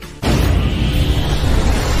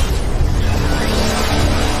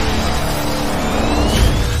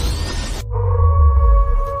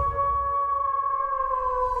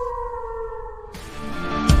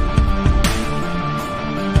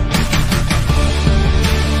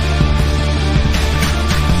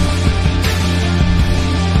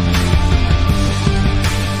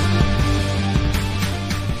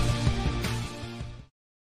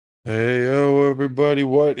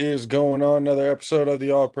on another episode of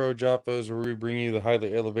the All Pro Jappos, where we bring you the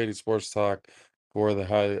highly elevated sports talk for the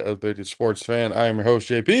highly elevated sports fan. I am your host,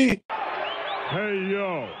 JP. Hey,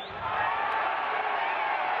 yo.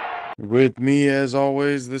 With me, as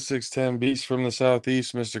always, the 6'10 beast from the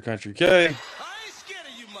Southeast, Mr. Country K. I ain't scared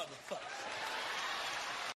of you, motherfuckers.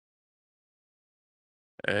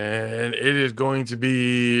 And it is going to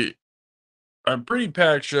be a pretty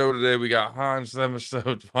packed show today. We got Hans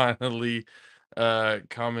Themistode finally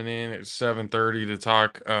coming in at 7:30 to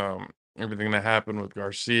talk everything that happened with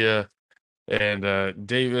Garcia and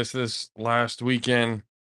Davis this last weekend.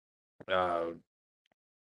 It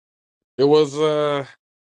was a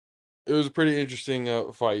pretty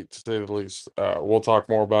interesting fight, to say the least. We'll talk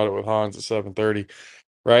more about it with Hans at 7:30.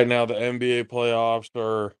 Right now, the NBA playoffs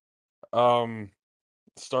are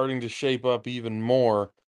starting to shape up even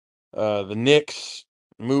more. The Knicks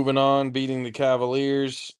moving on, beating the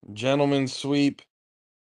Cavaliers, gentleman's sweep.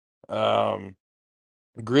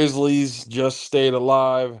 Grizzlies just stayed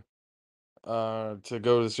alive to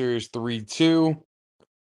go to the series 3-2.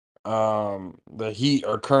 The Heat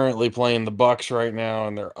are currently playing the Bucks right now,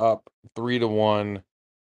 and they're up 3-1,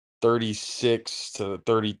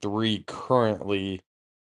 36-33 currently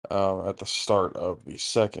at the start of the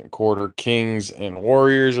second quarter. Kings and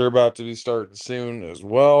Warriors are about to be starting soon as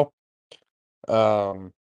well.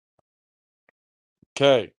 Okay.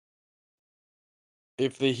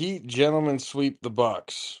 If the Heat gentlemen sweep the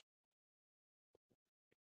Bucks,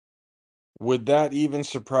 would that even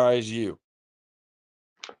surprise you?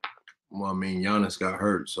 Well, I mean, Giannis got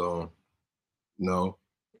hurt, so no.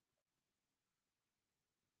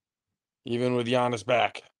 Even with Giannis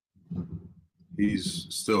back? He's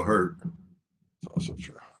still hurt. That's also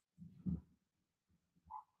true.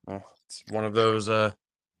 Well, it's one of those,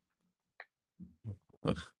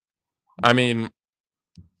 I mean,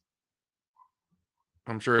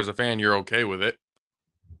 I'm sure as a fan you're okay with it.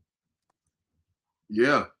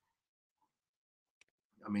 Yeah.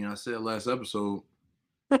 I mean, I said last episode,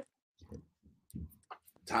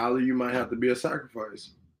 Tyler, you might have to be a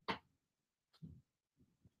sacrifice.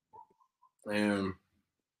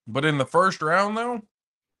 But in the first round, though? I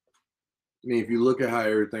mean, if you look at how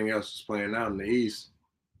everything else is playing out in the East,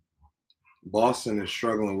 Boston is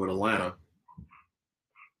struggling with Atlanta.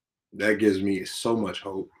 That gives me so much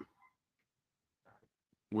hope.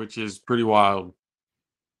 Which is pretty wild.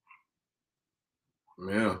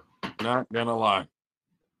 Yeah. Not gonna lie.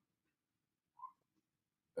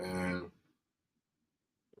 And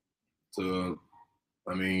the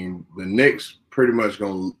Knicks pretty much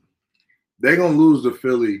they're gonna lose to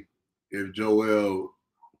Philly if Joel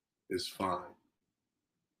is fine.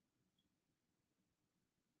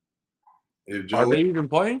 Are they even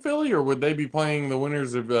playing Philly, or would they be playing the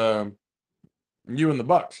winners of you and the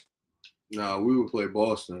Bucks? No, we would play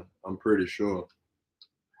Boston. I'm pretty sure.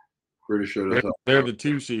 They're the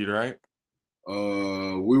 2 seed, right?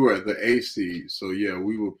 We were at the 8 seed, so yeah,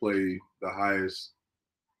 we would play the highest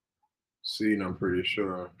seed. I'm pretty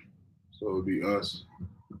sure. So it would be us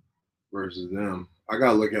versus them. I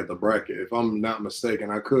gotta look at the bracket. If I'm not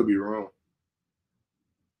mistaken, I could be wrong.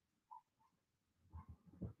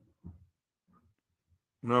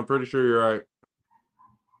 No, I'm pretty sure you're right.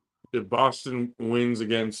 If Boston wins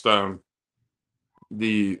against the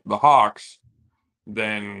Hawks,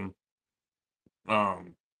 then yeah,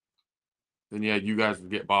 you guys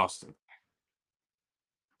would get Boston,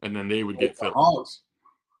 and then they would get Philly. Hawks.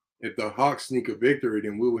 If the Hawks sneak a victory,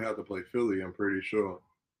 then we would have to play Philly. I'm pretty sure,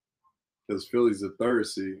 because Philly's the 3rd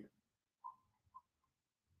seed.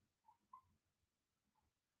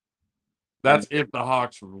 That's if the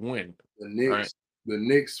Hawks win. The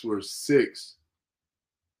Knicks were 6,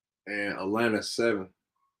 and Atlanta 7.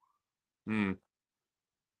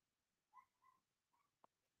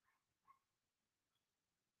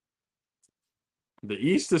 The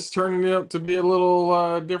East is turning out to be a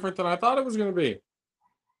little different than I thought it was going to be.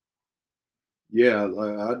 Yeah,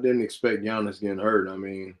 I didn't expect Giannis getting hurt. I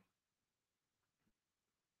mean,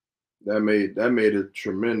 that made a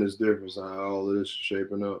tremendous difference on how all this is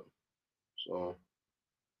shaping up. So,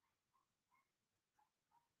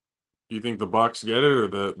 You think the Bucks get it, or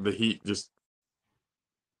the Heat just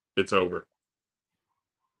it's over?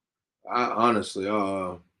 I honestly,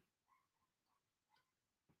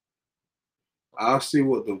 I'll see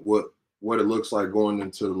what it looks like going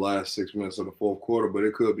into the last 6 minutes of the fourth quarter, but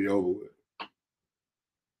it could be over with.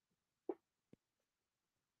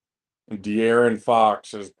 De'Aaron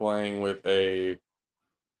Fox is playing with a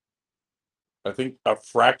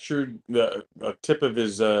fractured the tip of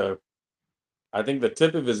his I think the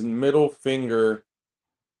tip of his middle finger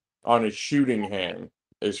on his shooting hand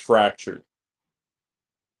is fractured.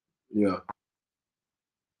 Yeah.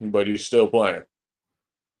 but he's still playing.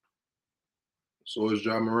 So is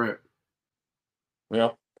Ja Morant. Yeah.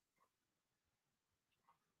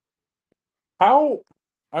 How?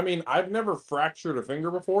 I mean, I've never fractured a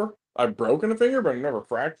finger before. I've broken a finger, but I've never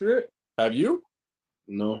fractured it. Have you?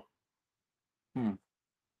 No, Hmm.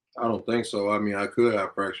 I don't think so. I mean, I could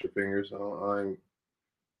have fractured fingers.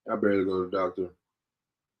 I barely go to the doctor.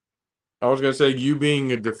 I was gonna say, you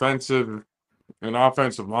being a defensive and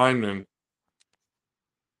offensive lineman,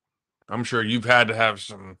 I'm sure you've had to have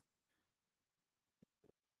some,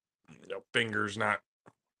 fingers not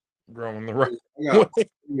growing the right I got way.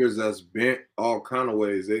 fingers that's bent all kind of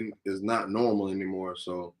ways. It is not normal anymore.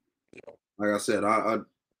 So, like I said,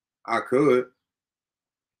 I could,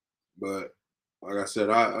 but like I said,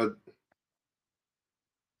 I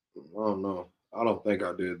don't know. I don't think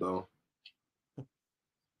I did though.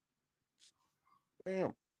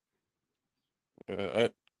 Damn.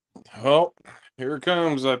 Well, here it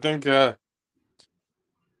comes. I think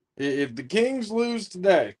if the Kings lose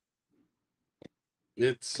today,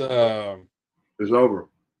 it's It's over.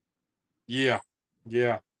 yeah,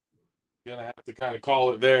 yeah. Gonna have to kind of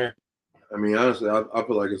call it there. I mean, honestly, I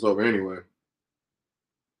feel like it's over anyway.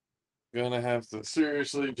 Gonna have to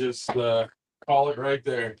seriously just call it right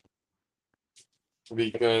there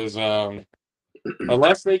because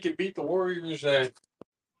unless they can beat the Warriors at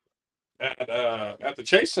the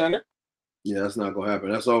Chase Center, Yeah, that's not gonna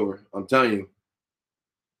happen. That's over. I'm telling you.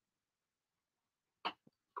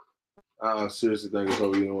 I seriously think it's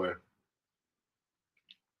over either way.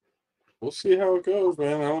 we'll see how it goes,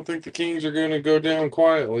 man. I don't think the Kings are gonna go down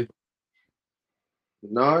quietly.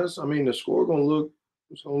 No, I mean the score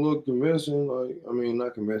it's gonna look convincing. Like I mean,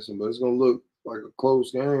 not convincing, but it's gonna look like a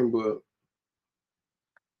close game. But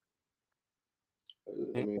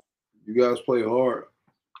I mean, you guys play hard.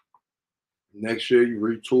 Next year you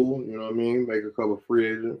retool. You know what I mean? Make a couple free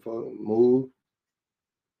agent move.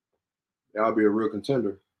 Y'all be a real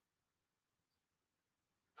contender.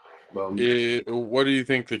 But What do you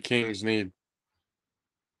think the Kings need?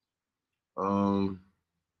 um,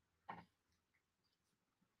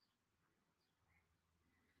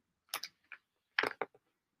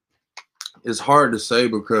 it's hard to say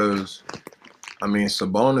because I mean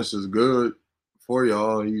Sabonis is good for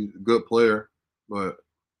y'all. He's a good player, but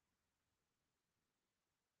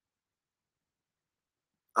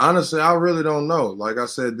honestly, I really don't know. Like I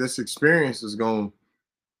said, this experience is going to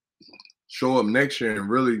show up next year, and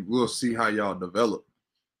really we'll see how y'all develop.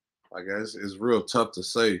 I guess it's real tough to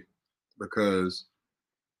say because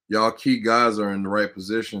y'all key guys are in the right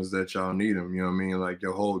positions that y'all need them. You know what I mean? Like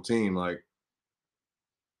your whole team, like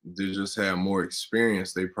they just have more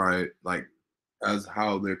experience. They probably like as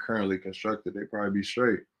how they're currently constructed, they probably be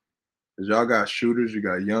straight. Cause y'all got shooters, you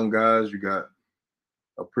got young guys, you got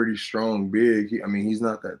a pretty strong big. I mean, he's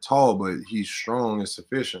not that tall, but he's strong and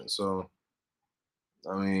sufficient. So,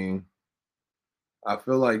 I mean, I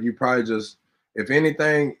feel like you probably just, if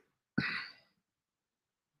anything,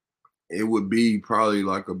 it would be probably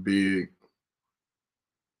like a big,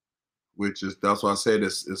 which is that's why I said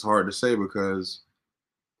it's hard to say because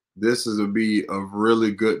this is to be a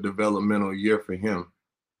really good developmental year for him.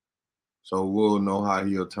 So we'll know how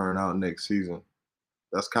he'll turn out next season.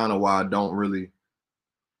 That's kind of why I don't really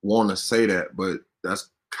want to say that, but that's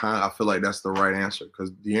I feel like that's the right answer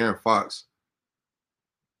because De'Aaron Fox,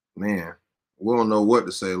 man, we don't know what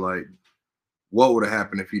to say. Like, what would have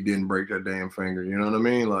happened if he didn't break that damn finger? You know what I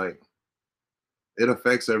mean? Like, it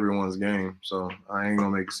affects everyone's game. So I ain't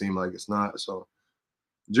gonna make it seem like it's not. So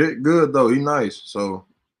good though. He nice. So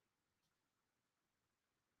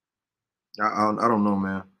I don't know,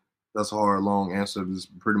 man. That's a hard, long answer to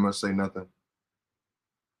just pretty much say nothing.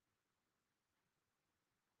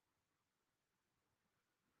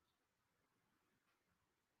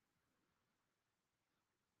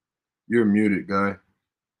 You're muted, guy.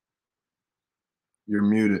 You're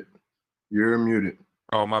muted. You're muted.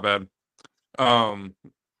 Oh, my bad. I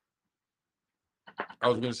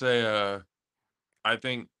was gonna say, I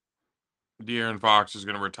think De'Aaron Fox is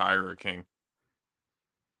gonna retire a King.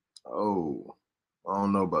 Oh, I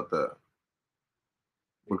don't know about that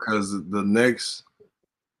because the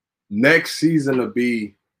next season will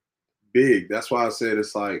be big. That's why I said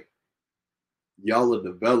it's like y'all will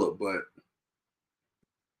develop, but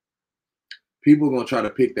people are gonna try to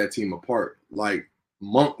pick that team apart. Like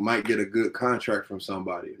Monk might get a good contract from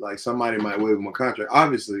somebody. Like somebody might waive him a contract.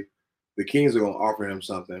 Obviously, the Kings are gonna offer him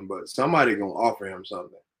something, but somebody gonna offer him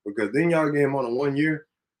something because then y'all get him on a 1 year.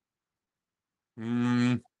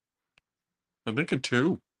 I think a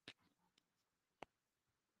two.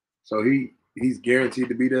 So he's guaranteed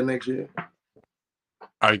to be there next year.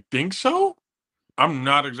 I think so. I'm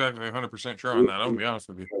not exactly 100% sure on that. I'll be honest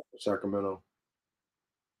with you. Sacramento.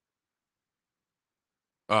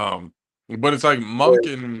 But it's like Monk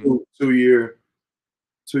and Two-year,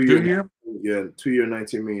 2 year. yeah, 2-year,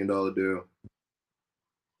 $19 million deal.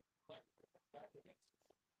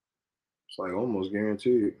 It's like almost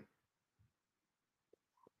guaranteed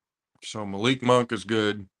So Malik Monk is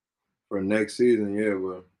good. for next season. Yeah,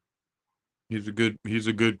 but He's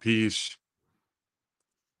a good piece.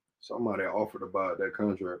 somebody offered about that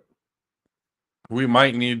contract. We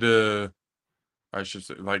might need to, I should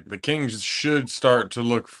say, like the Kings should start to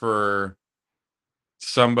look for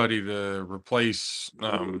somebody to replace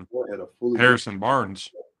Had a fully Harrison Barnes.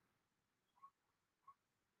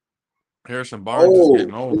 Harrison Barnes is Oh,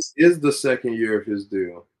 getting old. this is the second year of his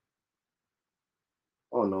deal.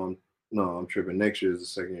 Oh no, I'm tripping. Next year is the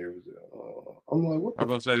second year of his deal. I'm like, what I'm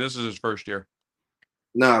the? gonna say this is his first year.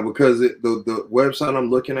 Nah, because the website I'm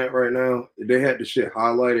looking at right now, they had the shit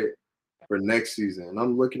highlighted for next season, and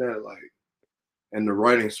I'm looking at it like, and the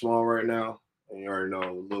writing's small right now, and you already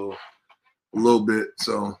know a little bit.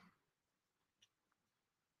 So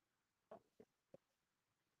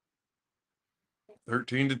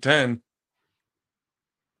 13-10.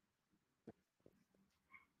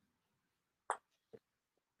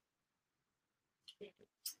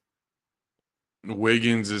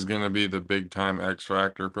 Wiggins is gonna be the big time X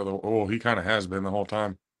factor for the. Oh, he kind of has been the whole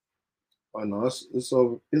time. I know it's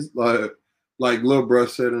over. It's like Lil Bruh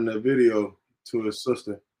said in that video to his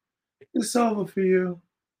sister, "It's over for you."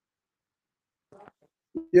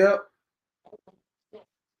 Yep.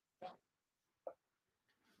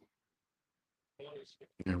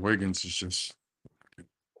 Yeah, Wiggins is just.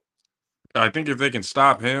 I think if they can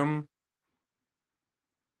stop him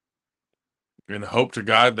and hope to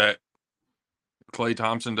God that Klay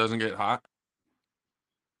Thompson doesn't get hot,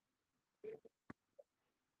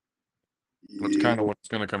 that's Yeah. kind of what it's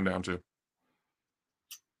going to come down to.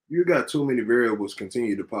 You got too many variables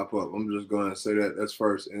continue to pop up. I'm just going to say that. That's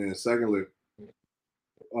first, and then secondly,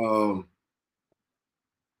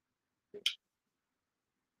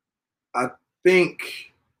 I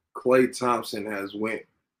think Klay Thompson has went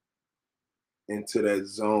into that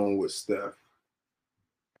zone with Steph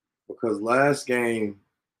because last game,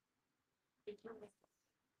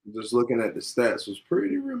 just looking at the stats, was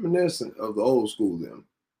pretty reminiscent of the old school them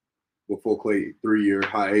before Klay 3-year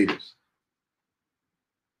hiatus.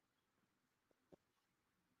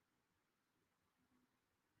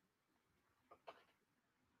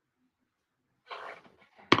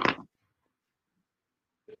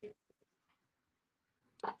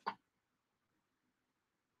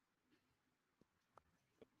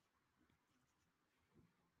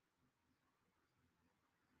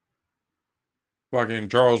 Fucking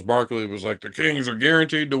Charles Barkley was like, the Kings are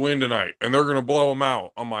guaranteed to win tonight, and they're going to blow them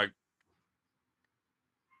out. I'm like,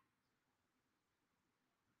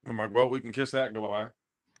 well, we can kiss that goodbye.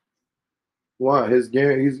 Why?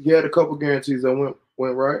 He had a couple guarantees that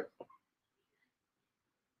went right.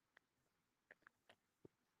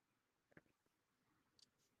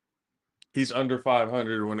 He's under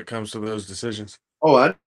 500 when it comes to those decisions. Oh,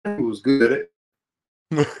 I think he was good at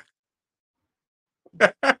it.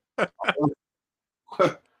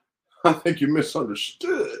 I think you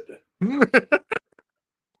misunderstood.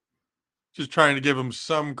 Just trying to give him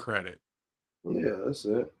some credit. Yeah, that's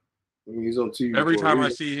it. I mean, he's on TV. Every time I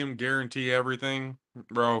see him guarantee everything,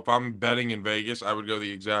 bro, if I'm betting in Vegas, I would go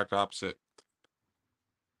the exact opposite.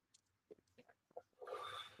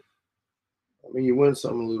 I mean, you win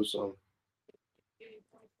some, lose some.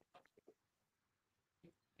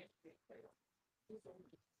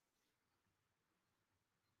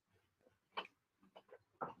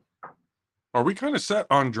 Are we kind of set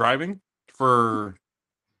on driving for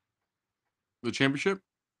the championship?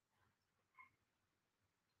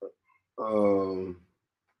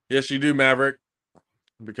 Yes, you do, Maverick,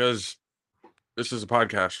 because this is a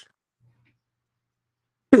podcast.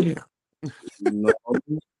 No,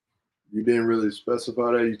 you didn't really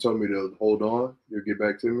specify that. You told me to hold on. You'll get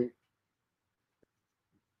back to me.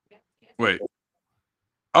 Wait.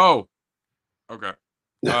 Oh, okay.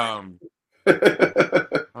 I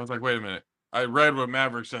was like, wait a minute. I read what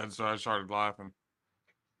Maverick said, so I started laughing.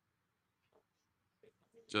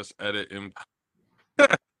 Just edit him.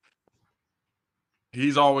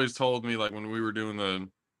 He's always told me, like, when we were doing the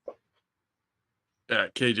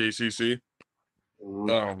at KJCC,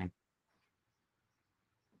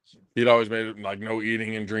 he'd always made it like no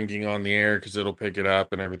eating and drinking on the air because it'll pick it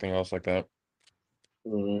up and everything else like that.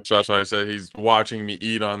 So that's why I said he's watching me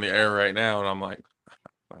eat on the air right now, and I'm like,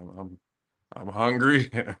 I'm hungry.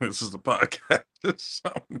 This is the podcast. It's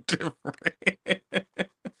something different.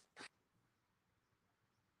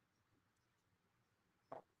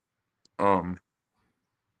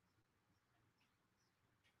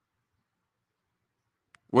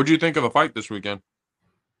 What'd you think of the fight this weekend?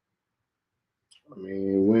 I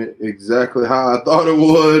mean, it went exactly how I thought it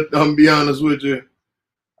would. I'm gonna be honest with you.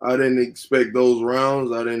 I didn't expect those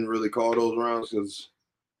rounds. I didn't really call those rounds because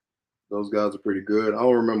those guys are pretty good. I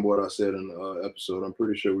don't remember what I said in the episode. I'm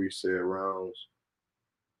pretty sure we said rounds.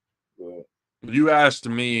 But You asked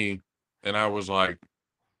me, and I was like,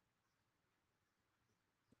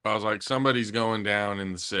 somebody's going down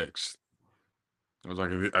in the sixth. I was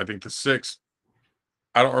like, I think the sixth.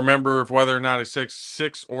 I don't remember if whether or not it's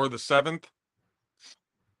six or the seventh.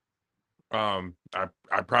 I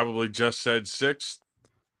probably just said sixth,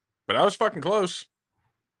 but I was fucking close.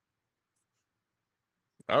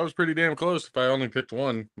 I was pretty damn close if I only picked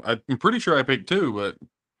one. I'm pretty sure I picked two, but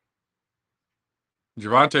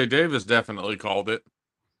Gervonta Davis definitely called it.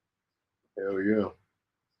 hell yeah.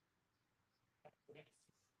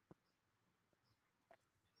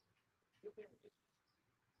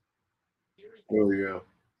 Hell yeah.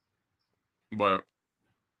 But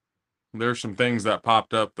there's some things that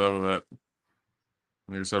popped up, though, that,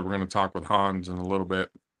 like I said, we're going to talk with Hans in a little bit,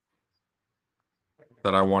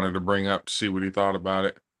 that I wanted to bring up to see what he thought about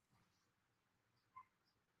it.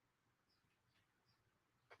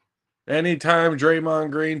 Anytime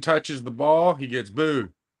Draymond Green touches the ball, he gets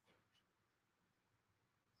booed.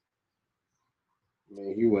 I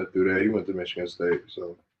mean, he went through that. He went to Michigan State,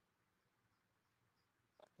 so.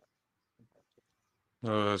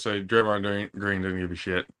 I say Draymond Green didn't give a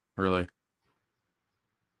shit, really.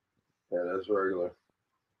 Yeah, that's regular.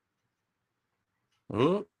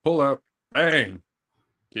 Oh, pull up. Bang.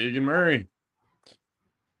 Keegan Murray.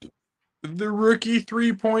 The rookie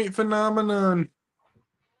 3-point phenomenon.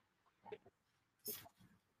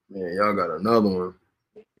 Man, y'all got another one.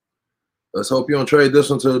 Let's hope you don't trade this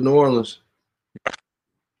one to New Orleans.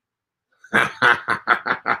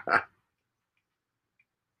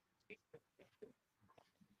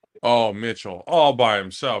 Oh, Mitchell, all by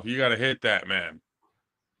himself. You got to hit that, man.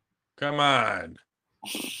 Come on.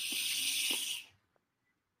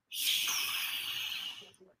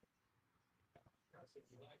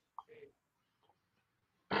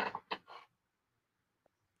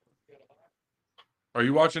 Are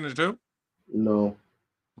you watching it too? No.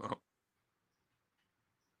 Oh.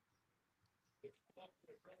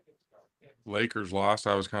 Lakers lost.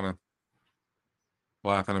 I was kind of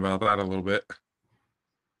laughing about that a little bit.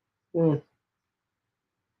 Ain't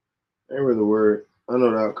really worried. I know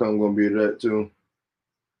the outcome gonna be that too.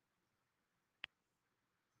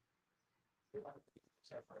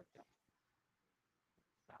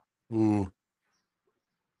 Ooh.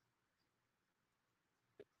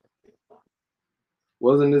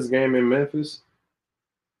 Wasn't this game in Memphis?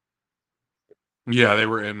 Yeah, they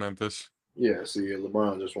were in Memphis. Yeah, see,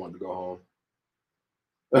 LeBron just wanted to go home.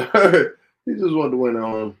 He just wanted to win at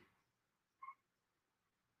home.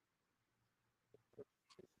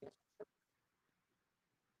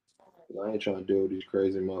 I ain't trying to deal with these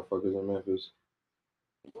crazy motherfuckers in Memphis.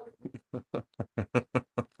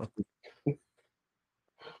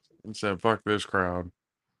 And said, fuck this crowd.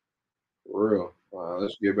 For real.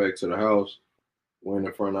 Let's get back to the house. Win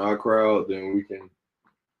in front of our crowd, then we can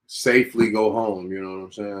safely go home. You know what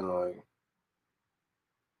I'm saying? Like,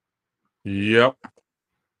 yep.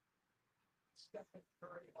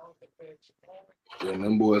 and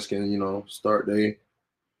them boys can, start their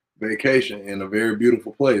vacation in a very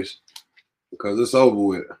beautiful place because it's over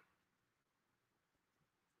with.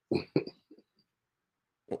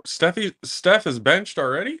 Steph is benched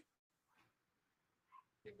already?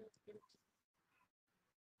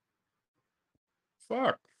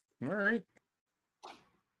 Fuck. All right.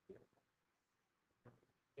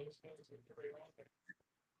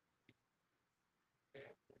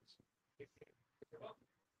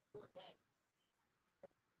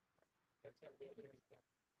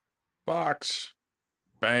 Box.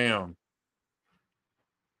 Bam.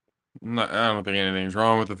 No, I don't think anything's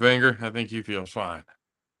wrong with the finger. I think he feels fine.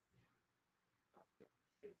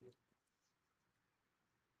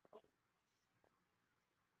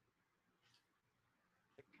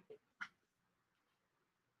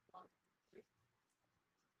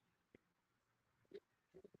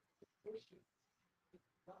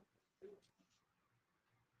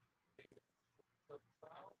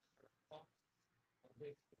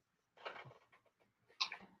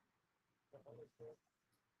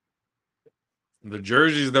 The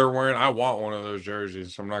jerseys they're wearing, I want one of those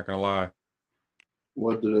jerseys. I'm not gonna lie.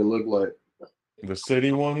 What do they look like? The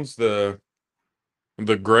city ones, the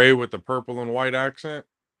gray with the purple and white accent.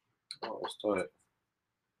 Oh, it's tight.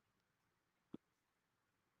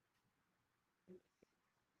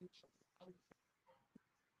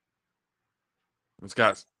 It's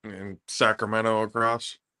got in Sacramento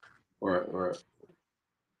across. Right.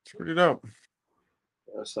 It's pretty dope.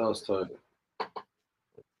 That sounds tight.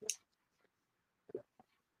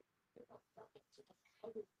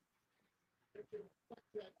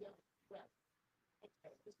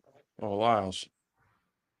 Oh, Lyles.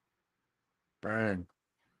 Bang.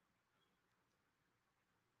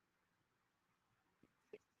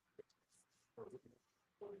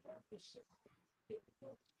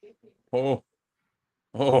 Oh,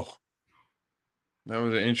 oh. That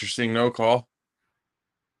was an interesting no call.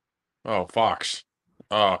 Oh, Fox.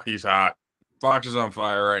 Oh, he's hot. Fox is on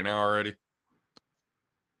fire right now already.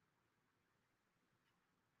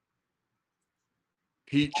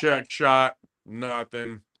 Heat check shot.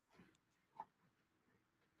 Nothing.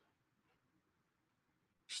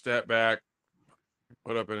 Step back.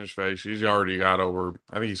 Put up in his face. He's already got over,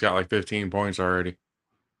 I think he's got like 15 points already.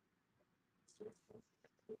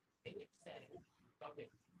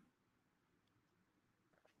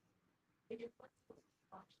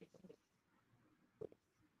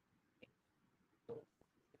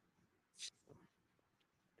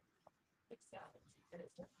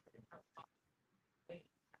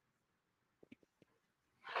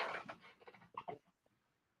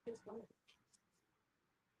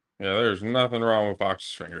 Yeah, there's nothing wrong with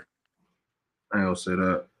Fox's finger. I ain't gonna say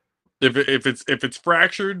that. If it's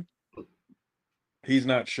fractured, he's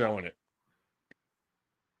not showing it.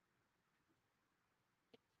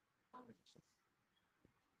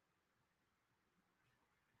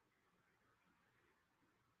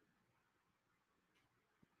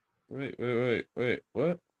 Wait.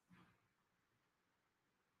 What?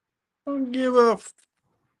 Don't give a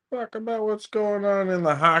fuck about what's going on in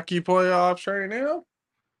the hockey playoffs right now.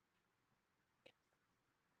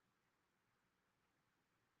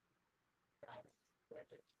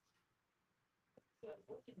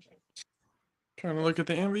 Trying to look at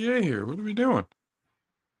the NBA here. What are we doing?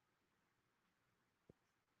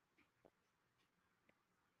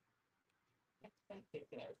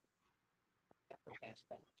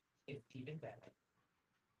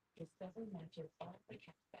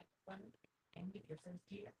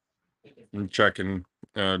 I'm checking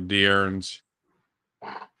De'Aaron's.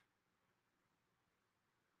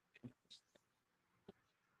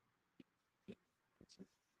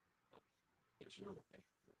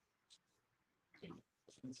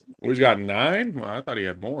 Oh, he's got 9? Well, I thought he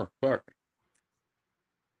had more. Fuck.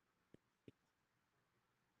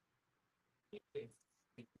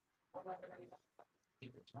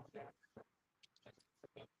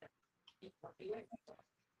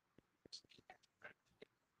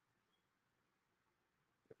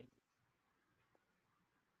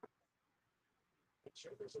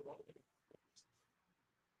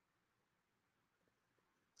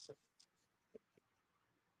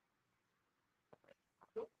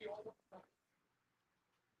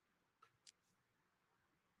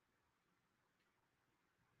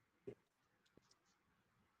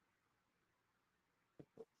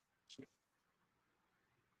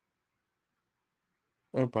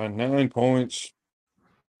 Up by 9 points.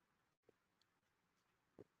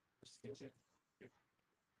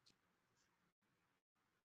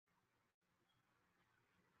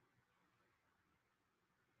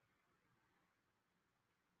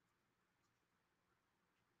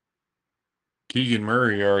 Keegan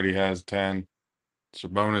Murray already has 10.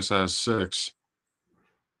 Sabonis has 6.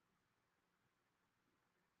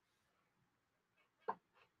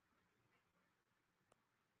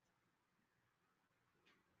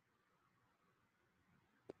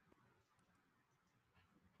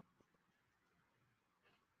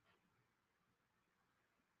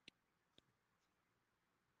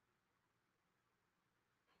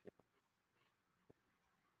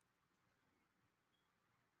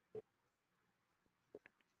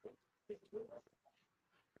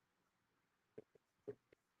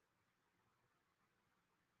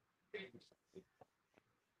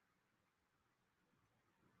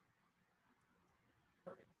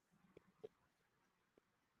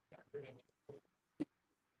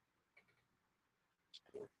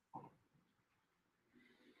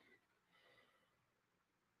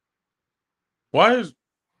 Why is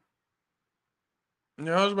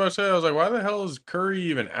I was about to say, I was like, why the hell is Curry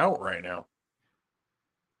even out right now?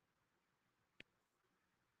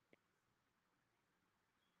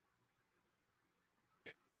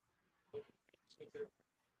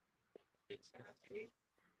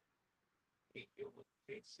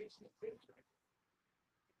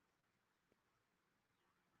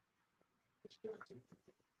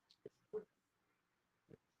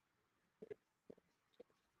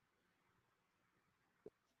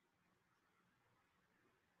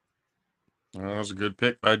 That was a good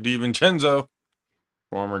pick by DiVincenzo,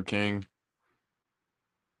 former King.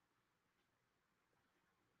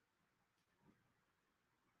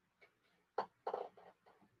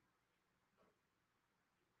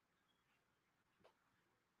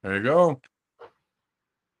 There you go.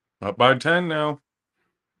 Up by 10 now.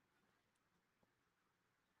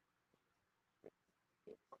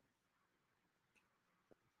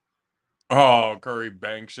 Oh, Curry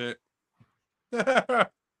banks it.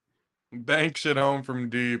 Banks it home from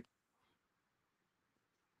deep.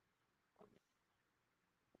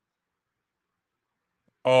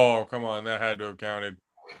 Oh, come on. That had to have counted.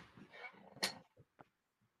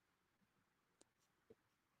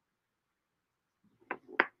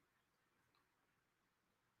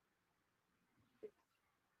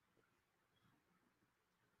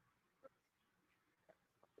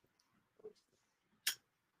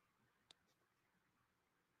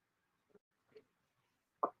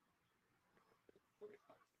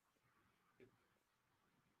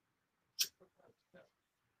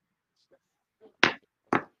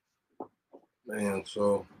 Man,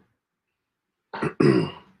 so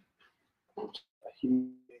he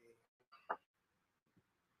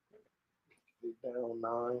down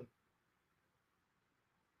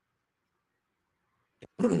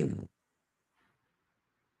 9.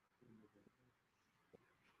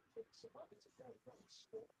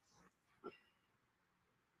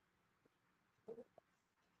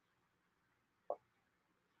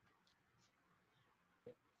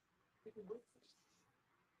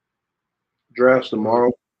 Drafts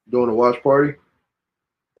tomorrow. Doing a watch party.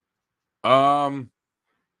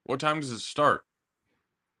 What time does it start?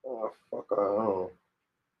 Oh fuck, I don't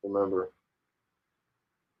remember.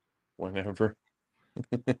 Whenever.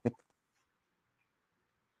 I think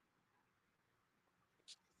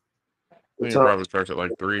it probably starts at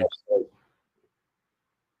like 3.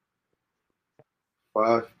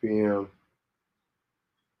 5 p.m.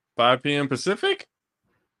 5 p.m. Pacific?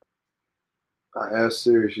 I asked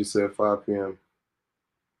Siri. She said 5 p.m.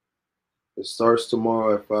 It starts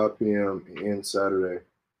tomorrow at 5 p.m. and ends Saturday.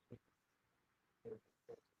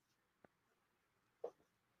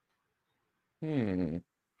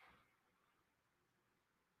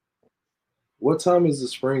 What time is the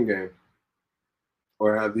spring game?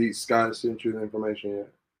 Or have these guys sent you the information yet?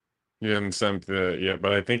 You haven't sent it yet,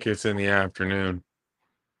 but I think it's in the afternoon.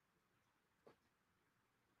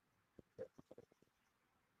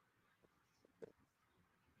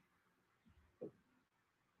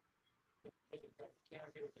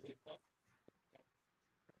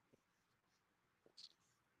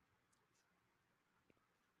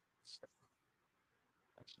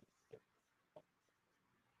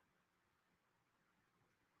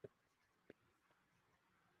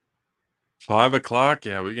 $5?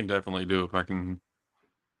 Yeah, we can definitely do if I can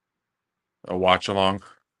a watch along.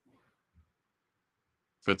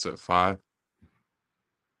 If it's at 5.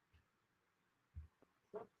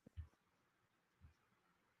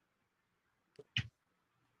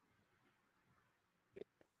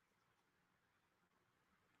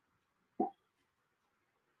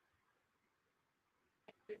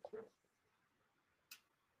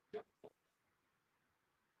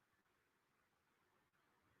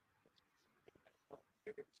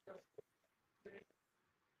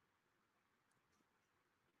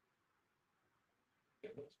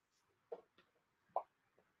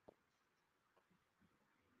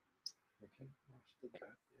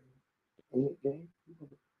 Game?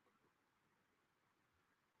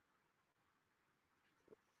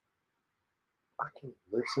 I can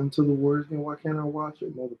listen to the words, and why can't I watch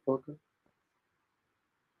it, motherfucker?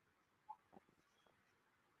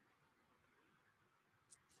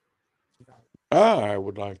 I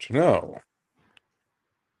would like to know.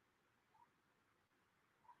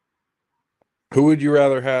 Who would you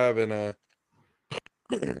rather have in a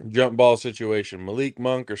jump ball situation, Malik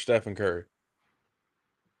Monk or Stephen Curry?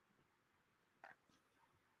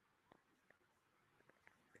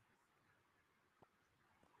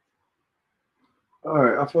 All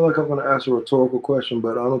right, I feel like I'm going to ask a rhetorical question,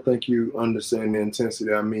 but I don't think you understand the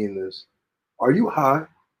intensity I mean this. Are you high? A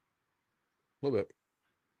little bit.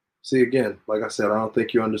 See, again, like I said, I don't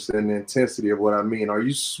think you understand the intensity of what I mean. Are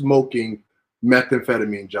you smoking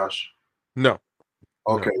methamphetamine, Josh? No.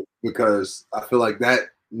 Okay, because I feel like that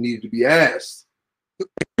needed to be asked.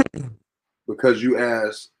 Because you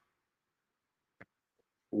asked,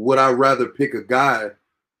 would I rather pick a guy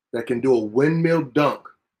that can do a windmill dunk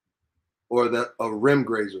or a rim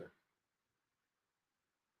grazer?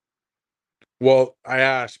 Well, I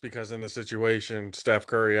asked because in the situation, Steph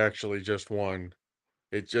Curry actually just won.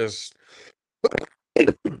 It just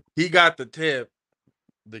he got the tip,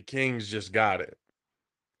 the Kings just got it.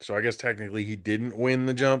 So I guess technically he didn't win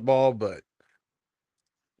the jump ball, but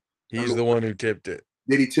he's the one who tipped it.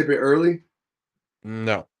 Did he tip it early,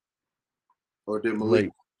 No, or did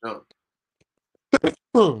Malik late.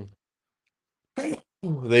 jump?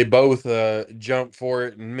 They both jumped for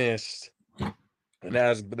it and missed. And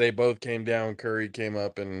as they both came down, Curry came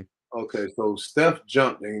up and Okay, so Steph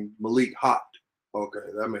jumped and Malik hopped. Okay,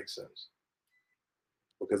 that makes sense.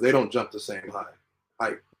 Because they don't jump the same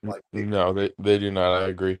height. Like no, they do not. I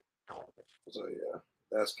agree. So yeah,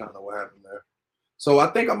 that's kind of what happened there. So I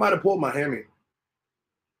think I might have pulled my hammy.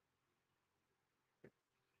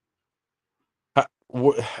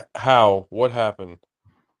 How? What happened?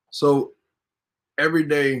 So every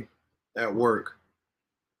day at work,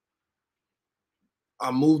 I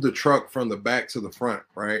move the truck from the back to the front,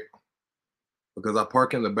 right? Because I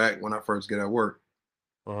park in the back when I first get at work.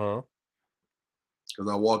 Uh-huh. Because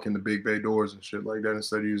I walk in the big bay doors and shit like that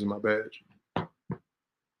instead of using my badge.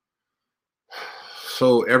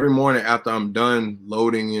 So every morning after I'm done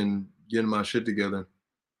loading and getting my shit together,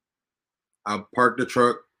 I park the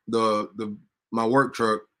truck, my work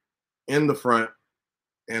truck in the front,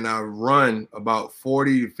 and I run about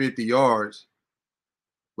 40 to 50 yards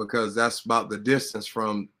because that's about the distance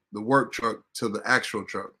from the work truck to the actual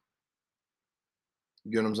truck.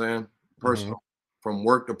 You get what I'm saying? Personal. Mm-hmm. From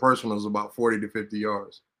work to personal is about 40 to 50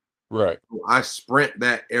 yards. Right. So I sprint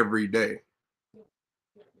that every day.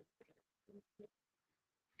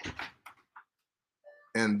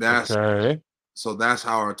 And that's okay. So that's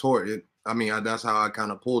how I tore it. I mean, that's how I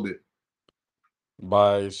kind of pulled it.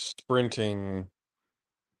 By sprinting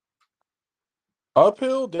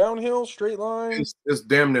uphill, downhill, straight line? It's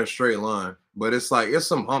damn near straight line, but it's like it's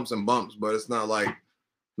some humps and bumps, but it's not like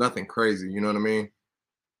nothing crazy. You know what I mean?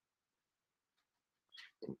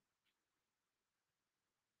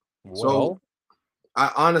 Well, so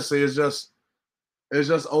I honestly, it's just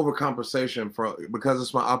overcompensation for because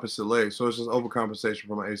it's my opposite leg, so it's just overcompensation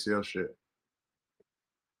for my ACL shit.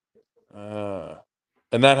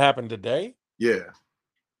 And that happened today? Yeah.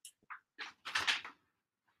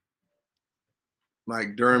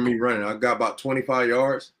 Like during me running, I got about 25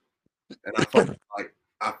 yards, and I felt like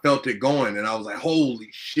I felt it going, and I was like, "Holy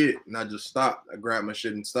shit!" And I just stopped. I grabbed my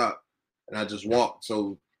shit and stopped, and I just walked.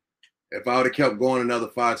 So if I would have kept going another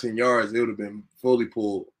 5-10 yards, it would have been fully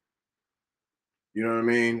pulled. You know what I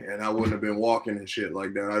mean? And I wouldn't have been walking and shit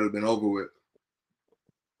like that. I'd have been over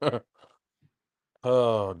with.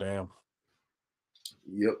 Oh, damn.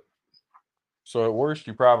 Yep. So at worst,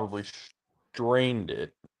 you probably strained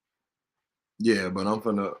it. Yeah, but I'm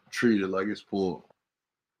gonna treat it like it's pulled.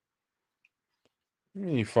 Let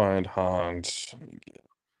me find Hans.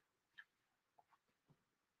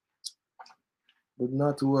 But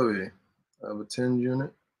not to worry. I have a 10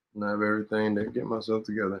 unit and I have everything to get myself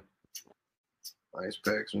together. Ice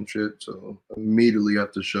packs and shit. So immediately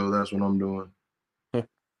after the show, that's what I'm doing.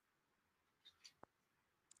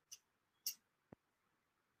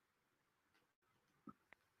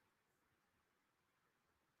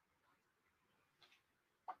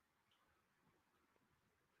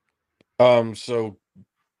 So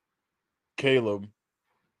Caleb,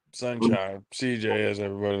 Sunshine, CJ, as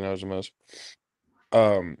everybody knows him as,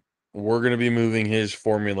 we're gonna be moving his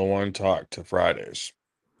Formula One talk to Fridays.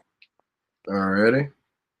 Alrighty.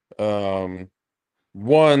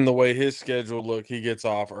 One, the way his schedule look, he gets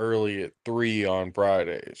off early at 3 on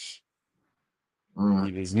Fridays.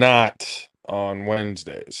 He does not on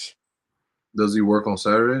Wednesdays. Does he work on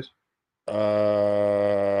Saturdays?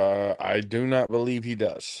 I do not believe he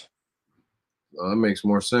does. That makes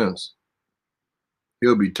more sense.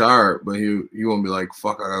 He'll be tired, but he won't be like,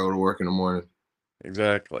 "Fuck, I gotta go to work in the morning."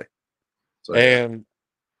 Exactly. So, yeah. And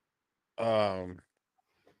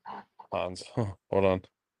Hans, hold on.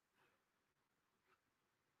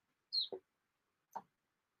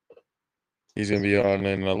 He's gonna be on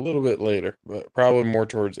in a little bit later, but probably more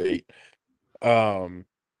towards 8. But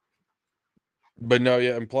no,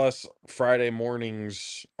 yeah, and plus Friday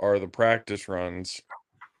mornings are the practice runs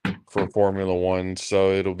for Formula One,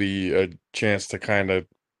 so it'll be a chance to kind of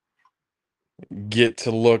get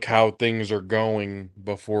to look how things are going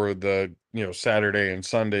before the Saturday and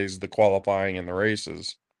Sundays, the qualifying and the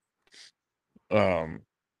races. How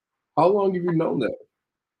long have you known that?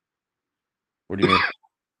 What do you mean?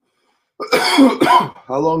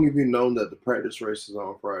 How long have you known that the practice races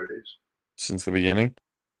are on Fridays? Since the beginning?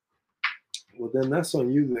 Well, then that's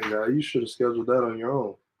on you, then, guy. You should have scheduled that on your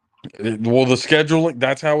own. Well, the scheduling,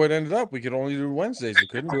 that's how it ended up. We could only do Wednesdays. We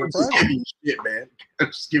couldn't do it Just Friday. give me shit, man.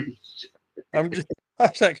 Just give me shit. I'm just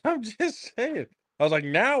saying. I was like,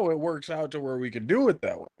 now it works out to where we can do it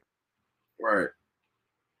that way. Right.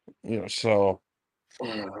 So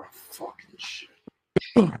Oh, fucking shit.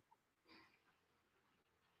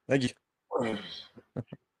 thank you.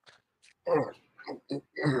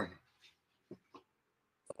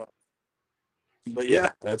 But yeah,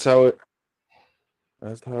 that's how it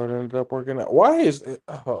ended up working out. Why is it?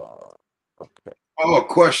 Oh, okay. Oh,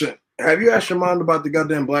 question. Have you asked your mom about the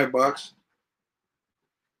goddamn black box?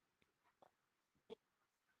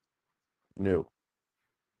 No,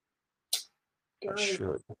 I Guys,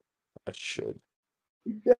 should. I should.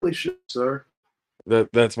 you definitely should, sir.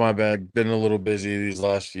 That's my bad. Been a little busy these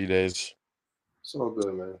last few days. It's all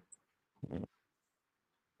good, man. Mm.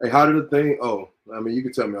 Hey, how did the thing? Oh, I mean, you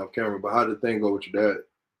can tell me off camera, but how did the thing go with your dad?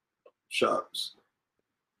 Shops.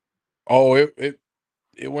 Oh, it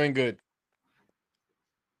went good.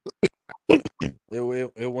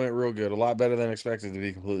 It went real good. A lot better than expected, to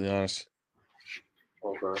be completely honest.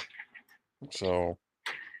 Okay. So,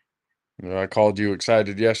 I called you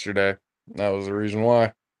excited yesterday. That was the reason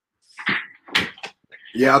why.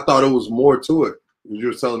 Yeah, I thought it was more to it. You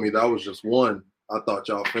were telling me that was just one. I thought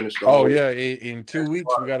y'all finished the Oh whole. yeah, in 2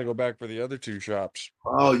 weeks we got to go back for the other two shops.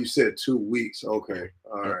 Oh, you said 2 weeks. Okay.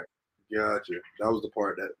 All Yep. right. Gotcha. That was the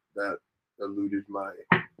part that eluded my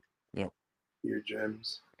Yep. ear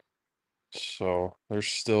gems. So there's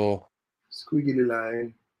still Squiggly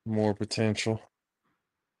line. more potential.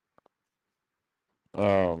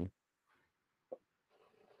 Um,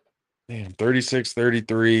 man,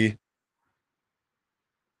 36-33.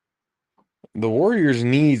 The Warriors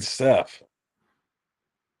need Steph.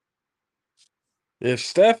 If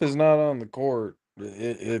Steph is not on the court,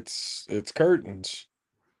 it's curtains.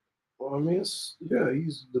 Well, I mean,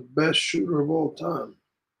 he's the best shooter of all time.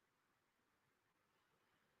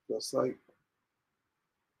 That's like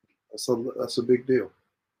that's a big deal.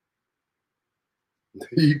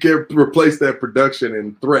 You can't replace that production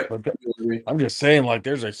and threat. But You know what I mean? I'm just saying, like,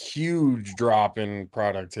 there's a huge drop in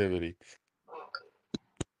productivity.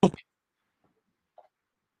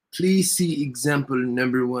 Please see example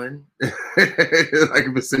number one. Like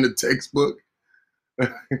if it's in the textbook.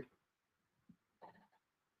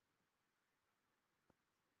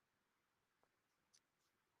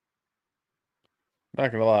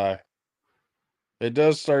 Not gonna lie, it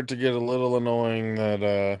does start to get a little annoying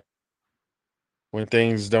that when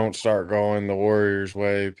things don't start going the Warriors'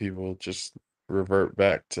 way, people just revert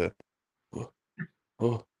back to, oh,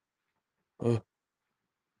 oh, oh,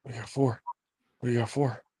 we got four. We got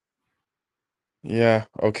four. Yeah,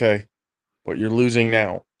 okay. But you're losing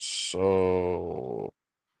now. So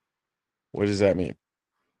what does that mean?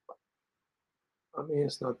 I mean,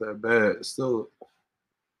 it's not that bad. It's still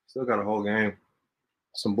got a whole game.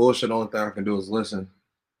 Some bullshit. Only thing I can do is listen.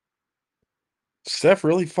 Steph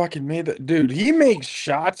really fucking made that. Dude, he makes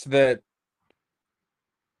shots that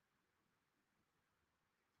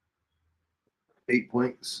 8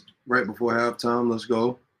 points right before halftime. Let's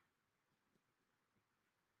go.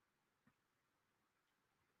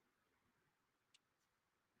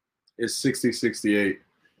 It's 60-68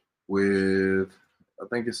 with I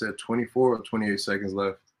think it said 24 or 28 seconds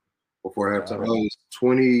left before halftime. Oh, it's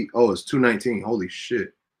 20. Oh, it's 2:19. Holy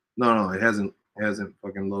shit. No, it hasn't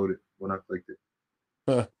fucking loaded when I clicked it.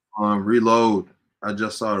 huh, Reload. I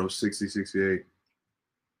just saw it was 60-68.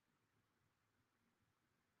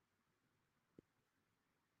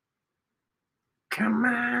 Come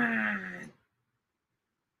on.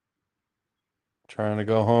 trying to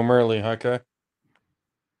go home early, okay?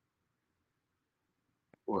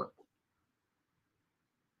 What?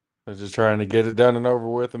 They're just trying to get it done and over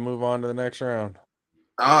with and move on to the next round.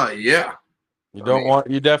 Yeah.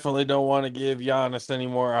 You definitely don't want to give Giannis any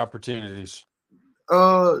more opportunities.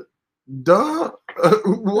 Uh, duh.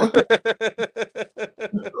 What?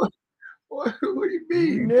 What do you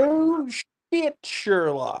mean? No shit,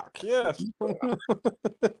 Sherlock. Yes. I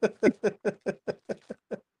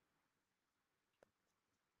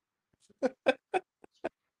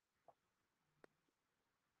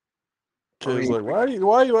Kid's mean, like,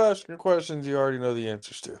 why are you asking questions you already know the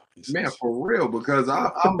answers to? He man, says. for real, because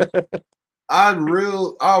I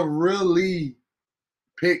really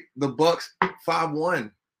picked the Bucks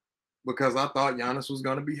 5-1 because I thought Giannis was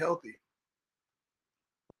gonna be healthy.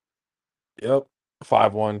 Yep.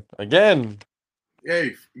 5-1. Again.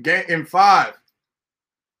 Hey, game in 5.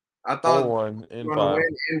 I thought 4-1 we in were gonna 5.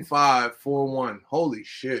 win in 5, 4-1. Holy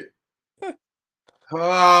shit.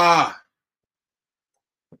 Ah,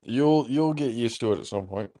 You'll get used to it at some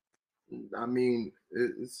point. I mean,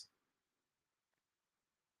 it's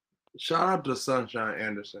shout out to Sunshine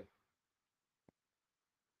Anderson.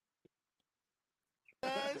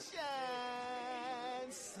 Sunshine,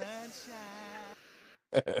 sunshine.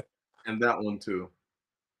 And that one too.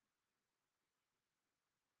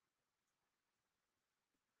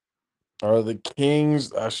 Are the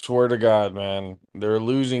Kings? I swear to God, man, they're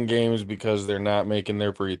losing games because they're not making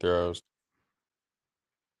their free throws.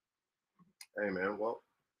 Hey man, well,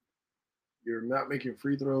 you're not making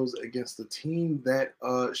free throws against a team that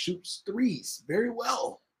shoots threes very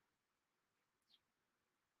well.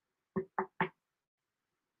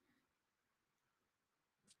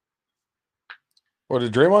 Or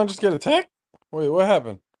did Draymond just get attacked? Wait, what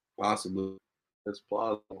happened? Possibly. It's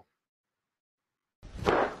plausible.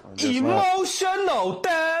 I guess not. Emotional,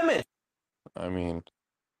 damn it. I mean,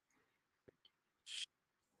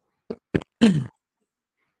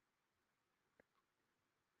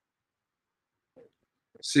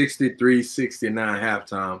 63-69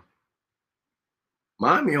 halftime.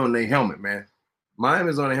 Miami on their helmet, man.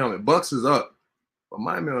 Miami's on their helmet. Bucks is up, but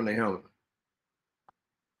Miami on their helmet.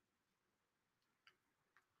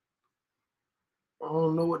 I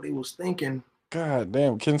don't know what they was thinking. God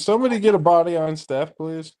damn. Can somebody get a body on Steph,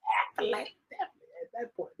 please? At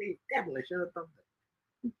that point, they definitely should have done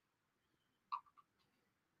that.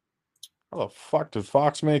 How the fuck did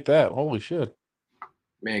Fox make that? Holy shit.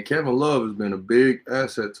 Man, Kevin Love has been a big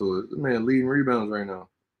asset to it. This man leading rebounds right now.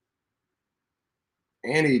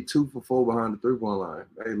 And he 2 for 4 behind the 3-point line.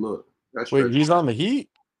 Hey, look. That's Wait, he's on the Heat?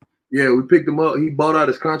 Yeah, we picked him up. He bought out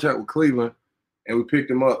his contract with Cleveland, and we picked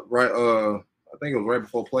him up right. I think it was right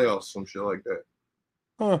before playoffs, some shit like that.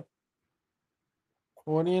 Huh.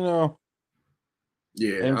 What do you know?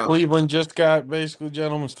 Yeah, And Cleveland just got basically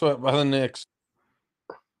gentleman's foot by the Knicks.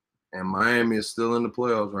 And Miami is still in the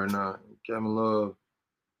playoffs right now. Kevin Love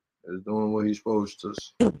is doing what he's supposed to.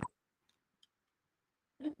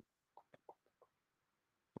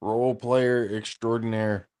 Role player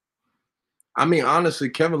extraordinaire. I mean, honestly,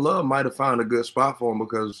 Kevin Love might have found a good spot for him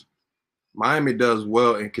because Miami does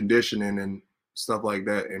well in conditioning and stuff like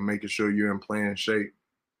that and making sure you're in playing shape.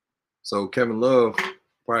 So Kevin Love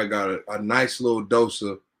probably got a nice little dose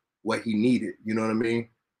of what he needed. You know what I mean?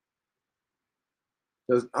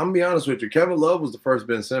 Because I'm gonna be honest with you, Kevin Love was the first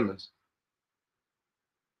Ben Simmons.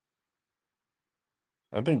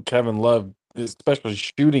 I think Kevin Love, especially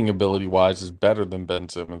shooting ability wise, is better than Ben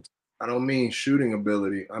Simmons. I don't mean shooting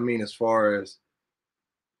ability. I mean as far as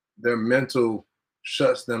their mental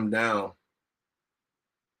shuts them down.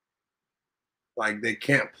 Like they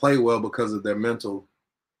can't play well because of their mental.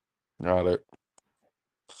 Got it.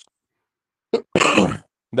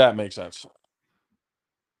 That makes sense.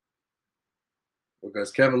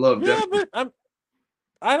 Because Kevin Love Yeah, definitely. but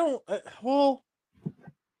I don't. Well,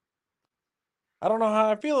 I don't know how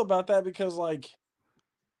I feel about that because, like,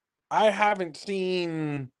 I haven't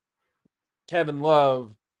seen Kevin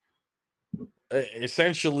Love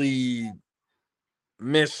essentially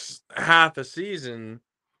miss half a season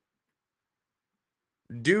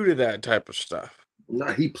due to that type of stuff. No,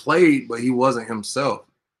 he played, but he wasn't himself.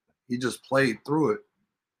 He just played through it.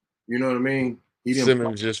 You know what I mean? He didn't.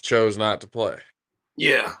 Simmons just chose not to play.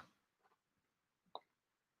 Yeah.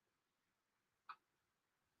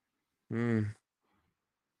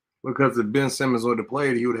 Because if Ben Simmons would have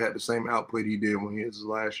played, he would have had the same output he did when he was his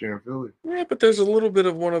last year in Philly. Yeah, but there's a little bit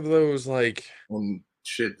of one of those, like, And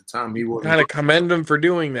shit, the time he was kind of commend him for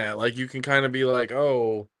doing that. Like, you can kind of be like,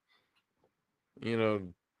 oh, you know,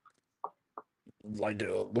 like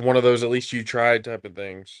one of those at least you tried type of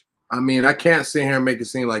things. I mean, I can't sit here and make it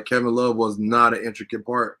seem like Kevin Love was not an intricate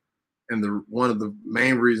part and one of the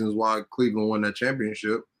main reasons why Cleveland won that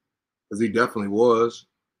championship, because he definitely was.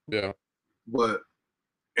 Yeah. But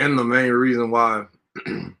and the main reason why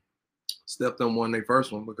Steph done won their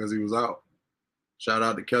first one because he was out. Shout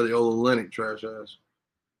out to Kelly Olynyk, trash ass.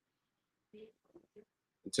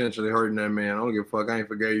 Potentially hurting that man. I don't give a fuck. I ain't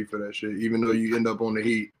forgave you for that shit. Even though you end up on the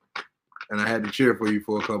Heat, and I had to cheer for you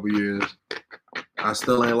for a couple years. I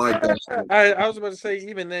still ain't like that shit. I was about to say,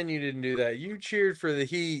 even then you didn't do that. You cheered for the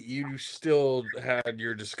Heat. You still had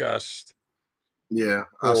your disgust Yeah.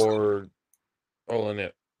 for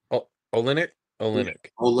Olynyk. Olynyk?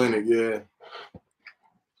 Olynyk, yeah.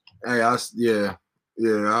 Hey, I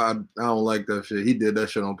don't like that shit. He did that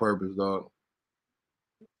shit on purpose, dog.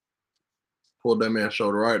 Pulled that man's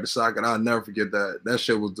shoulder right at the socket. I'll never forget that. That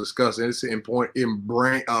shit was disgusting. It's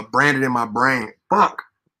branded in my brain. Fuck.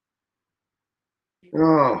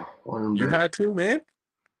 Oh, You had to, man.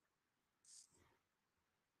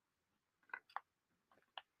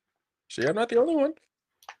 See, I'm not the only one.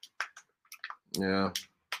 Yeah.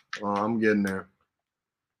 I'm getting there.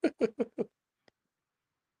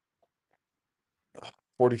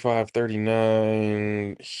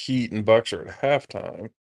 45-39. Heat and Bucks are at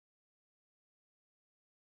halftime.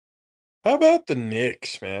 How about the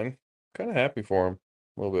Knicks, man? Kind of happy for them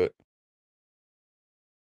a little bit.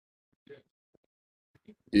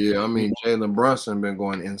 Yeah, I mean Jalen Brunson been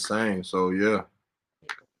going insane. So yeah,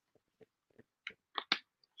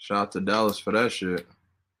 shout out to Dallas for that shit.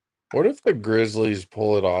 What if the Grizzlies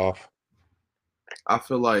pull it off? I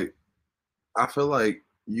feel like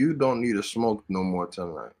you don't need to smoke no more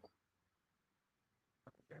tonight.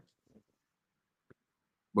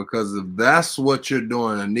 Because if that's what you're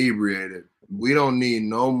doing, inebriated, we don't need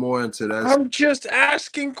no more into that. I'm just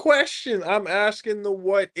asking questions. I'm asking the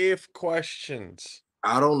what if questions.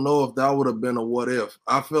 I don't know if that would have been a what if.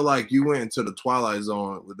 I feel like you went into the Twilight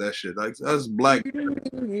Zone with that shit. Like that's Black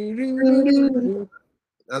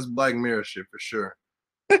Mirror shit for sure.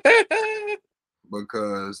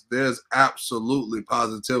 Because there's absolutely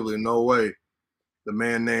positively no way the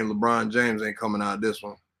man named LeBron James ain't coming out of this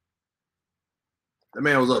one. The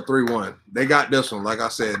man was up 3-1. They got this one. Like I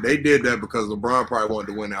said, they did that because LeBron probably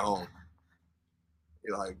wanted to win at home.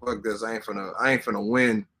 You're like, fuck this. I ain't finna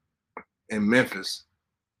win in Memphis.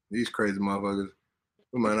 These crazy motherfuckers.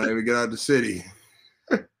 We might not even get out of the city.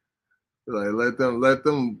 Like let them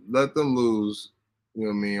lose, you know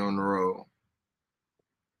what I mean, on the road.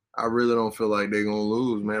 I really don't feel like they're gonna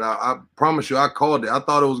lose, man. I promise you, I called it. I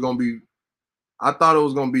thought it was gonna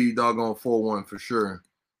be doggone 4-1 for sure.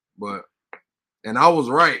 And I was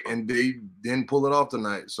right, and they didn't pull it off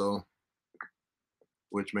tonight, so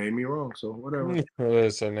which made me wrong. So whatever.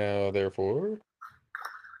 So now, therefore,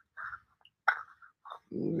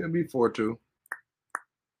 It'll be 4-2.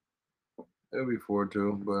 It'll be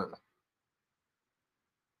 4-2, but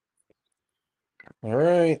all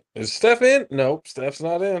right. Is Steph in? Nope, Steph's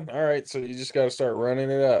not in. All right, so you just got to start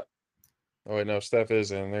running it up. Oh wait, no, Steph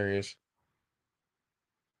is in. There he is.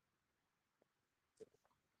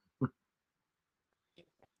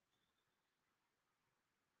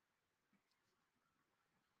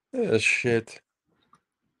 Shit.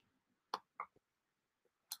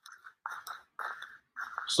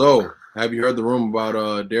 So, have you heard the rumor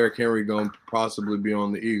about Derrick Henry going to possibly be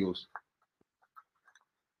on the Eagles?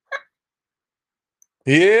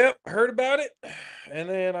 Yep, heard about it. And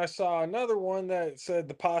then I saw another one that said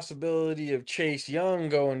the possibility of Chase Young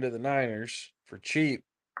going to the Niners for cheap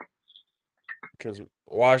because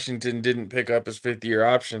Washington didn't pick up his 5th-year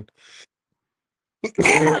option.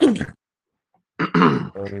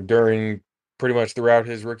 During pretty much throughout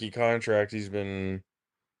his rookie contract, he's been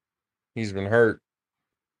hurt.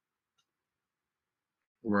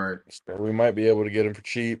 Right. So we might be able to get him for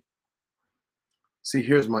cheap. See,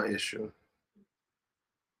 here's my issue.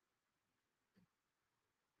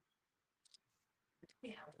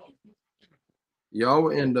 Y'all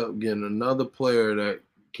will end up getting another player that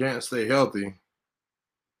can't stay healthy,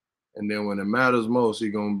 and then when it matters most,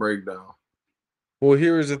 he's gonna break down. Well,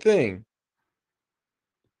 here's the thing.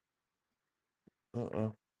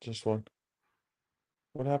 Just one.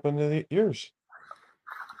 What happened to yours?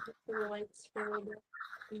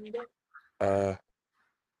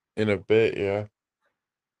 In a bit, yeah.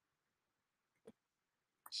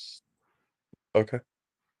 Okay.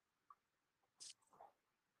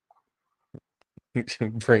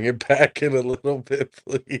 Bring it back in a little bit,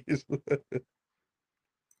 please.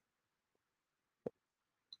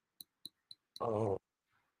 Oh.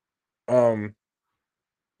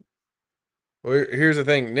 Well, here's the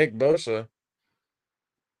thing. Nick Bosa,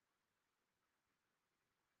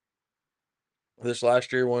 this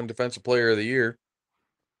last year won Defensive Player of the Year,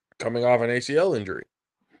 coming off an ACL injury.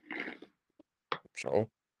 So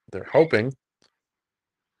they're hoping,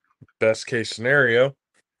 best case scenario,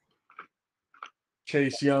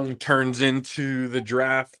 Chase Young turns into the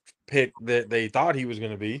draft pick that they thought he was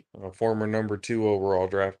going to be, a former number 2 overall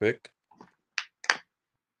draft pick.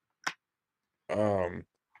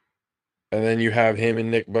 And then you have him and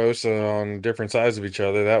Nick Bosa on different sides of each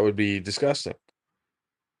other. That would be disgusting.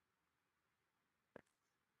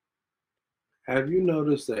 Have you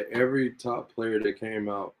noticed that every top player that came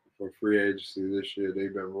out for free agency this year,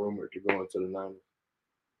 they've been rumored to go into the Niners?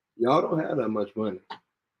 Y'all don't have that much money.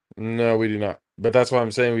 No, we do not. But that's why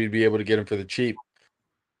I'm saying we'd be able to get him for the cheap.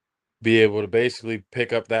 Be able to basically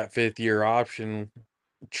pick up that 5th-year option,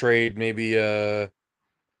 trade maybe a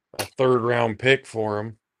 3rd-round pick for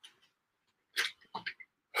him.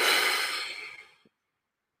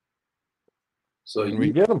 So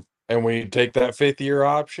we get him. And we take that 5th-year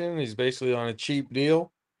option. He's basically on a cheap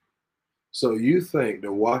deal. So you think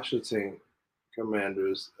the Washington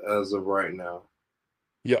Commanders, as of right now,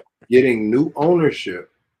 getting new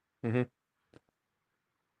ownership with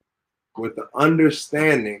the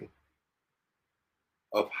understanding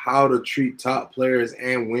of how to treat top players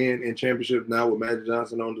and win in championships now with Magic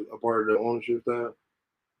Johnson on a part of the ownership staff,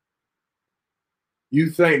 you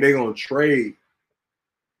think they're going to trade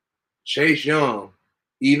Chase Young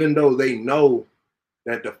even though they know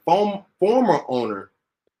that the former owner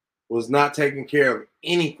was not taking care of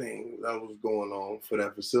anything that was going on for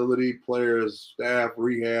that facility, players, staff,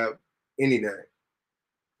 rehab, anything.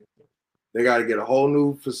 They got to get a whole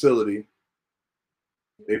new facility.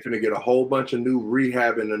 They're finna get a whole bunch of new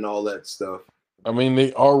rehabbing and all that stuff. I mean,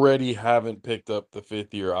 they already haven't picked up the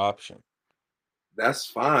 5th-year option. That's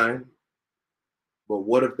fine. But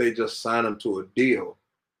what if they just sign them to a deal?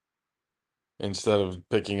 Instead of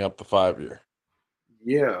picking up the 5-year.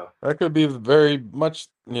 Yeah. That could be very much,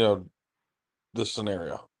 the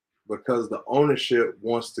scenario. Because the ownership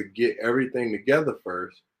wants to get everything together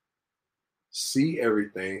first, see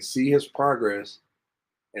everything, see his progress.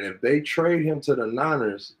 And if they trade him to the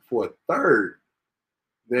Niners for a third,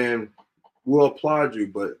 then we'll applaud you.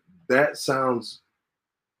 But that sounds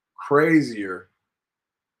crazier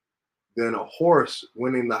than a horse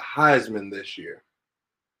winning the Heisman this year.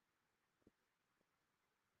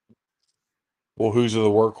 Well, who's the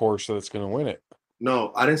workhorse that's going to win it?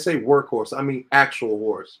 No, I didn't say workhorse. I mean actual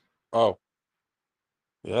horse. Oh.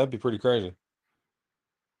 Yeah, that'd be pretty crazy.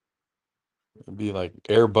 It'd be like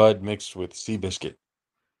Air Bud mixed with Seabiscuit.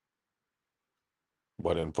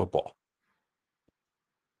 But in football.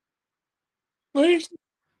 Nice.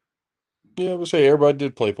 Yeah, I would say Air Bud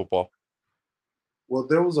did play football. Well,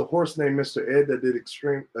 there was a horse named Mr. Ed that did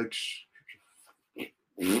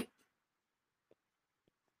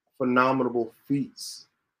phenomenal feats.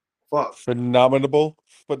 Fuck. Phenomenal.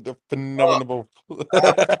 Phenomenal.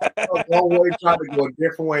 One way tried to go a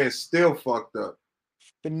different way and still fucked up.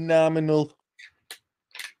 Phenomenal.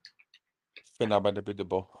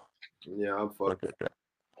 Phenomenal. Yeah, I'm fucking. Okay.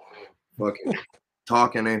 Fucking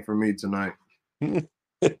talking ain't for me tonight.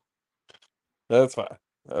 That's fine.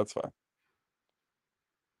 That's fine.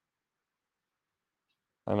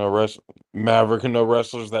 I know Maverick and know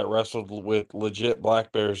wrestlers that wrestled with legit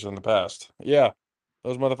black bears in the past. Yeah,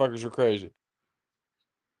 those motherfuckers are crazy.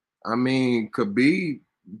 I mean, Khabib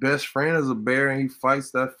best friend is a bear and he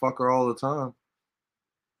fights that fucker all the time.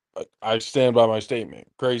 I stand by my statement.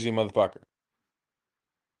 Crazy motherfucker.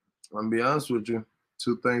 I'm gonna be honest with you.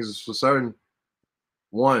 Two things is for certain.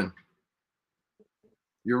 One,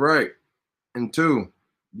 you're right. And two,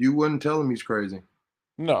 you wouldn't tell him he's crazy.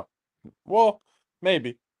 No. Well,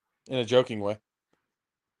 maybe. In a joking way.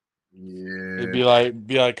 Yeah. It'd be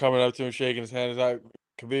like coming up to him, shaking his hand. It's like,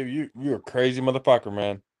 Khabib, you're a crazy motherfucker,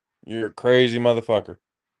 man. You're a crazy motherfucker.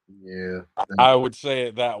 Yeah. I would say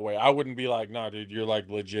it that way. I wouldn't be like, nah, dude, you're like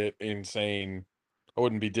legit insane. I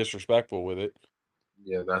wouldn't be disrespectful with it.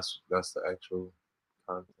 Yeah, that's the actual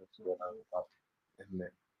context of what I thought. Isn't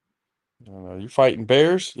it? I don't know. You fighting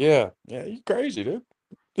bears? Yeah. Yeah, you crazy, dude.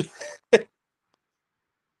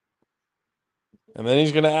 And then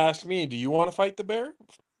he's gonna ask me, do you want to fight the bear?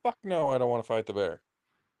 Fuck no, I don't want to fight the bear.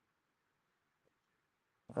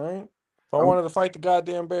 All right. If I wanted to fight the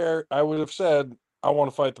goddamn bear, I would have said, I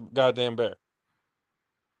want to fight the goddamn bear.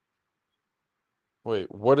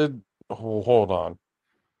 Wait, what did... Oh, hold on.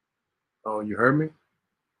 Oh, you heard me?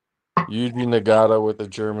 Yuji Nagata with a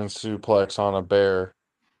German suplex on a bear.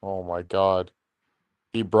 Oh my god.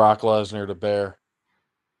 He Brock Lesnar to bear.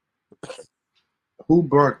 Who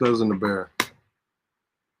Brock does in the bear?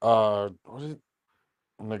 What is it?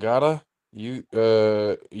 Nagata?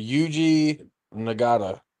 Yuji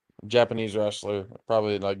Nagata. Japanese wrestler.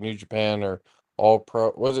 Probably like New Japan or All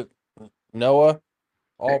Pro. Was it Noah?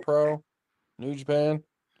 All Pro? New Japan?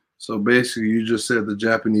 So basically, you just said the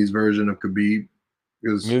Japanese version of Khabib,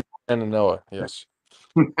 because New Japan and Noah, yes.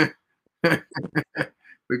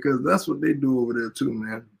 because that's what they do over there too,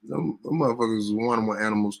 man. Them motherfuckers is one with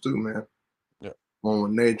animals too, man. Yeah. One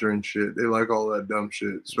with nature and shit. They like all that dumb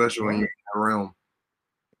shit, especially when you're in that realm.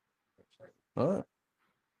 All right.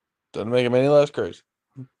 Doesn't make him any less crazy.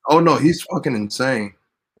 Oh no, he's fucking insane.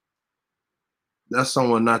 That's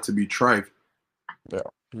someone not to be trifed. Yeah.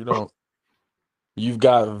 You don't. You've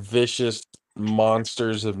got vicious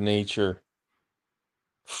monsters of nature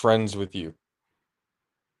friends with you.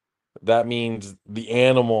 That means the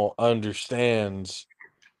animal understands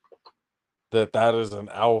that that is an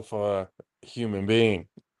alpha human being.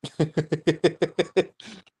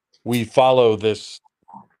 We follow this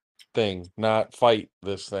thing, not fight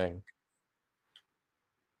this thing.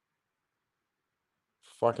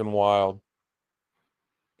 Fucking wild.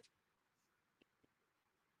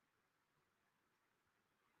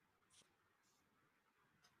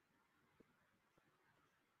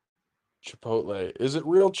 Chipotle. Is it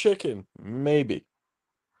real chicken? Maybe.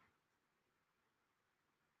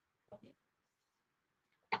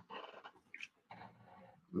 I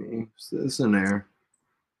mean, it's in there.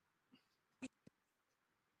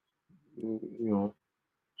 You know,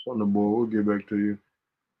 On the board, we'll get back to you.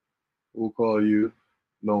 We'll call you.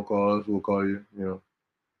 Don't call us, we'll call you. You know,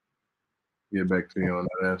 get back to you on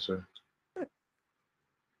that answer.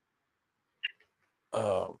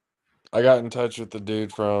 I got in touch with the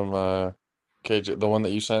dude from KJ, the one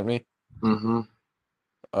that you sent me. Mm-hmm.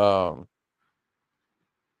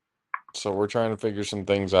 So we're trying to figure some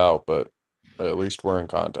things out, but at least we're in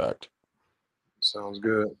contact. Sounds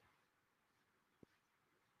good.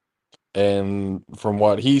 And from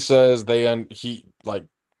what he says, it's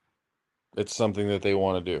something that they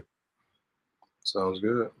want to do. Sounds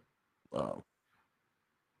good.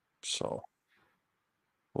 So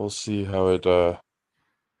we'll see how it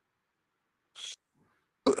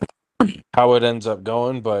ends up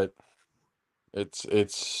going, but it's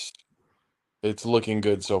looking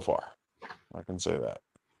good so far. I can say that.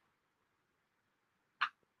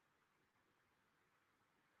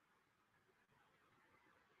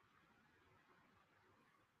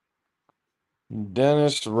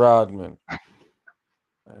 Dennis Rodman.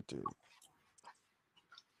 That dude.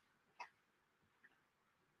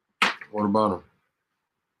 What about him?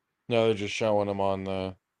 No, they're just showing him on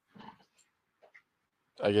the.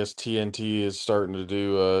 I guess TNT is starting to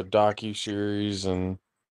do a docu-series, and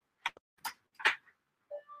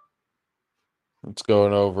it's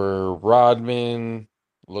going over Rodman.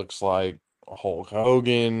 Looks like Hulk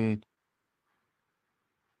Hogan.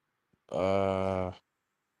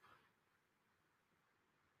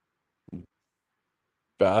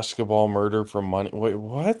 Basketball murder for money. Wait,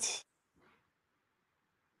 what?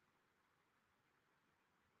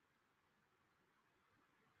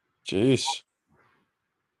 Jeez.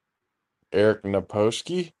 Eric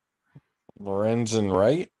Naposki? Lorenzen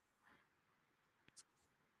Wright?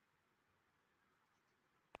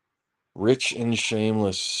 Rich and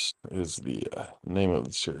Shameless is the name of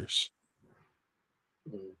the series.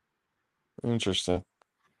 Interesting.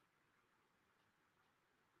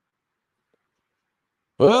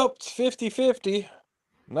 Well, it's 50-50.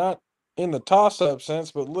 Not in the toss-up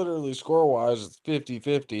sense, but literally score-wise, it's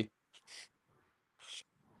 50-50.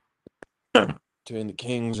 Between the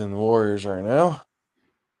Kings and the Warriors right now.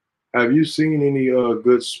 Have you seen any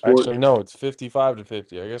good sports? Actually, no, it's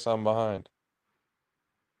 55-50. I guess I'm behind.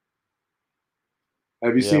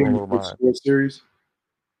 Have you seen I'm a any little good behind. sports series?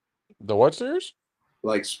 The what series?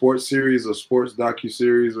 Like sports series or sports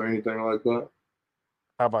docu-series or anything like that?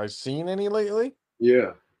 Have I seen any lately?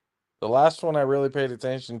 Yeah. The last one I really paid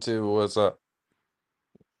attention to was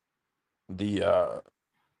the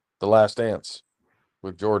Last Dance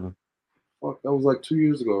with Jordan. Fuck, that was like 2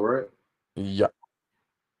 years ago, right? Yeah.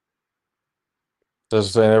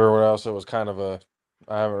 Just saying, everyone else, it was kind of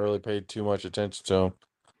I haven't really paid too much attention to him.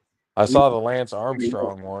 I saw the Lance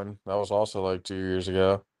Armstrong one. That was also like 2 years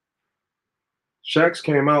ago. Shaq's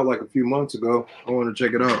came out like a few months ago. I want to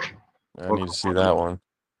check it out. I need to see that one.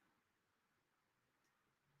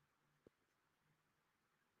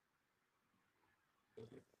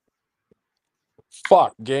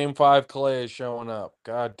 Fuck, Game 5 Clay is showing up.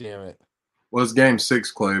 God damn it. Well, it's Game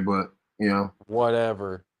 6, Clay, but, you know.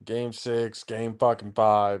 Whatever. Game 6, Game fucking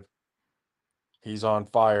 5. He's on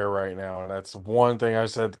fire right now, and that's one thing I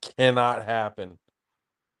said cannot happen.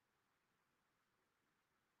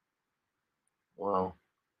 Wow.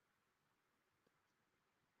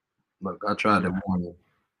 Look, I tried to warn you.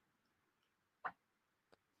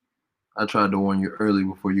 I tried to warn you early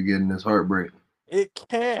before you get in this heartbreak. It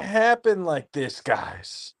can't happen like this,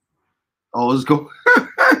 guys. Oh, let's go.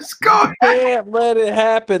 Let's go. You can't let it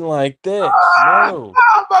happen like this. No.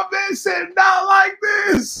 My man said not like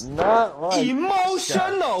this. Not like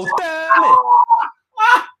Emotional, damn it.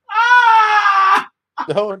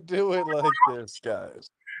 Don't do it like this, guys.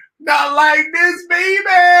 Not like this, baby.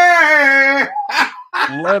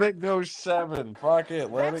 Let it go 7. Fuck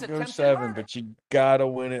it. Let it go 7, but you gotta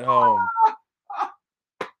win it home.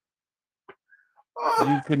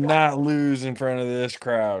 You could not lose in front of this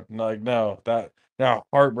crowd. Like, no,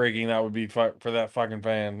 heartbreaking that would be for that fucking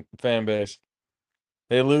fan base.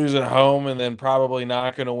 They lose at home and then probably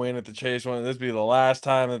not going to win at the Chase one. This would be the last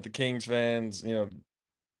time that the Kings fans,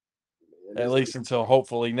 at least until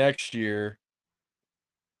hopefully next year,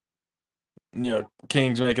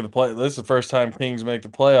 Kings making the play. This is the first time Kings make the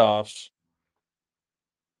playoffs.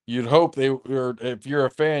 You'd hope if you're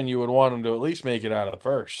a fan, you would want them to at least make it out of the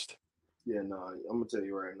first. Yeah, no, I'm gonna tell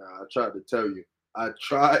you right now. I tried to tell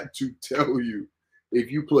you.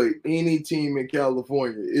 If you play any team in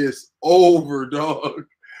California, it's over, dog.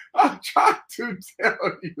 I tried to tell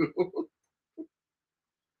you.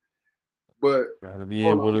 But Gotta be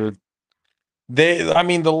able to.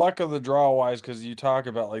 The luck of the draw wise, because you talk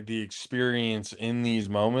about like the experience in these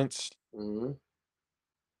moments. Mm-hmm.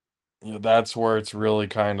 that's where it's really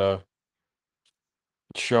kind of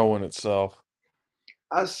showing itself.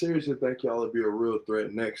 I seriously think y'all will be a real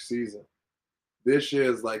threat next season. This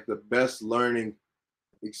year is like the best learning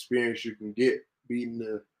experience you can get,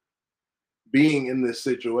 being in this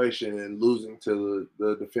situation and losing to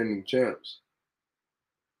the defending champs.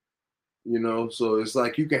 You know, so it's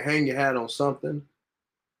like you can hang your hat on something.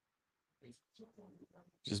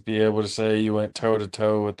 Just be able to say you went toe to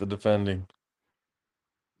toe with the defending.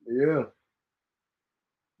 Yeah.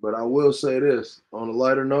 But I will say this on a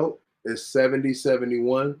lighter note, it's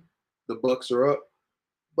 70-71. The Bucks are up.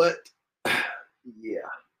 But yeah.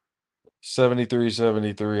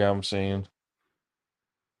 73-73, I'm seeing.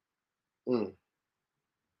 Mm.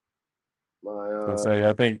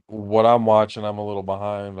 I think what I'm watching, I'm a little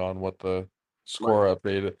behind on what the score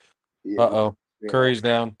updated. Yeah, Uh-oh. Curry's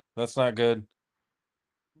down. That's not good.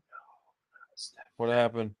 What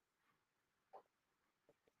happened?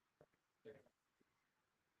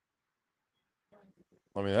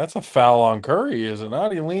 I mean, that's a foul on Curry, is it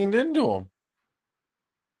not? He leaned into him.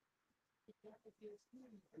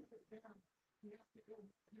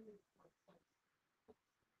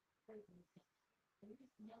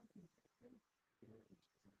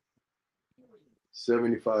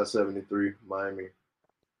 75-73, Miami.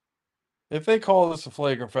 If they call this a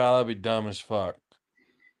flagrant foul, that'd be dumb as fuck.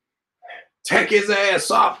 Take his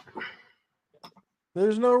ass off.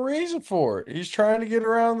 There's no reason for it. He's trying to get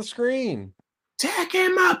around the screen. Take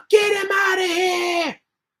him up. Get him out of here.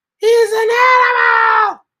 He's an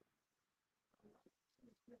animal.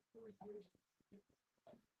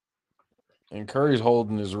 And Curry's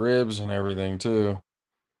holding his ribs and everything, too.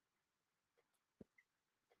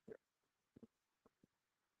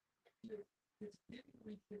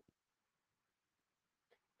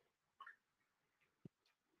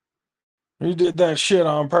 He did that shit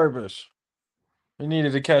on purpose. He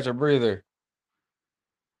needed to catch a breather.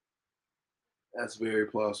 That's very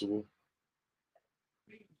possible.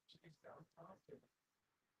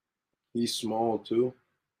 He's small too.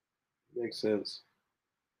 Makes sense.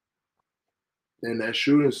 And that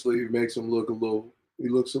shooting sleeve makes him look a little. He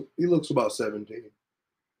looks about 17.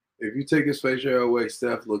 If you take his facial away,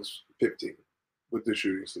 Steph looks 15 with the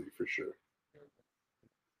shooting sleeve for sure.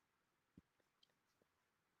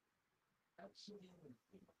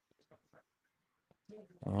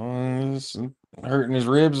 It's hurting his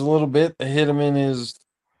ribs a little bit. They hit him in his.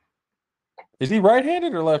 Is he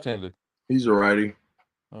right-handed or left-handed? He's a righty.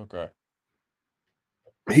 Okay.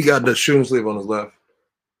 He got the shooting sleeve on his left.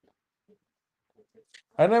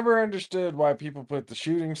 I never understood why people put the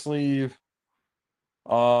shooting sleeve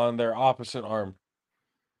on their opposite arm.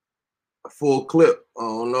 A full clip. I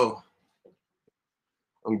don't know.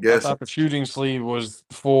 I'm I guessing. thought the shooting sleeve was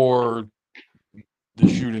for the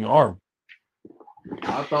shooting arm.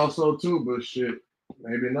 I thought so too, but shit,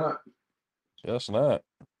 maybe not. Guess not.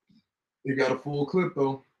 He got a full clip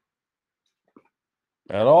though.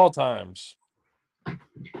 At all times.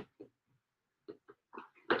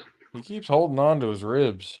 He keeps holding on to his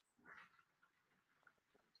ribs.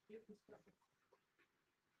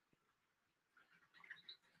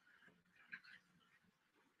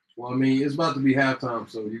 Well, I mean, it's about to be halftime,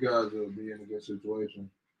 so you guys will be in a good situation.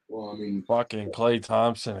 Well, I mean, Fucking Klay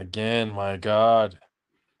Thompson again, my God.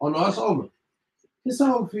 oh no, it's over. It's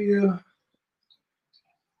over for you.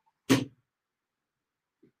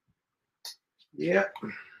 Yeah,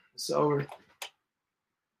 it's over.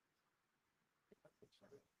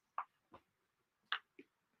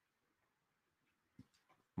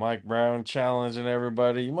 Mike Brown challenging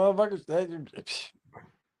everybody. You motherfuckers.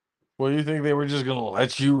 What do you think they were just gonna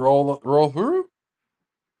let you roll through?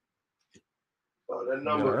 Oh, that You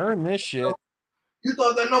number. earn this shit. You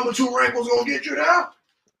thought that number 2 rank was gonna get you down?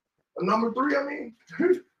 A number 3, I mean.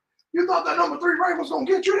 You thought that number 3 rank was gonna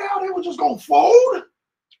get you down? They were just gonna fold?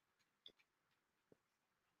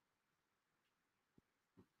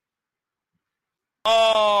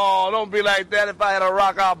 Oh, don't be like that. If I had a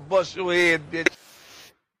rock, I'll bust your head, bitch.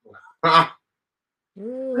 Oh,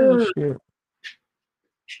 shit.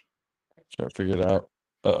 Try to figure it out.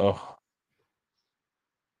 Uh-oh.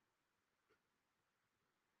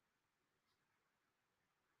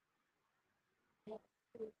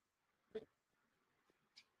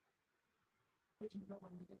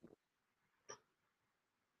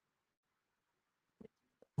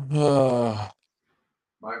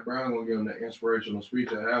 Mike Brown gonna give him that inspirational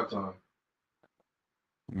speech at halftime.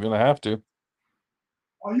 I'm gonna have to.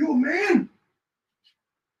 Are you a man?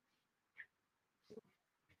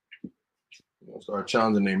 Gonna start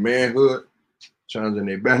challenging their manhood, challenging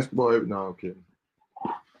their basketball. No, I'm kidding.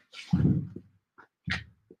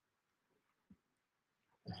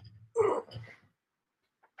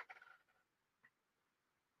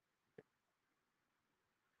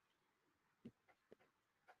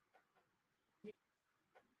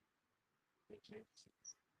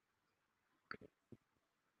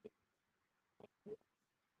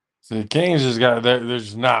 So the Kings just got they're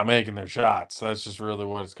just not making their shots. That's just really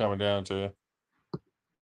what it's coming down to.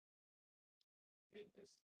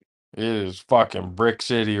 It is fucking Brick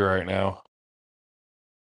City right now.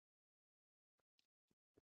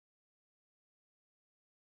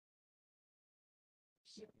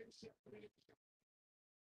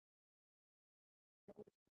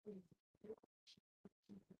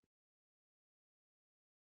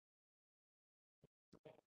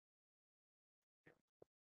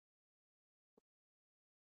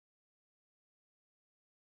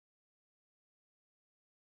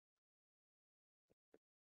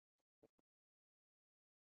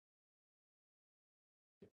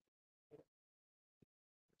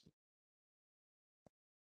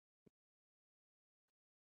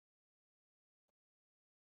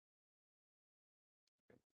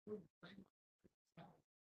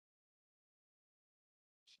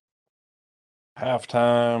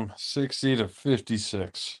 Halftime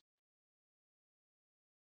 60-56.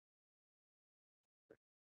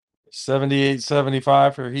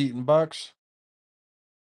 78-75 for Heat and Bucks.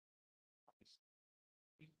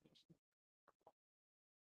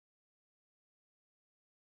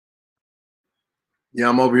 Yeah,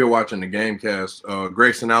 I'm over here watching the game cast.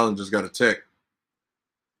 Grayson Allen just got a tech.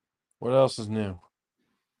 What else is new?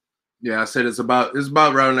 Yeah, I said it's about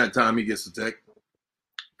around that time he gets a tech.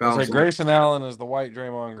 I say Grayson Allen is the white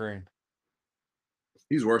Draymond Green.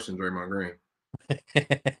 He's worse than Draymond Green.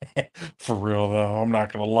 For real though, I'm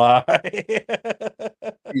not gonna lie.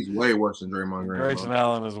 He's way worse than Draymond Green. Grayson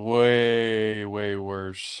Allen is way, way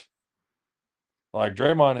worse. Like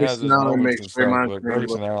Draymond has Grayson his Allen moments makes and stuff, Draymond but Green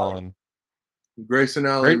Grayson Allen. Grayson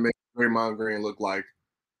Allen makes Draymond Green look like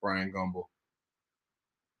Brian Gumble.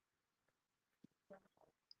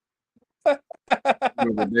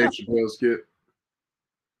 Remember Dave Chappelle's skit?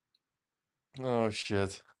 Oh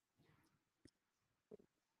shit.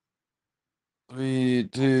 3,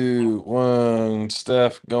 2, 1.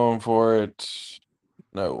 Steph going for it.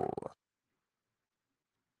 No.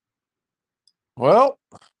 Well,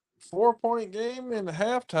 4-point game in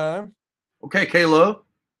halftime. Okay, K-Love.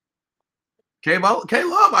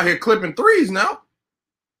 K-Love out here clipping threes now.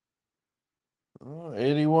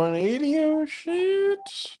 81-80. Oh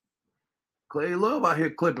shit. Clay Love out here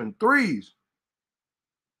clipping threes.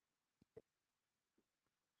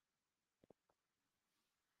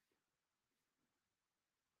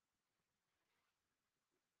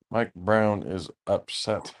 Mike Brown is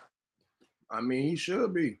upset. I mean, he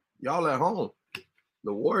should be. Y'all at home.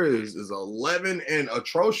 The Warriors is 11 and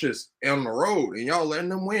atrocious on the road, and y'all letting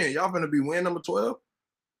them win. Y'all gonna be win number 12.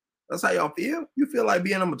 That's how y'all feel. You feel like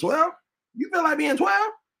being number 12? You feel like being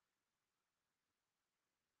 12?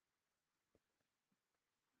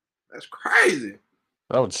 That's crazy.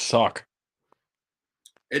 That would suck.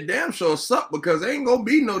 It damn sure suck because they ain't gonna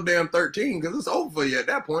be no damn 13 because it's over for you at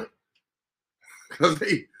that point. Because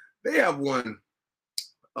they have won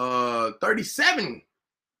 37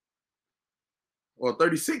 or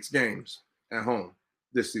 36 games at home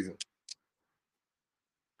this season.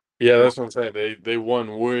 Yeah, that's what I'm saying. They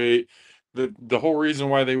won way. The whole reason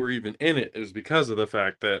why they were even in it is because of the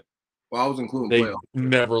fact that I was including they playoffs.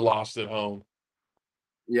 never lost at home.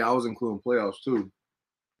 Yeah, I was including playoffs too.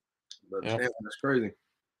 But yeah. Damn, that's crazy.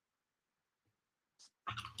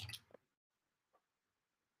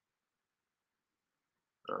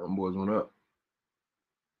 Them boys went up.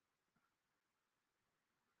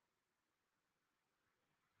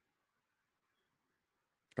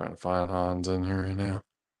 Trying to find Hans in here right now.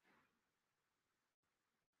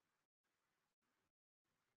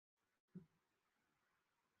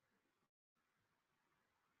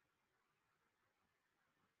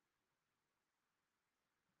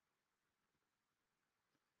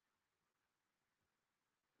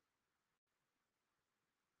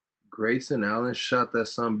 Grayson Allen shot that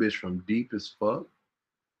son bitch from deep as fuck.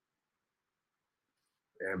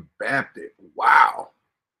 And bapped it. Wow.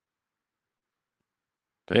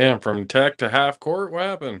 Damn, from tech to half court, what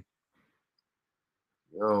happened?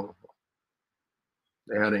 Yo.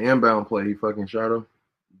 They had an inbound play. He fucking shot him.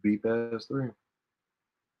 Beat ass three.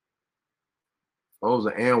 Oh, it was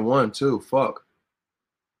an and one too. Fuck.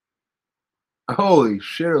 Holy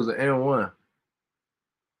shit, it was an and one.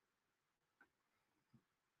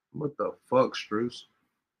 What the fuck, Struce?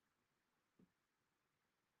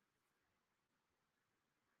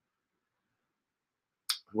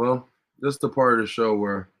 Well, this is the part of the show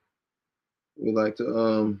where we like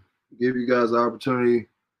to give you guys the opportunity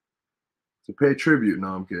to pay tribute. No,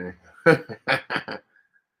 I'm kidding.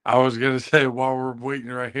 I was gonna say while we're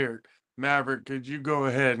waiting right here, Maverick, could you go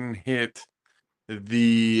ahead and hit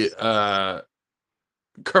the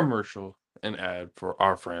commercial and ad for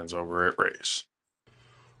our friends over at Rays.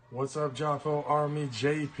 What's up, Joffo Army?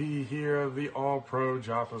 JP here, the All-Pro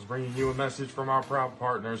Joffos, bringing you a message from our proud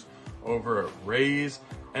partners over at Rays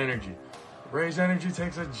Energy. Rays Energy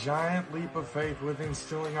takes a giant leap of faith with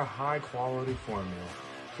instilling a high-quality formula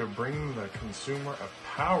to bring the consumer a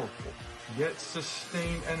powerful yet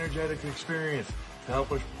sustained energetic experience to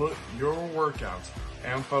help us put your workouts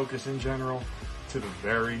and focus in general to the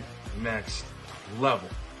very next level.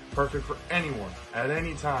 Perfect for anyone at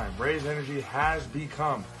any time. Rays Energy has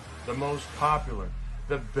become the most popular,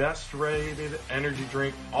 the best rated energy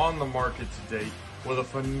drink on the market to date, with a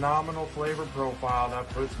phenomenal flavor profile that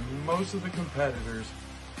puts most of the competitors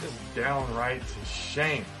just downright to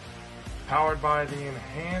shame. Powered by the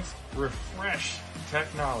enhanced Refresh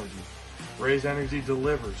technology, Rays Energy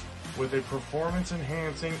delivers with a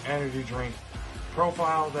performance-enhancing energy drink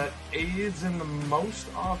profile that aids in the most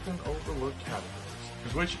often overlooked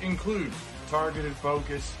categories, which include targeted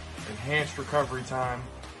focus, enhanced recovery time,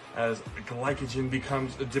 as glycogen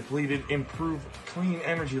becomes depleted, improve clean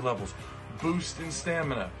energy levels, boost in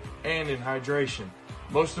stamina and in hydration.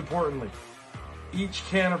 Most importantly, each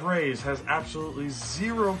can of Rays has absolutely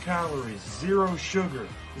 0 calories, 0 sugar,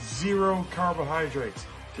 0 carbohydrates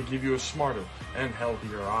to give you a smarter and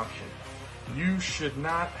healthier option. You should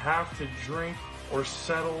not have to drink or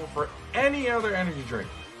settle for any other energy drink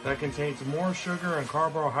that contains more sugar and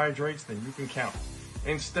carbohydrates than you can count.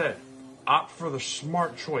 Instead, opt for the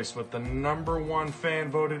smart choice with the #1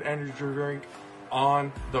 fan-voted energy drink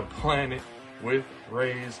on the planet with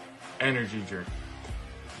Rays Energy Drink.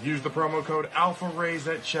 Use the promo code ALPHARAYS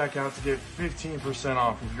at checkout to get 15%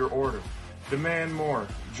 off of your order. Demand more.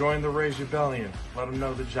 Join the Rays Rebellion. Let them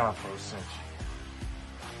know the Joffo sent you.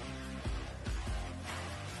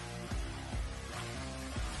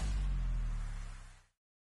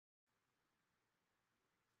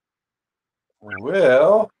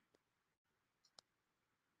 Well,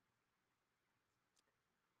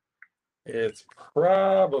 it's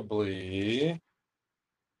probably.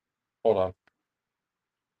 Hold on.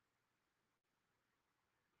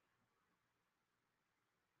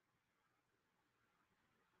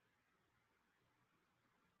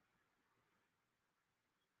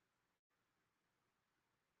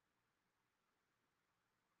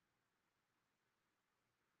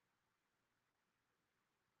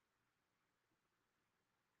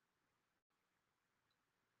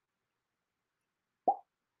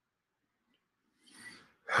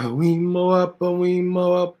 We mow up and we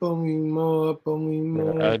mow up and we mow up and we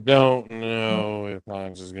mow I up. don't know if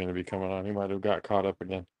Hines is going to be coming on. He might have got caught up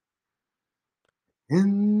again.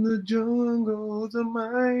 In the jungles of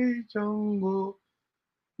my jungle,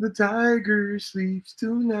 the tiger sleeps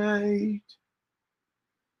tonight.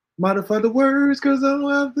 Modify the words because I don't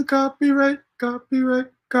have the copyright.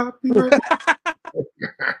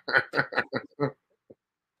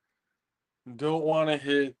 Don't want to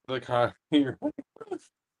hit the copyright.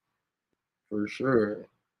 For sure.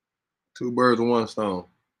 2 birds with 1 stone.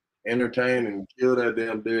 Entertain and kill that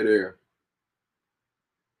damn dead air.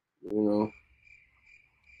 You know?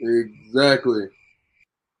 Exactly.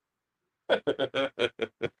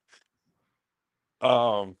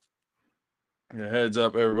 Heads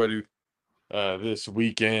up, everybody. This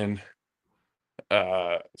weekend,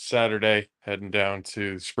 Saturday, heading down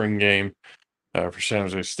to the spring game for San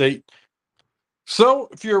Jose State. So,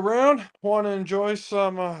 if you're around, want to enjoy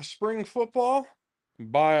some spring football,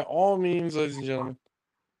 by all means, ladies and gentlemen,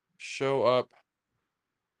 show up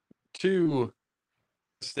to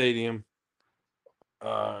the stadium,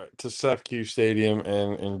 to SEFCU Stadium,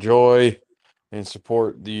 and enjoy and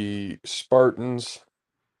support the Spartans.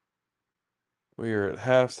 We are at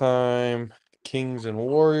halftime, Kings and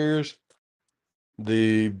Warriors.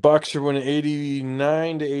 The Bucks are winning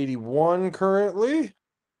 89-81 currently.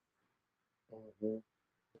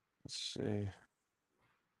 Let's see.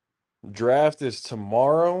 Draft is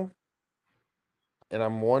tomorrow, and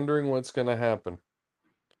I'm wondering what's going to happen.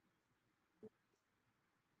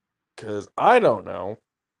 Because I don't know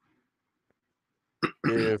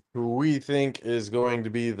if who we think is going to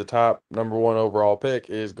be the top #1 overall pick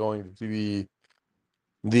is going to be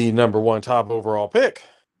the #1 top overall pick.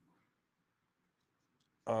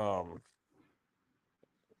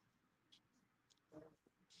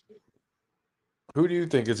 Who do you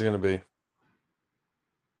think it's going to be?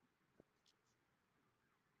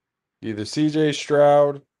 Either CJ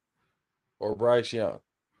Stroud or Bryce Young.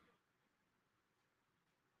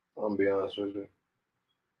 I'm gonna be honest with you.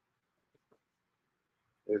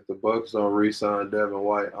 If the Bucks don't re-sign Devin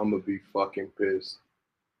White, I'm gonna be fucking pissed.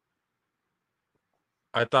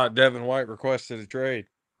 I thought Devin White requested a trade.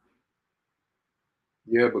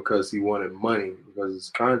 Yeah, because he wanted money because his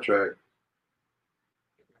contract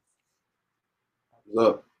is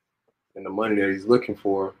up, and the money that he's looking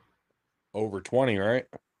for, Over 20, right?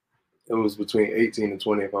 it was between 18 and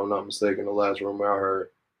 20, if I'm not mistaken. The last rumor I heard,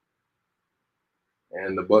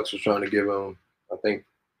 and the Bucks was trying to give him, I think,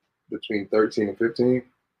 between 13 and 15.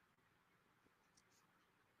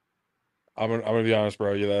 I'm gonna be honest,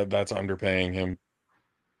 bro. Yeah, that's underpaying him.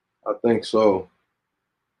 I think so.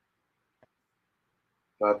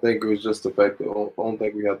 I think it was just the fact that I don't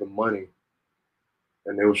think we had the money,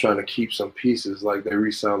 and they were trying to keep some pieces, like they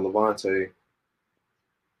re-signed Levante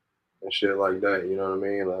and shit like that. You know what I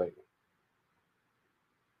mean? Like,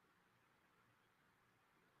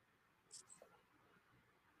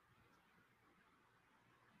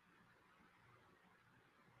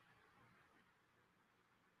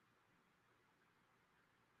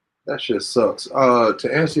 that shit sucks. To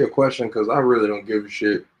answer your question, because I really don't give a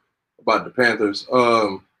shit about the Panthers.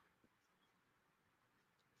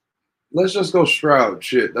 Let's just go Stroud.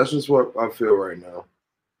 Shit, that's just what I feel right now.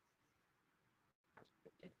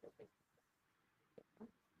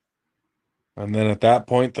 And then at that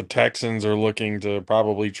point, the Texans are looking to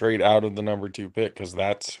probably trade out of the number 2 pick because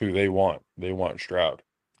that's who they want. They want Stroud.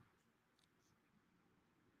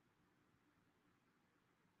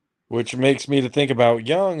 Which makes me to think about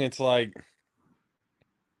Young. It's like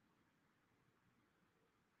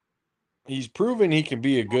he's proven he can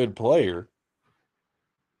be a good player,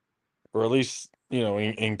 or at least,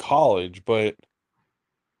 in college, but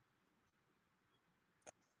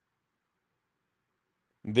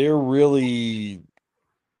they're really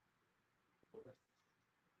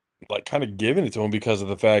like kind of giving it to him because of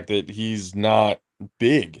the fact that he's not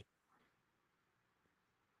big.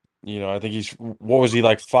 I think what was he,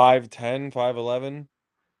 like 5'10", 5'11"?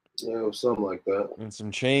 Yeah, it was something like that. And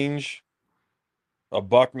some change.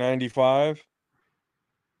 $195.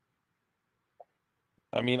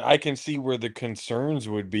 I mean, I can see where the concerns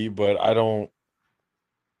would be, but I don't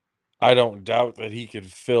doubt that he could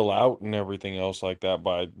fill out and everything else like that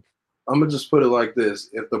by. I'm gonna just put it like this: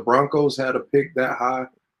 if the Broncos had a pick that high,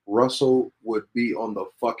 Russell would be on the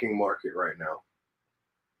fucking market right now.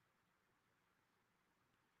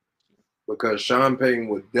 Because Sean Payton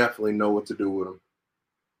would definitely know what to do with him.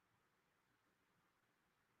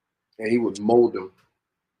 And he would mold him.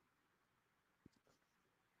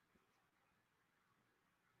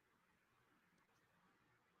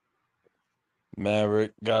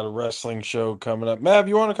 Maverick got a wrestling show coming up. Mav,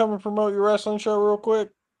 you want to come and promote your wrestling show real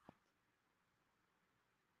quick?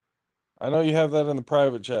 I know you have that in the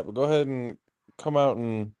private chat, but go ahead and come out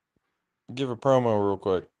and give a promo real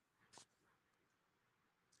quick.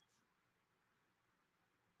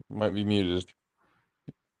 Might be muted.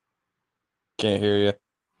 Can't hear you.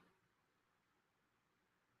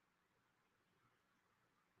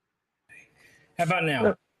 How about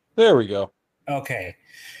now? There we go. Okay.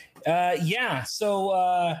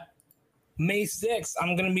 So May 6th,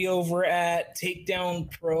 I'm going to be over at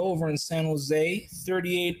Takedown Pro over in San Jose,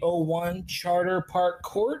 3801 Charter Park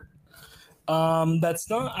Court. That's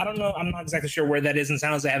not, I don't know, I'm not exactly sure where that is in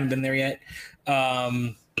San Jose. I haven't been there yet.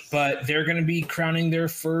 But they're going to be crowning their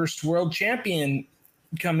first world champion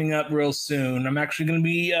coming up real soon. I'm actually going to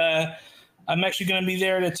be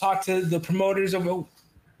there to talk to the promoters of.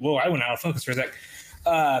 Whoa, I went out of focus for a sec.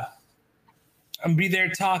 I'll be there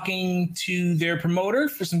talking to their promoter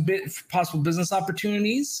for some possible business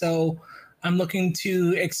opportunities. So I'm looking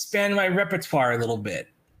to expand my repertoire a little bit.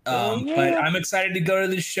 But I'm excited to go to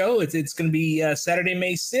this show. It's going to be Saturday,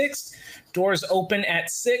 May 6th. Doors open at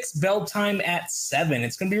 6, bell time at 7.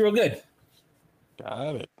 It's going to be real good.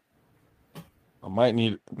 Got it. I might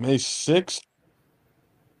need May 6th.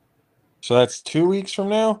 So that's 2 weeks from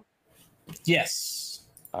now? Yes.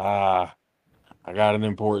 I got an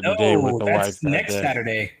important day with the wife. That's next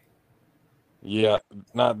Saturday. Yeah,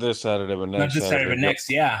 not this Saturday, but next Not this Saturday, but next,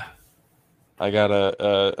 yeah. I got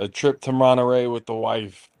a trip to Monterey with the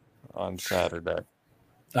wife on Saturday.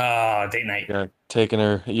 Date night. Yeah, taking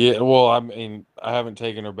her. Yeah, well, I mean, I haven't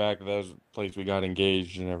taken her back to those place we got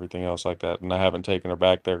engaged and everything else like that, and I haven't taken her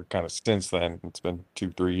back there kind of since then. It's been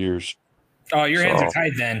 2-3 years. Oh, your hands are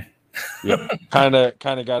tied then. Yeah, kind of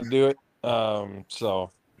got to do it.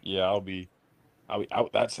 So yeah, I'll be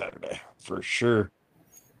out that Saturday for sure.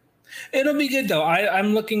 It'll be good though.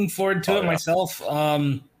 I'm looking forward to it myself.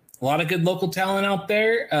 A lot of good local talent out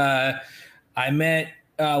there. I met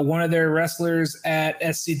one of their wrestlers at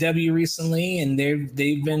SCW recently, and they've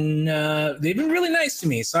been really nice to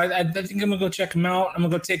me. So I think I'm gonna go check them out. I'm gonna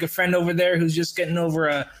go take a friend over there who's just getting over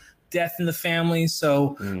a death in the family.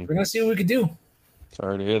 So we're gonna see what we can do.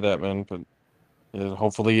 Sorry to hear that, man. But yeah,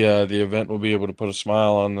 hopefully, the event will be able to put a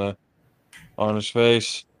smile on his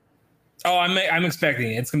face. Oh, I'm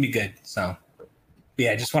expecting it. It's gonna be good. So,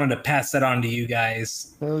 yeah, just wanted to pass that on to you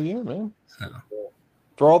guys. Hell yeah, man. So,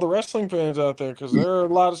 For all the wrestling fans out there, because there are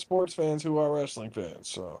a lot of sports fans who are wrestling fans.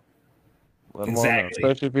 So let them all know, exactly.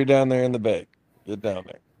 especially if you're down there in the Bay. Get down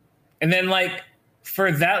there. And then, like,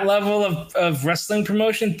 for that level of wrestling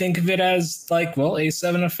promotion, think of it as like, well,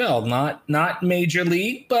 A7FL, not major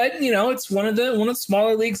league, but you know, it's one of the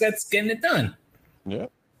smaller leagues that's getting it done. Yeah.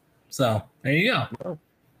 So there you go. Oh,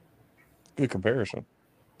 good comparison.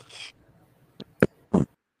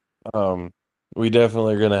 We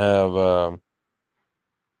definitely are gonna have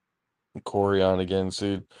Corey on again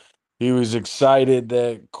soon. He was excited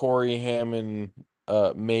that Corey Hammond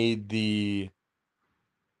made the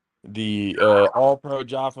All Pro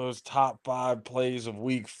Jaffa's top 5 plays of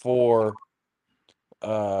week 4.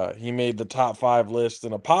 He made the top 5 list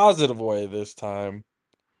in a positive way this time.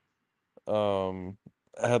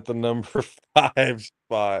 At the number 5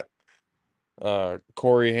 spot,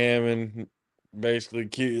 Corey Hammond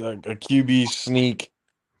basically like a QB sneak,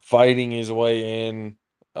 fighting his way in,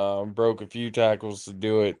 broke a few tackles to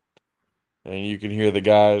do it, and you can hear the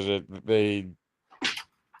guys that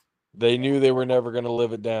they knew they were never going to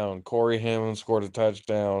live it down. Corey Hammond scored a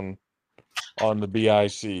touchdown on the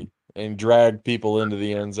BIC and dragged people into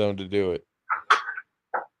the end zone to do it.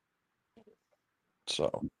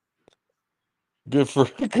 So good for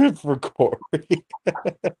Corey.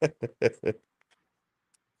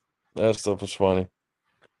 That stuff was funny.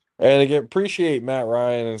 And again, appreciate Matt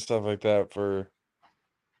Ryan and stuff like that for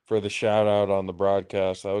the shout out on the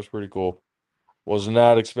broadcast. That was pretty cool. Was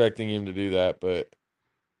not expecting him to do that, but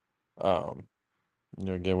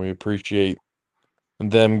again, we appreciate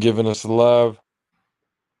them giving us the love.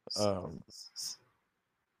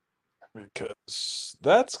 Because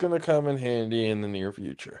that's going to come in handy in the near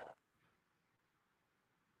future.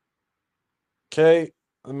 Okay,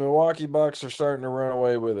 the Milwaukee Bucks are starting to run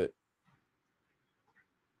away with it.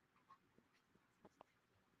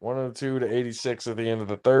 102 to 86 at the end of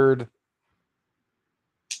the third.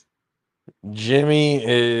 Jimmy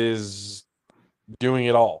is doing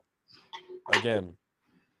it all again.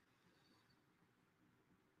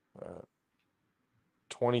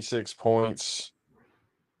 26 points.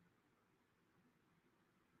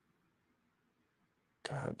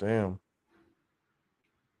 God damn.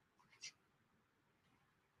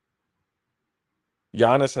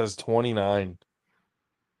 Giannis has 29.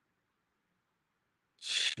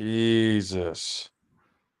 Jesus.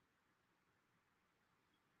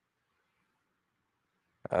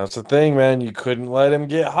 That's the thing, man. You couldn't let him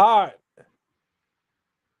get hot.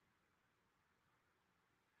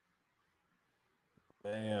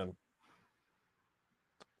 Man.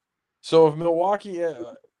 So if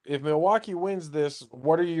Milwaukee wins this,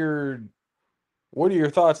 what are your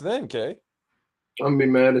thoughts then, Kay? I'm gonna be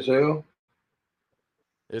mad as hell.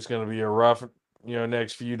 It's gonna be a rough,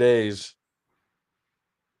 next few days.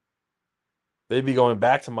 They'd be going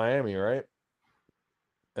back to Miami, right?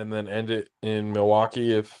 And then end it in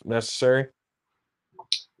Milwaukee if necessary.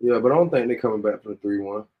 Yeah, but I don't think they're coming back for the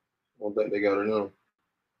 3-1. I don't think they got it in. I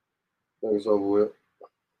think it's over with.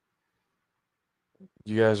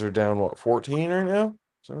 You guys are down, what, 14 right now?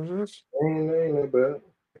 So this? Ain't that bad.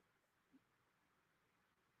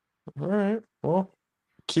 All right. Well,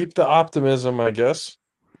 keep the optimism, I guess.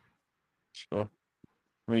 So,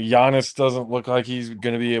 I mean, Giannis doesn't look like he's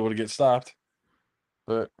going to be able to get stopped,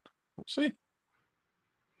 but we'll see.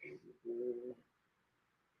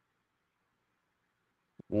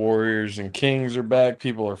 Warriors and Kings are back.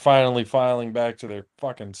 People are finally filing back to their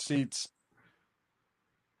fucking seats.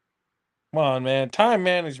 Come on, man. Time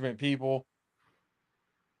management, people.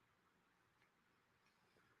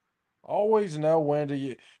 Always know when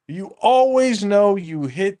to you always know you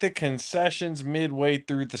hit the concessions midway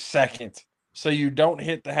through the second, so you don't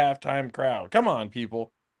hit the halftime crowd. Come on,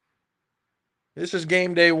 people. This is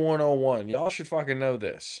game day 101. Y'all should fucking know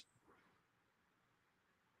this.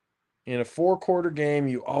 In a 4-quarter game,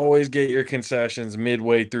 you always get your concessions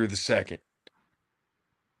midway through the second.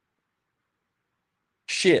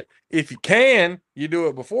 Shit. If you can, you do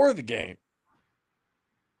it before the game.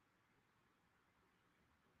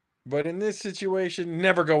 But in this situation,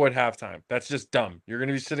 never go at halftime. That's just dumb. You're going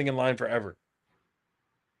to be sitting in line forever.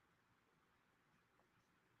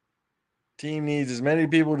 Team needs as many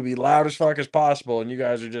people to be loud as fuck as possible, and you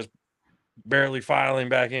guys are just barely filing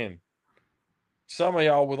back in. Some of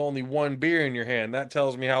y'all with only one beer in your hand. That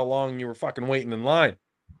tells me how long you were fucking waiting in line.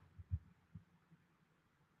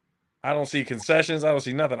 I don't see concessions. I don't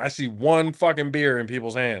see nothing. I see one fucking beer in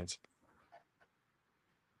people's hands.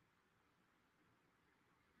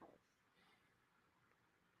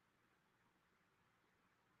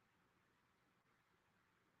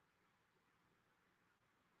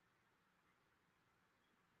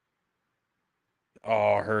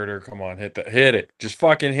 Oh, Herder, come on, hit it. Just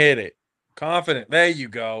fucking hit it. Confident. There you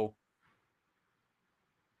go.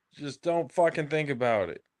 Just don't fucking think about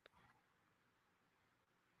it.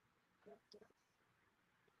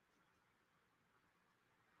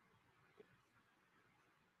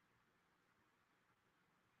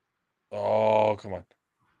 Oh, come on.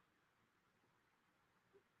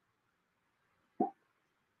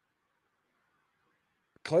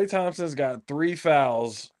 Klay Thompson's got 3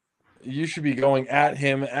 fouls. You should be going at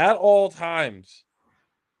him at all times.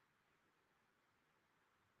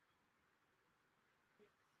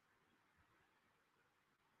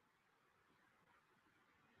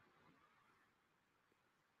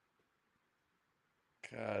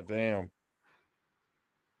 God damn.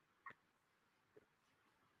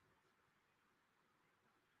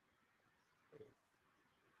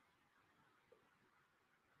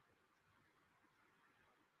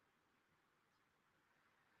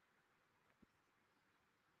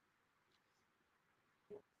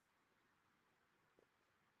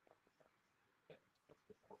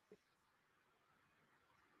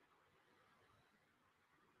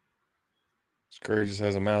 Curry just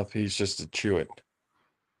has a mouthpiece just to chew it.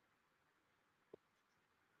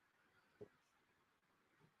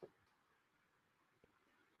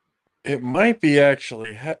 It might be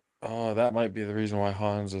actually. Oh, that might be the reason why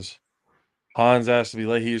Hans has to be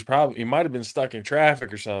late. He might have been stuck in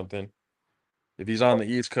traffic or something. If he's on the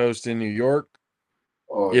East Coast in New York.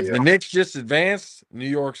 Oh, If yeah. the Knicks just advanced, New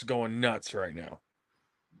York's going nuts right now.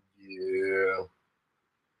 Yeah.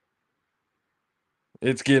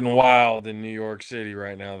 It's getting wild in New York City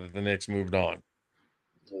right now that the Knicks moved on.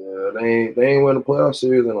 Yeah, they ain't won a playoff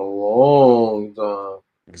series in a long time.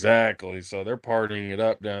 Exactly. So they're partying it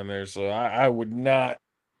up down there. So I would not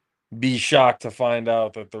be shocked to find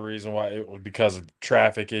out that the reason why it was because of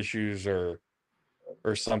traffic issues or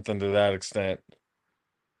something to that extent.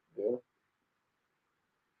 Yeah.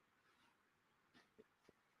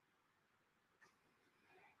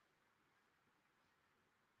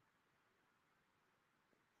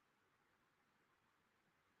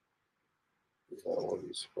 I wouldn't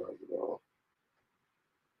be surprised at all.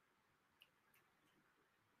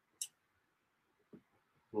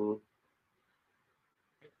 Hmm.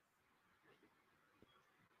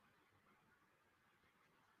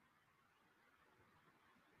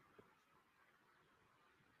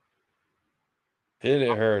 Hit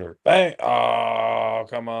it, hurt her. Bang! Oh,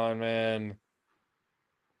 come on, man.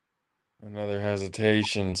 Another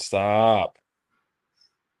hesitation. Stop.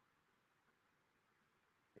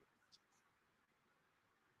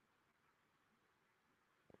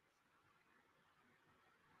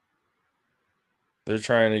 They're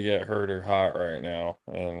trying to get Herder hot right now,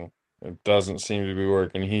 and it doesn't seem to be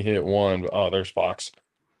working. He hit one, but oh, there's Fox.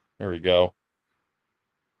 There we go.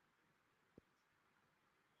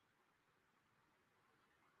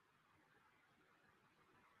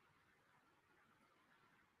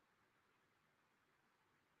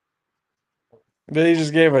 They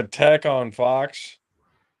just gave a tech on Fox.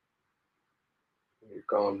 You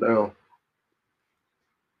calm down.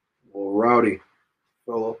 A little rowdy,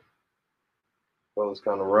 fella. Fella's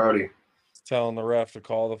kind of rowdy. Telling the ref to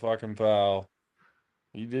call the fucking foul.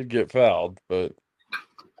 He did get fouled, but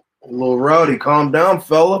A little rowdy. Calm down,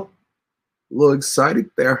 fella. A little excited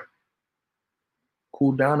there.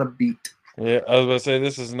 Cool down a beat. yeah, I was about to say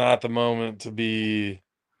this is not the moment to be.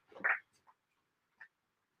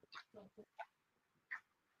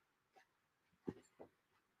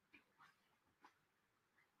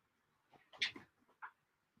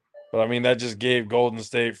 But I mean, that just gave Golden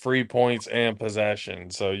State free points and possession.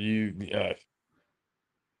 So you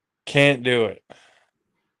can't do it.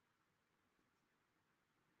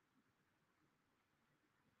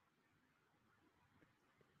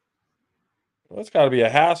 Well, it's got to be a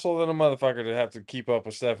hassle than a motherfucker to have to keep up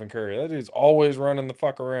with Stephen Curry. That dude's always running the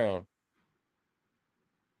fuck around.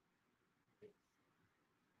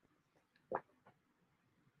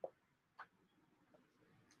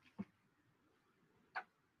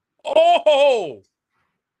 Oh!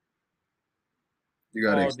 You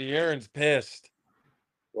got it. De'Aaron's pissed.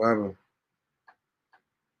 What happened?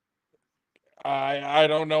 I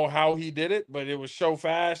don't know how he did it, but it was so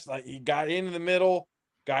fast. Like he got into the middle,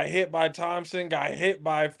 got hit by Thompson, got hit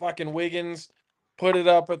by fucking Wiggins, put it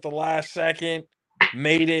up at the last second,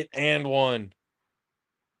 made it and won.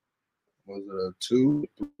 Was it a 2?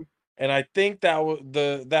 And I think that was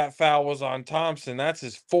that foul was on Thompson. That's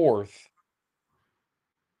his 4th.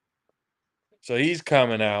 So he's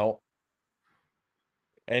coming out.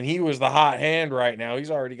 And he was the hot hand right now.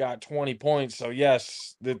 He's already got 20 points. So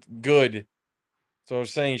yes, that's good. So I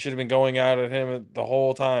was saying he should have been going out at him the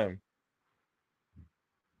whole time.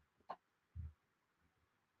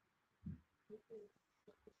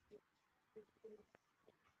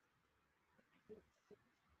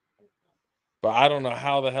 But I don't know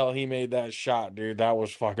how the hell he made that shot, dude. That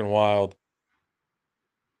was fucking wild.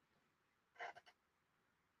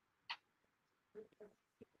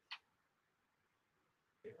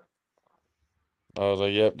 I was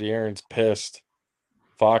like, yep, De'Aaron's pissed.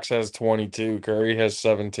 Fox has 22. Curry has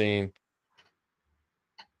 17.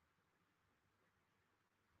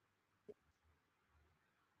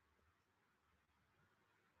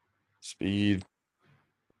 Speed.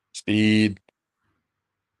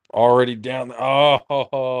 Already down.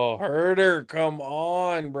 Oh, Herder, come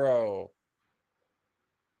on, bro.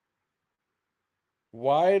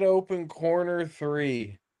 Wide open corner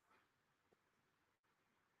 3.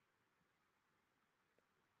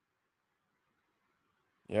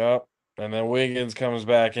 Yep. And then Wiggins comes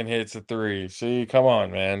back and hits a 3. See, come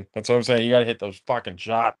on, man. That's what I'm saying. You got to hit those fucking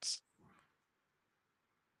shots.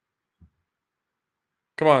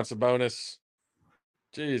 Come on, Sabonis.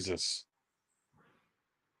 Jesus.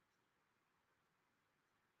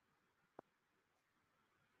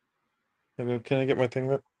 Can I get my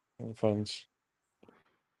thing up? My phone's.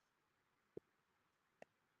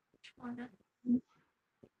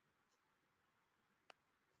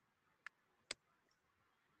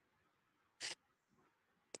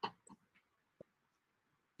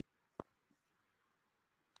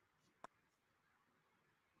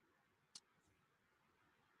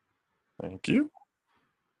 Thank you.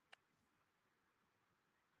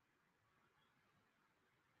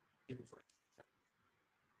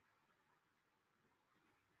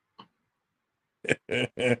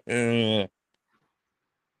 I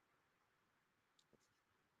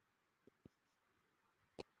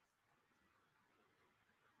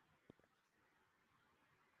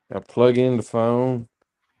plug in the phone.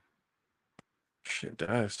 Shit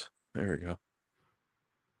dies. There we go.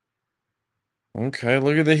 Okay,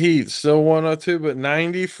 look at the Heat. Still 102, but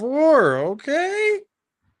 94. Okay.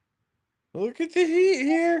 Look at the Heat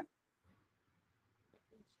here.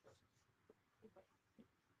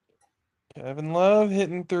 Kevin Love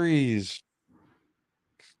hitting threes.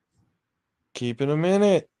 Keeping them in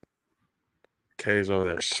it. K's over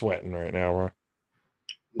there sweating right now, bro.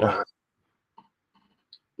 Nah.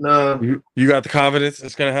 No. You got the confidence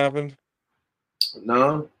it's gonna happen?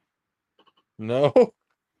 No. No.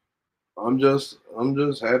 I'm just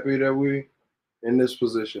happy that we in this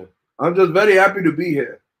position. I'm just very happy to be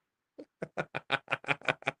here.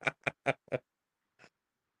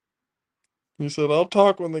 You said I'll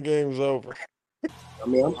talk when the game's over. I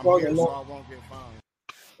mean, I'm talking. So I won't get fined.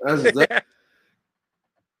 That's exactly.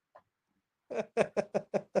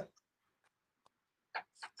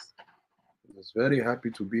 Just very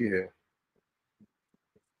happy to be here.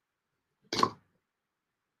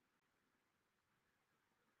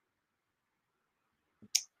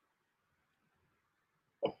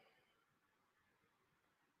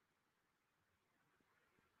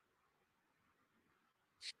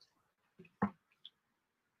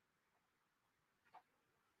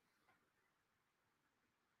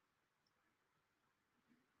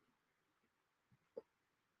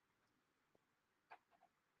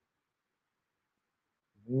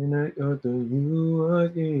 When I got to you, I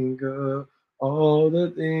think of all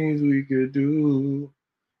the things we could do.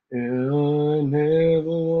 And I never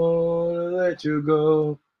want to let you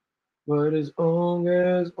go. But as long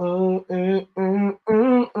as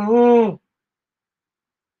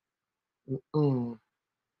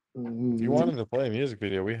If you wanted to play a music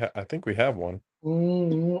video, I think we have one. I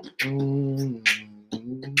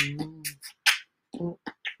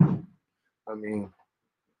mean,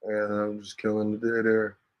 I'm just killing the dead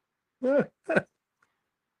air.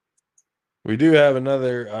 We do have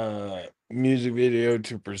another music video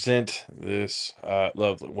to present this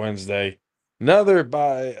lovely Wednesday. Another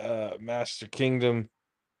by Master Kingdom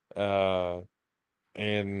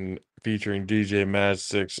and featuring DJ Mad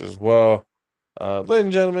Six as well. Ladies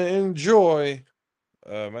and gentlemen, enjoy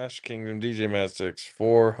Master Kingdom, DJ Mad Six,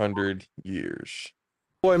 400 Years.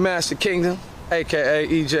 Boy, Master Kingdom, aka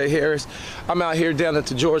EJ Harris. I'm out here down at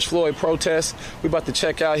the George Floyd protest. We about to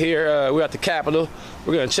check out here. We're at the Capitol.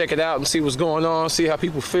 We're gonna check it out and see what's going on, see how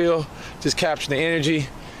people feel, just capture the energy,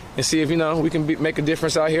 and see if we can make a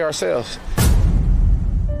difference out here ourselves.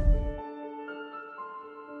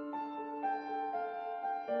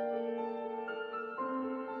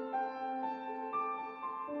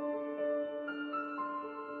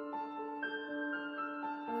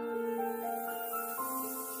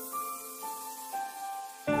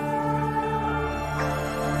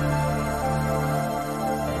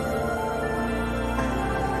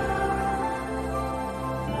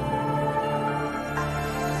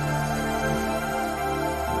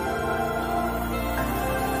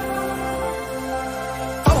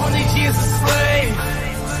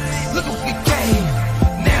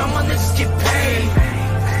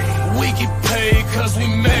 get paid cause we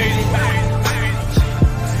made it.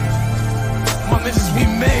 My niggas, we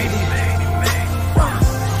made it.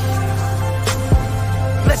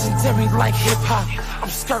 Legendary like hip-hop. I'm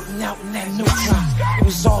skirting out in that new drop. It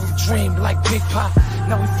was all a dream like Big Pop.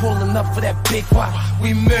 Now we pulling up for that big pop.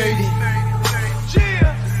 We made it.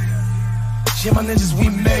 Yeah, my niggas, we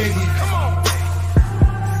made it. Come on.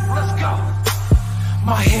 Let's go.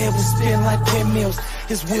 My head was spin like windmills.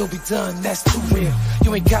 His will be done, that's too real.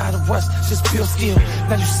 You ain't gotta rush, just build skill.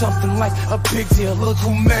 Now you something like a big deal. Look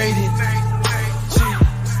who made it.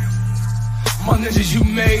 My niggas, you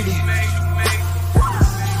made it.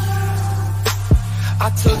 I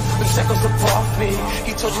took the shackles off me.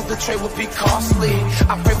 He told you the trade would be costly.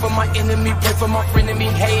 I pray for my enemy, pray for my frenemy,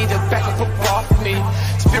 hater, back up off me.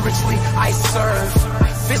 Spiritually, I serve.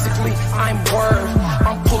 Physically, I'm worth.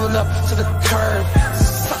 I'm pulling up to the curb.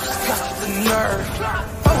 Suckers got the nerve.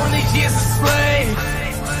 400 years a slave.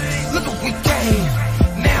 Look what we gave.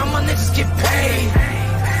 Now my niggas get paid.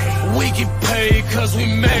 We get paid cause we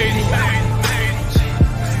made it.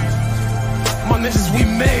 My niggas, we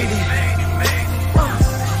made it.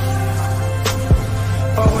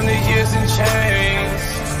 400 years and change.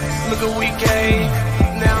 Look what we gave.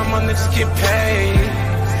 Now my niggas get paid.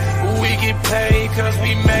 We get paid cause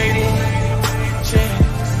we made it. Yeah.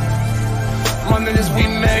 My niggas, we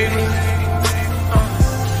made it.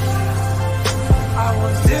 I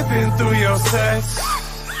was dipping through your sets.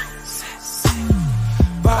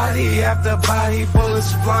 Body after body,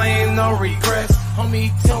 bullets flying, no regrets.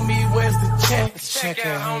 Homie, tell me where's the check? Check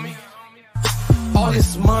it, homie. All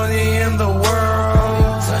this money in the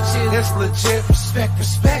world, touch it, it's legit. Respect,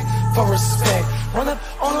 respect for respect. Run up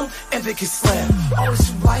on them and they get slapped. Always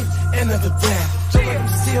from life and never death. Don't let them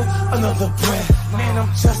steal another breath. Man, I'm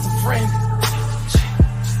just a friend.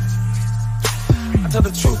 I tell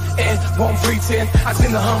the truth and won't pretend. I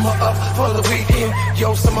send the Hummer up for the weekend.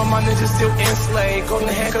 Yo, some of my niggas still enslaved. Go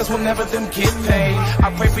to hand cause whenever them get paid.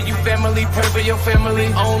 I pray for you family, pray for your family.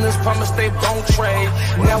 Owners promise they won't trade.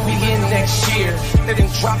 Now we in next year. They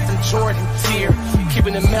done dropped the Jordan tier.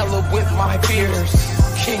 Keeping it mellow with my beers.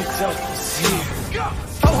 Kingdom is here.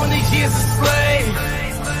 400 years a slave.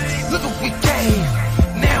 Look what we gave.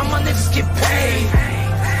 Now my niggas get paid.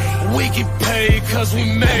 We get paid cause we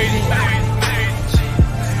made it.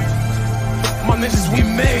 My niggas, we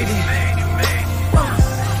made it.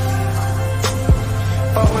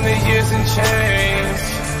 400 years and change.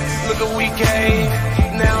 Look what we gave.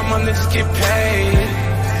 Now my niggas get paid.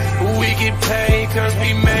 We get paid cause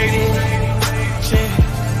we made it. Yeah.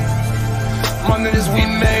 My niggas, we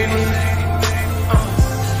made it.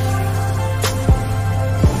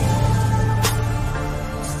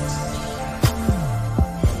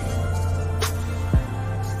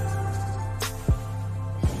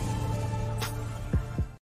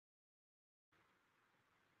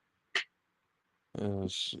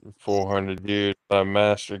 It's 400 Years by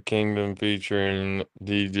Master Kingdom featuring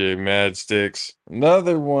DJ Mad Sticks.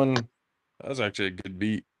 Another one. That was actually a good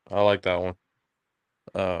beat. I like that one.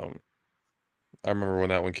 I remember when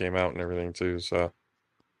that one came out and everything too. So,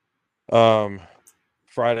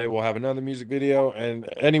 Friday we'll have another music video, and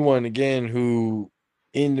anyone again who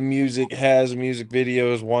into music has music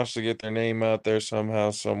videos, wants to get their name out there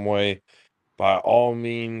somehow, some way, by all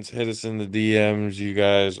means, hit us in the DMs. You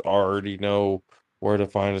guys already know where to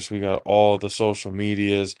find us. We got all the social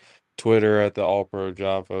medias, Twitter at the All Pro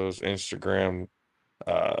Jaffos, Instagram,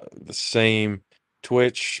 the same,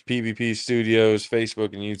 Twitch, PvP Studios,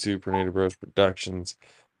 Facebook and YouTube, Pernita Bros Productions,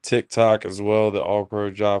 TikTok as well, the All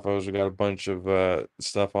Pro Jaffos. We got a bunch of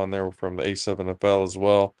stuff on there from the A7FL as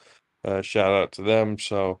well. Shout out to them.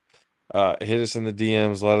 So hit us in the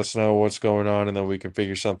DMs, let us know what's going on, and then we can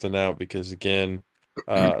figure something out. Because again,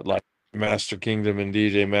 like Master Kingdom and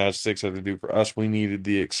DJ Mad Sticks had to do for us, we needed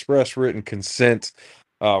the express written consent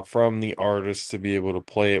from the artist to be able to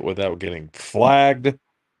play it without getting flagged,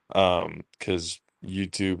 because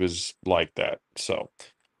YouTube is like that. So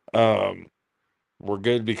we're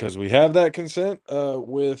good because we have that consent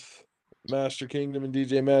with Master Kingdom and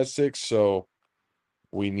DJ Mad Sticks. So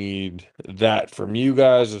we need that from you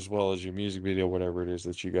guys, as well as your music video, whatever it is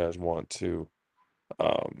that you guys want to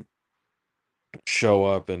show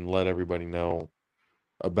up and let everybody know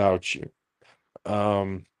about you.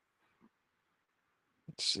 Let's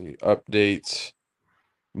see, updates.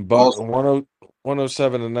 But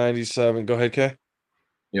 107 to 97. Go ahead, Kay.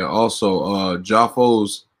 Yeah, also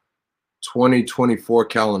Jaffo's 2024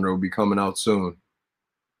 calendar will be coming out soon.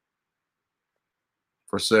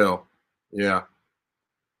 For sale. Yeah.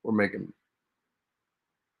 We're making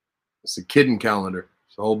it's a kitten calendar.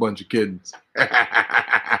 It's a whole bunch of kittens.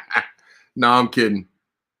 No, I'm kidding.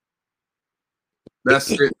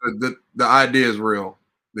 That's it. The idea is real.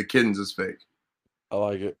 The kittens is fake. I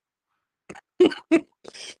like it.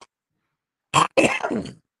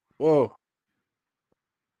 Whoa.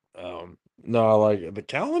 No, I like it. The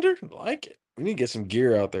calendar. I like it. We need to get some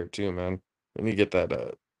gear out there too, man. We need to get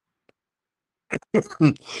that.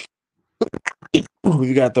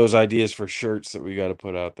 We got those ideas for shirts that we got to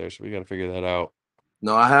put out there, so we got to figure that out.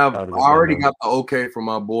 No, I How to get already that got the okay from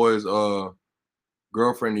my boy's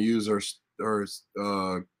girlfriend to use her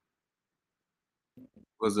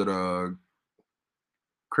was it a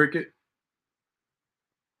Cricut?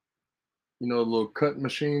 You know, the little cut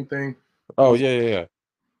machine thing. Oh yeah.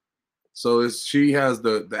 So she has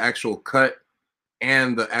the actual cut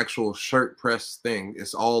and the actual shirt press thing.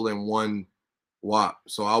 It's all in one wop.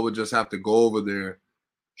 So I would just have to go over there.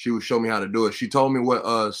 She would show me how to do it. She told me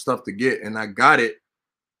what stuff to get, and I got it,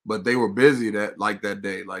 but they were busy that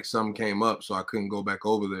day. Like something came up, so I couldn't go back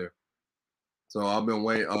over there. So I've been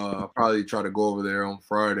waiting. I'll probably try to go over there on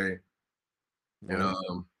Friday and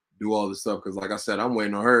do all this stuff because, like I said, I'm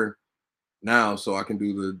waiting on her now so I can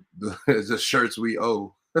do the shirts we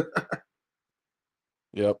owe.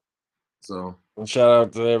 Yep. So and shout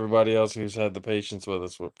out to everybody else who's had the patience with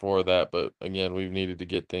us for that. But again, we've needed to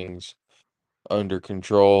get things under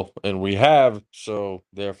control, and we have. So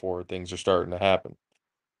therefore, things are starting to happen.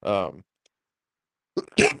 But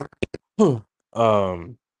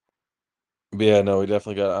yeah, no, we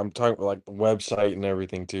definitely got. I'm talking about like the website and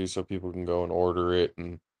everything too, so people can go and order it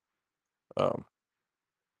and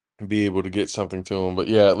be able to get something to them. But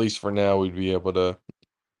yeah, at least for now, we'd be able to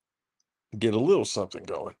get a little something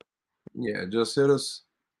going. Yeah, just hit us.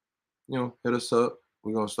 Hit us up.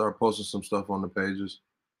 We're gonna start posting some stuff on the pages,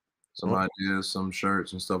 some ideas, some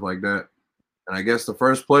shirts and stuff like that. And I guess the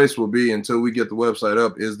first place will be until we get the website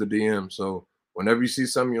up is the DM. So whenever you see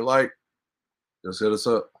something you like, just hit us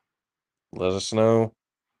up. Let us know.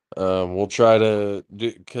 We'll try to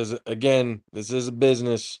do because again, this is a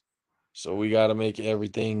business, so we got to make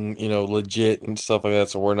everything legit and stuff like that.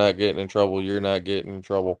 So we're not getting in trouble. You're not getting in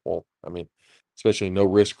trouble. Well, I mean, especially no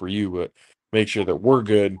risk for you, but make sure that we're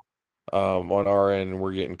good on our end and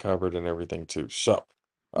we're getting covered and everything too. So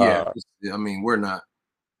yeah, I mean, we're not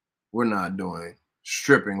doing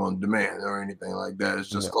stripping on demand or anything like that. It's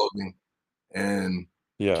just clothing and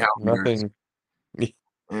calendars. Nothing.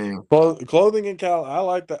 Clothing and I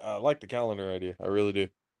like the calendar idea. I really do.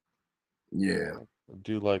 Yeah, I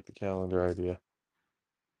do like the calendar idea.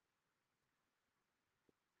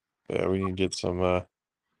 Yeah, we need to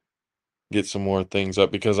get some more things up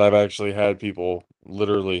because I've actually had people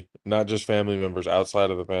literally, not just family members outside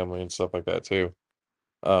of the family and stuff like that too,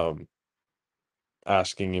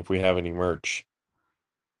 asking if we have any merch.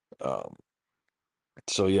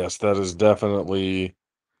 So yes, that is definitely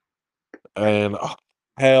and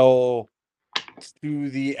hell to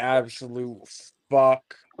the absolute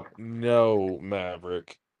fuck no,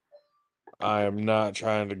 Maverick. I am not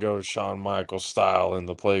trying to go Shawn Michaels style in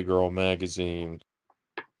the Playgirl magazine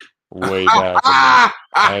way back. I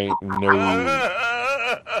ain't no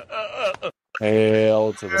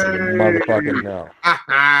hell to the motherfucking no.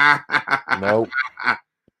 Nope.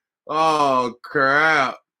 Oh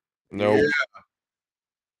crap. Nope. Yeah.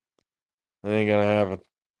 It ain't gonna happen.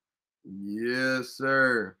 Yes,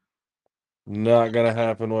 sir. Not gonna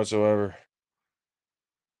happen whatsoever.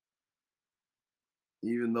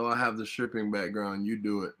 Even though I have the stripping background, you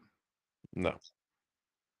do it. No.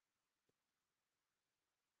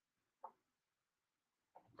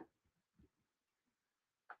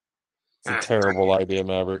 It's a terrible idea,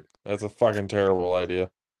 Maverick. That's a fucking terrible idea.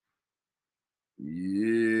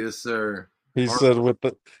 Yes, sir. He said with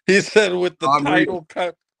the title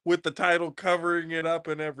cut with the title covering it up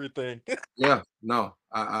and everything. Yeah, no,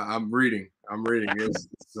 I'm reading. It's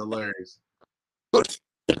hilarious.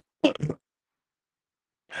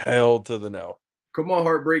 Hell to the no. Come on,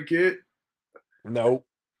 Heartbreak Kid. Nope.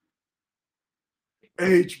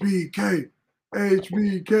 HBK.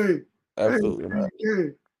 Absolutely not.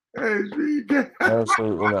 HBK.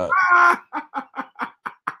 Absolutely not.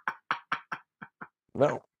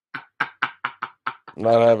 No.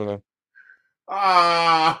 Not happening.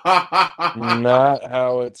 Not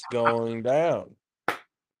how it's going down.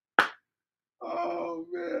 Oh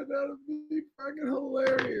man, that'll be fucking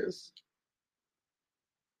hilarious.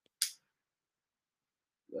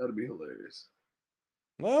 That'll be hilarious.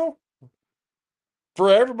 No.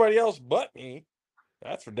 For everybody else but me.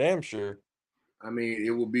 That's for damn sure. I mean,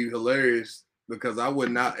 it will be hilarious because I would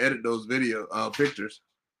not edit those pictures.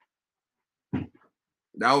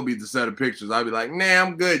 That would be the set of pictures. I'd be like, nah,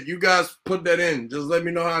 I'm good. You guys put that in. Just let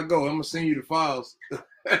me know how it go. I'm gonna send you the files.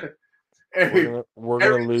 Hey, We're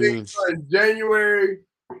gonna everything lose. starting January,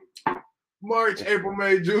 March, April,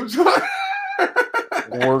 May, June, July.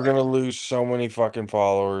 We're gonna lose so many fucking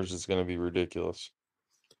followers. It's gonna be ridiculous.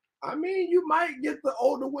 I mean, you might get the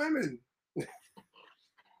older women,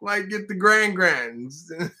 like get the grands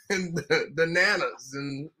and the nanas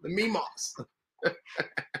and the mimos.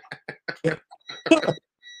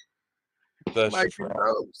 That's Might just be wrong.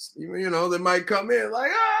 those. You know, they might come in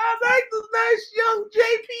like, oh, I like this nice young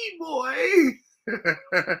JP boy.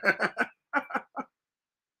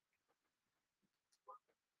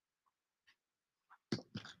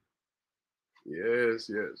 Yes,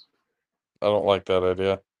 yes. I don't like that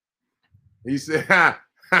idea. He said, he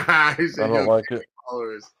I said, don't young like it.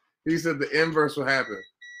 followers. He said the inverse will happen.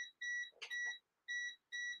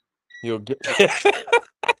 You'll get.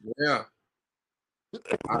 Yeah.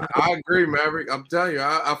 I agree, Maverick. I'm telling you,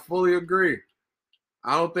 I fully agree.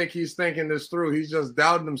 I don't think he's thinking this through. He's just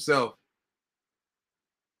doubting himself.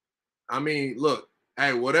 I mean, look,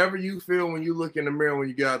 hey, whatever you feel when you look in the mirror when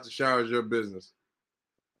you get out the shower is your business.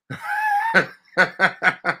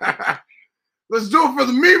 Let's do it for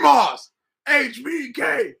the Mimos.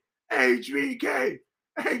 HBK, HBK,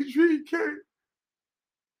 HBK.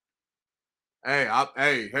 Hey,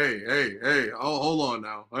 hey. Oh, hold on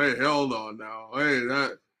now. Hey, hold on now. Hey,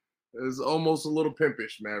 that is almost a little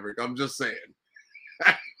pimpish, Maverick. I'm just saying.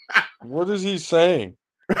 What is he saying?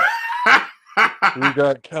 We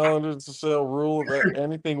got calendars to sell. Rule that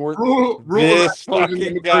anything worth Rule this of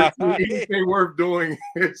fucking guy. anything worth doing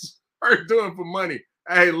is worth doing for money.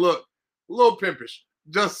 Hey, look, a little pimpish.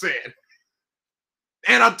 Just saying.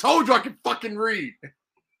 And I told you I can fucking read.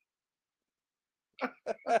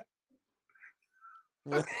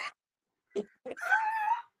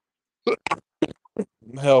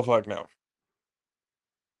 Hell, fuck no.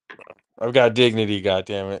 I've got dignity.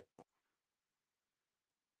 Goddamn it.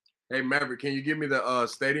 Hey, Maverick, can you give me the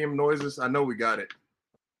stadium noises? I know we got it.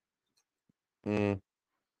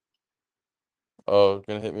 Oh,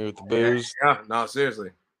 gonna hit me with the booze. Yeah, no, seriously.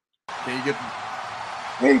 Can you get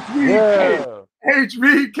the Yeah.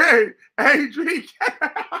 HBK, HBK.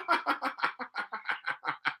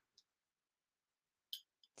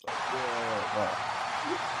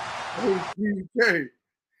 HBK.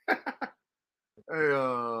 Hey,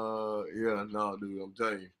 yeah, no, dude, I'm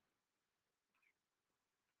telling you.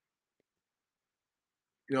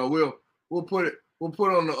 You know, we'll put it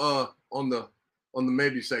on the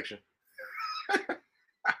maybe section.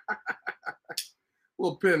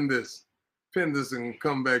 We'll pin this and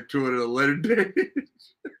come back to it at a later date.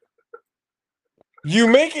 You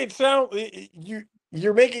make it sound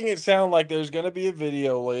you're making it sound like there's gonna be a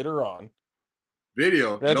video later on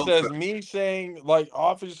Video that no, says me saying, like,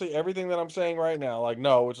 obviously everything that I'm saying right now, like,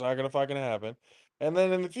 no, it's not gonna fucking happen. And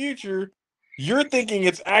then in the future, you're thinking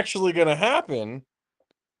it's actually gonna happen.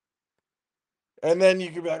 And then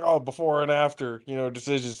you could be like, oh, before and after,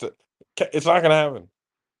 decisions that it's not gonna happen.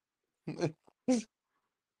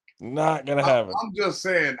 Not gonna happen. I'm just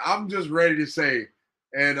saying, I'm just ready to say,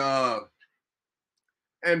 and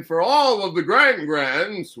for all of the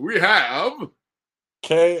grands, we have.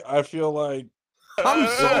 Okay, I feel like I'm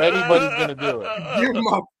sorry. anybody's gonna do it. Give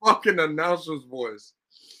my fucking announcer's voice.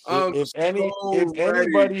 If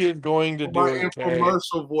anybody is going to do my it,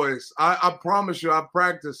 infomercial voice. I promise you, I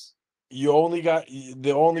practice. you only got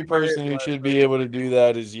the only person who should be able to do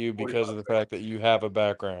that is you because of the fact that you have a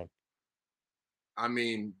background. I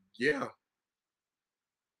mean, yeah.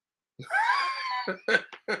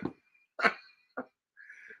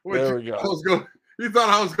 There we go. You thought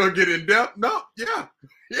I was going to get in depth? No, yeah.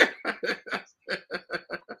 Yeah.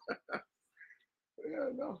 Yeah,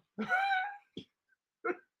 no.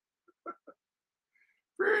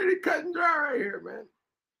 Pretty cut and dry right here, man.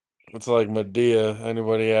 It's like Medea.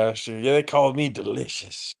 Anybody asked you? Yeah, they called me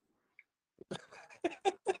delicious.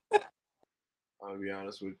 I'll be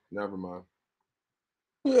honest with you. Never mind.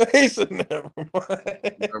 He said, never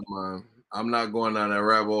mind. Never mind. I'm not going down that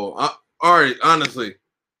rabbit hole. All right, honestly.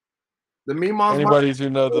 The Mimos. Anybody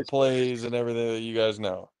who know the plays and everything that you guys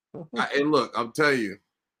know. Hey, look, I'll tell you.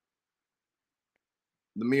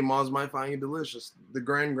 The Mimos might find you delicious. The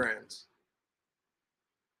grands.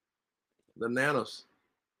 The nanos.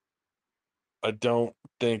 I don't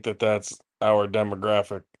think that that's our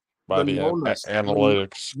demographic by the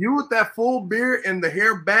analytics. You with that full beard and the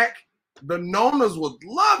hair back, the nonas would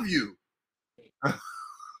love you.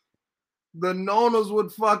 The nonas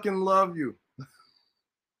would fucking love you.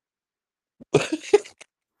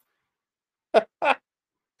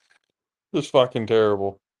 It's fucking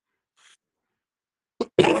terrible.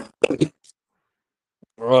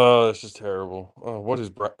 Oh, this is terrible. Oh, what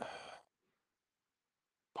is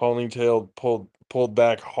Ponytail pulled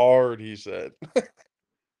back hard, he said.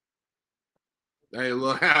 Hey,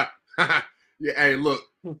 look. Yeah, hey, look.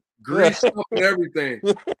 Grease up and everything.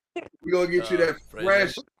 We're going to get you that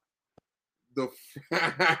fresh. The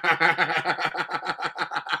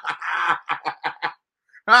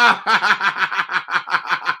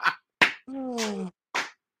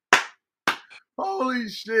Holy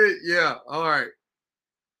shit. Yeah. All right.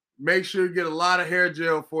 Make sure you get a lot of hair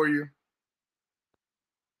gel for you.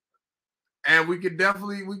 And we could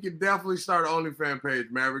definitely start an OnlyFans page,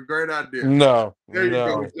 Maverick. Great idea. No, There you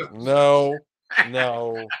no, go.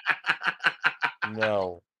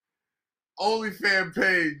 no. OnlyFans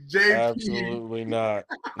page, JP. Absolutely not.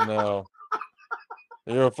 No.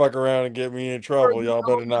 You're gonna fuck around and get me in trouble. Y'all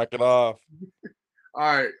better knock it off. All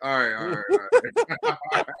right.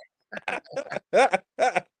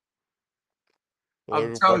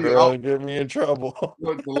 I'm telling you, I'll get me in trouble.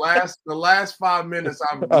 Look, the last 5 minutes,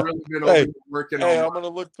 I've really been over working on. Hey, I'm gonna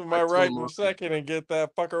look to my right in a second and get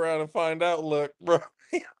that fuck around and find out. Look, bro,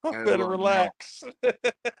 I better relax.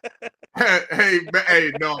 Hey,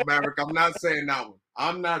 no, Maverick, I'm not saying that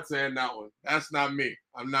one. That's not me.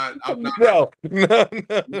 I'm not. No.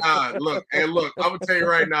 Nah, look, I'm gonna tell you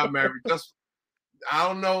right now, Maverick. I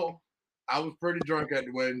don't know. I was pretty drunk at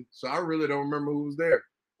the wedding, so I really don't remember who was there.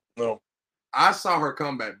 No. I saw her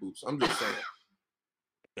combat boots. I'm just saying.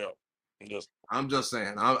 Yeah. I'm just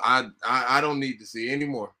saying. I don't need to see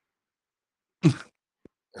anymore.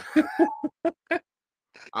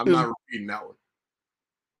 I'm not repeating that one.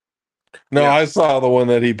 No, yeah. I saw the one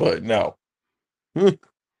that he put. No.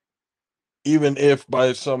 Even if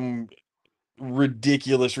by some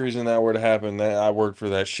ridiculous reason that were to happen, that I worked for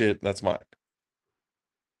that shit, that's mine.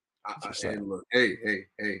 Hey, look, hey.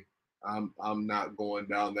 I'm not going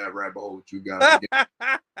down that rabbit hole with you guys again.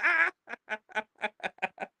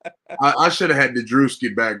 I should have had the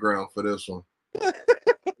Drewski background for this one.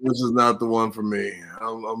 This is not the one for me.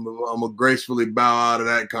 I'm gonna gracefully bow out of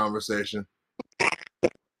that conversation.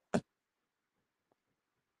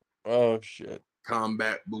 Oh shit!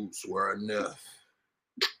 Combat boots were enough.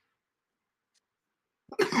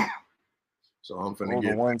 So I'm finna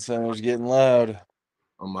the one center's getting loud.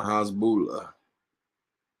 On my house Bula.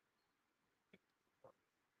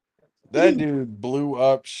 That dude blew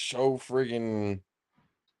up so friggin'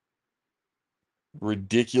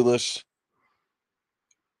 ridiculous.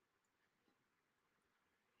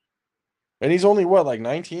 And he's only what, like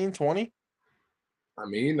 19, 20? I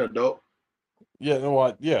mean, adult. Yeah, you know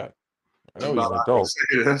what? Yeah. I know he's an adult.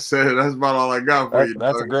 That's about all I got for you.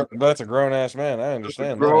 That's a grown ass man. I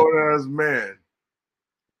understand that. Grown ass man.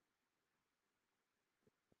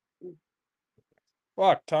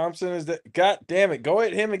 Fuck, Thompson is that. God damn it. Go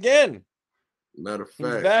at him again. Matter of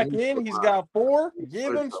fact, he's back in. He's got 4.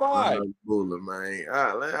 Give him 5. Buller, man.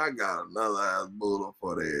 I got another ass Buller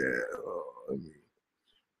for the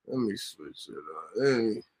let me switch it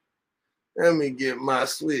up. Let me get my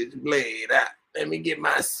switchblade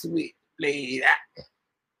out.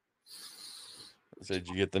 Did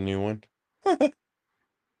you get the new one?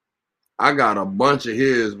 I got a bunch of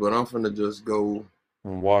his, but I'm finna just go.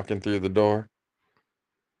 I'm walking through the door.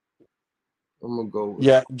 I'm gonna go.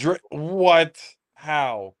 Yeah, what?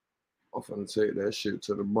 How? I'm finna take that shit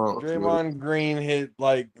to the Bronx. Draymond Green hit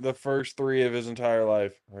like the first 3 of his entire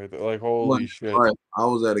life. Right? Like, holy shit. Right. I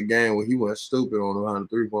was at a game where he went stupid on behind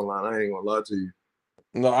the 3-point line. I ain't gonna lie to you.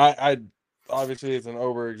 No, I obviously it's an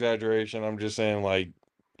over exaggeration. I'm just saying, like,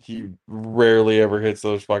 he rarely ever hits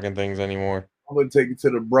those fucking things anymore. I'm gonna take you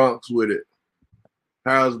to the Bronx with it.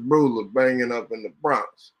 How's Brula banging up in the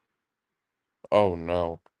Bronx? Oh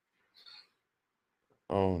no.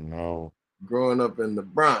 Oh no. Growing up in the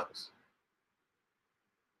Bronx.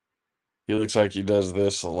 He looks like he does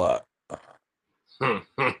this a lot. That's what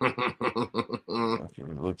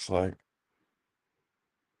it looks like.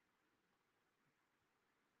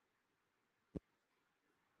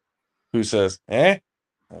 Who says, at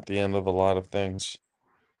the end of a lot of things.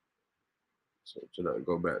 So should I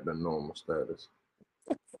go back to normal status?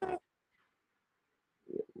 Go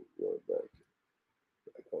back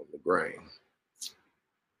on the grain.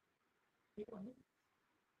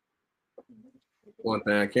 One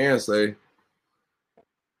thing I can say,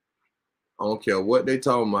 I don't care what they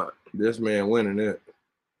talking about. This man winning it.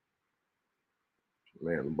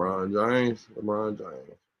 Man, LeBron James.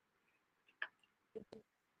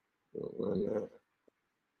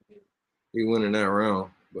 He winning that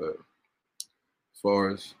round, but as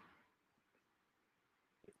far as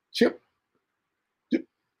chip, no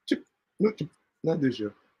chip, not this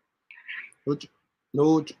year.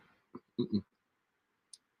 No chip.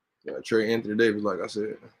 Yeah, Trey Anthony Davis, like I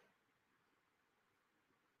said.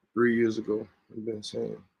 3 years ago. I've been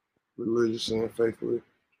saying religiously and faithfully.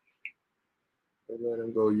 They let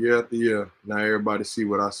him go year after year. Now everybody see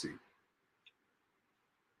what I see.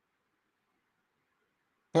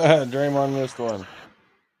 Draymond missed one.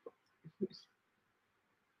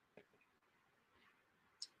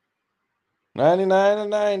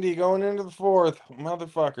 $99-90 going into the fourth.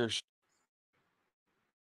 Motherfuckers.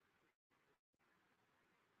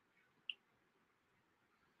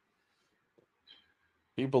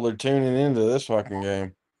 People are tuning into this fucking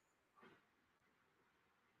game.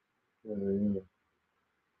 Yeah.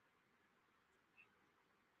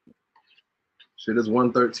 Shit, it's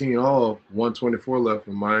 113 all, 124 left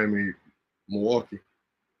in Miami, Milwaukee.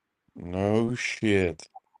 No shit.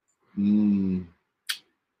 Yeah,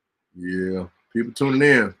 people tuning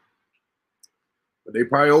in. But they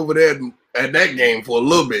probably over there at that game for a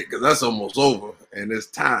little bit because that's almost over and it's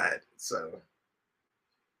tied. So,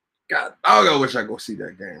 God, I wish I go see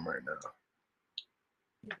that game right now.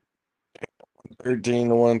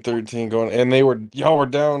 13-1, going, and y'all were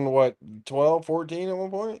down what, 12, 14 at one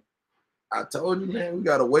point? I told you, man, we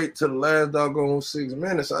gotta wait till the last doggone 6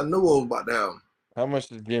 minutes. I knew it was about that. How much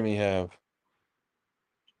did Jimmy have?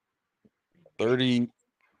 30. Is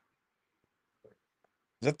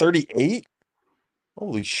that 38?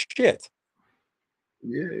 Holy shit.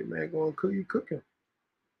 Yeah, man, going cook, you cooking.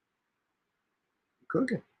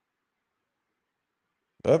 Cooking.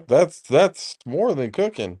 That's more than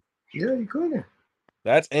cooking. Yeah, he cooking.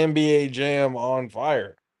 That's NBA Jam on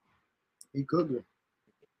fire. He cooking.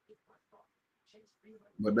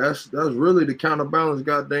 But that's really the counterbalance.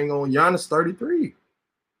 God dang on Giannis 33.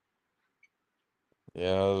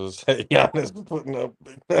 Yeah, I was saying Giannis putting up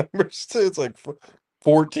big numbers too. It's like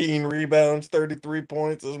 14 rebounds, 33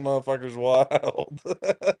 points. This motherfucker's wild.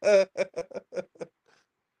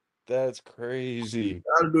 That's crazy. You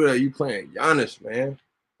gotta do that. You playing Giannis, man.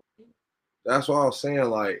 That's why I was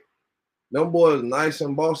saying, like, them boys nice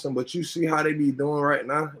in Boston, but you see how they be doing right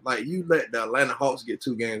now? Like, you let the Atlanta Hawks get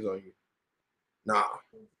 2 games on you.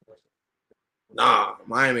 Nah,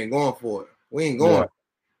 Miami ain't going for it. We ain't going. Yeah.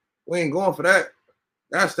 We ain't going for that.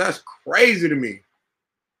 That's crazy to me.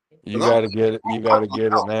 You got to get it. You got to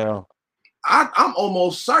get it now. I'm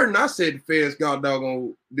almost certain I said the Feds got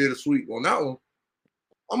doggone did a sweep on that one.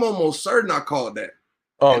 I'm almost certain I called that.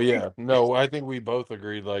 Oh, yeah. No, I think we both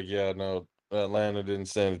agreed, like, yeah, no, Atlanta didn't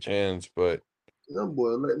stand a chance, but Them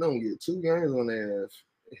boys let them get 2 games on their ass.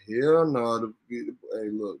 Hell no. Hey,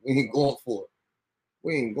 look, we ain't going for it.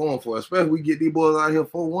 We ain't going for it. Especially we get these boys out here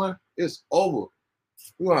 4-1. It's over.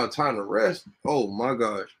 We don't have time to rest. Oh my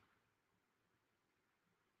gosh.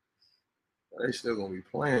 They still gonna be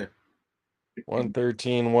playing.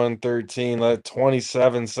 113,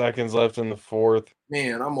 27 seconds left in the fourth.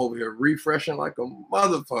 Man, I'm over here refreshing like a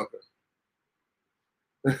motherfucker.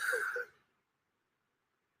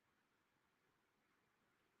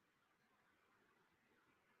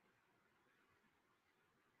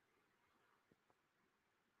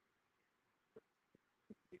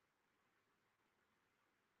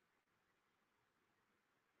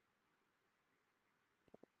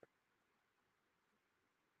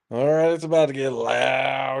 All right, it's about to get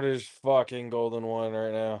loud as fucking Golden One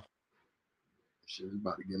right now. Shit's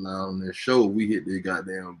about to get loud on this show. We hit this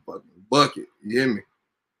goddamn fucking bucket. You hear me?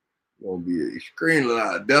 Gonna be extremely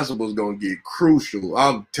loud. Decibels gonna get crucial.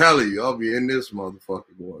 I'm telling you, I'll be in this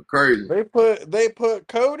motherfucker going crazy. They put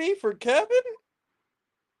Cody for Kevin?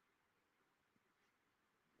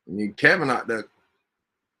 I mean, Kevin out there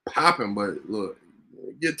popping, but look,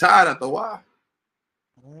 get tired after a while.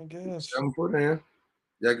 I guess. 7 foot in.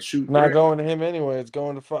 Y'all can shoot. Not going to him anyway. It's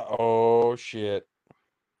going to five. Oh shit.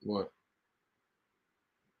 What?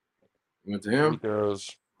 Went to him? He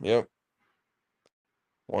throws. Yep.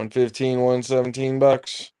 115, 117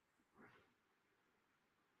 bucks.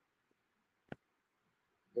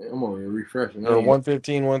 Man, I'm over here refreshing. Or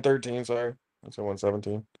 115, 113, sorry. I said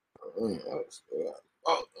 117.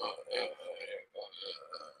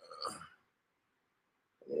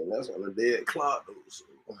 Man, that's on a dead clock, though. So.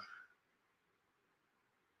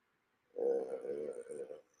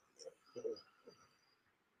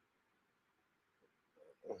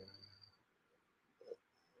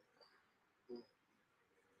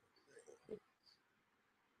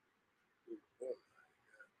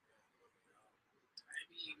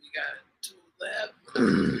 We got 2 left.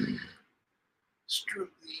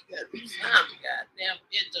 Strictly, got some goddamn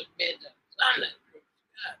bitch.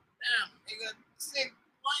 Goddamn, nigga, 6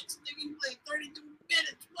 points, nigga, you played 32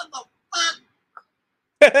 minutes. What the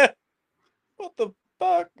fuck? What the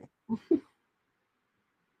fuck?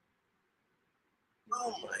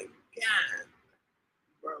 Oh my god,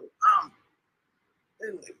 bro,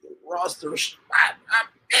 that nigga roster spot. I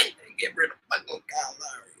bet they get rid of fucking Kyle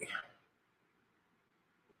Lowry.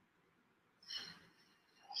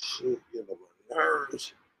 Shit, get on my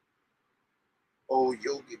nerves. Oh,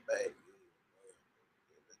 Yogi back.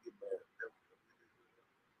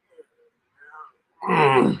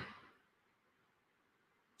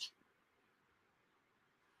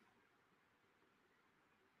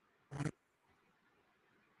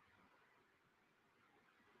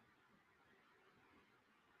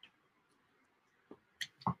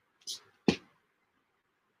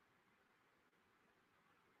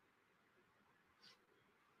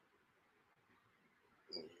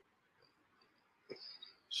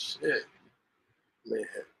 Shit, man.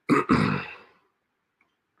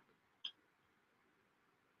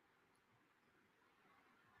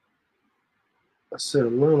 I said a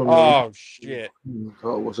little. Oh shit!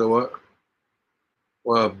 Oh, what's that? What?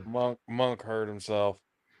 Well, Monk hurt himself.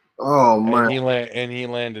 oh man. And he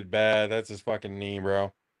landed bad. That's his fucking knee,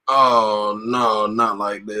 bro. Oh no, not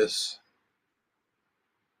like this.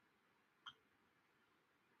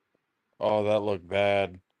 Oh, that looked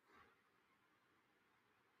bad.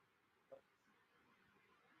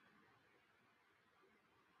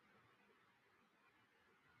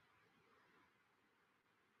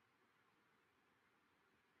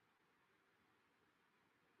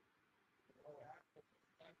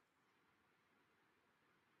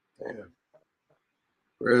 Damn.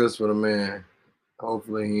 Prayers for the man.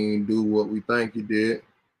 Hopefully he didn't do what we think he did.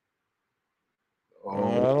 I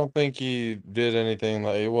don't think he did anything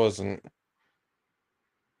like it wasn't.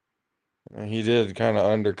 He did kind of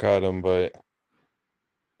undercut him, but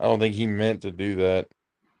I don't think he meant to do that.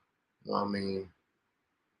 I mean,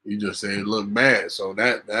 you just said it looked bad, so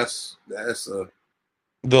that's a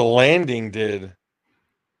The landing did.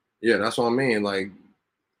 yeah, that's what I mean. Like,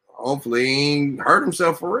 hopefully he ain't hurt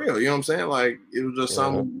himself for real. You know what I'm saying? Like, it was just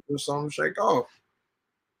something to shake off.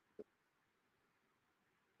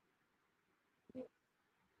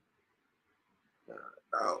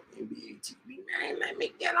 Oh, NBA TV, man, let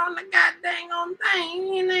me get on the goddamn on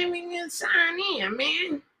thing. You let me get sign in,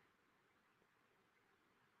 man.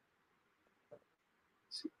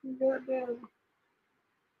 Goddamn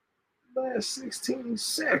last 16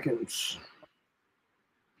 seconds.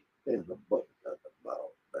 There's the butt of the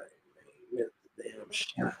ball thing, man. Missed the damn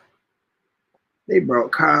shot. They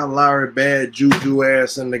brought Kyle Lowry bad juju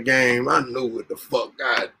ass in the game. I knew what the fuck.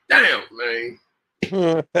 God damn, man.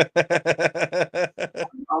 I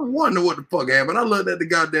wonder what the fuck happened. I looked at the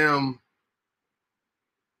goddamn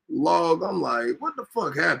log. I'm like, what the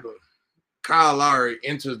fuck happened? Kyle Lowry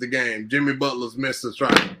enters the game. Jimmy Butler's missed a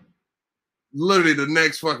try. Literally the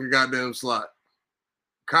next fucking goddamn slot.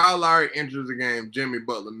 Kyle Lowry enters the game. Jimmy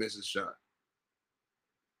Butler misses shot.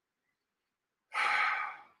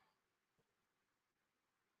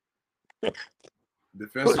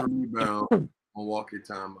 Defensive rebound. Milwaukee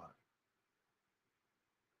timeout.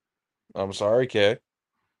 I'm sorry, Kay.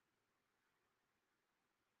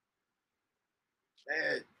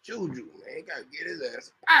 Bad juju, man. Gotta get his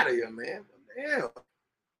ass out of here, man.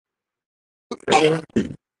 What the hell?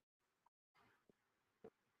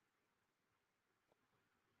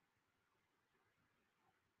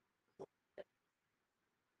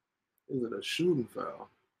 Is it a shooting foul?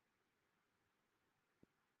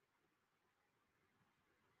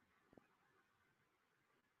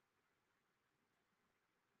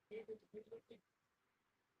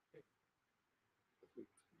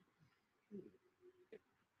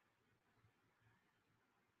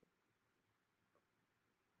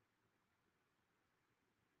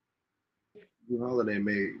 Jrue Holiday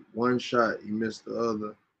made one shot. He missed the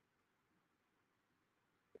other.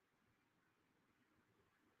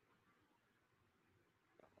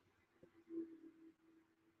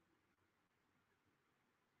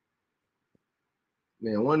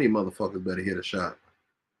 Man, one of these motherfuckers better hit a shot.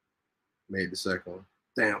 Made the second one.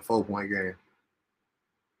 Damn, 4-point game.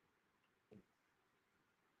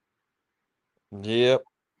 Yep.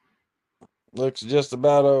 Looks just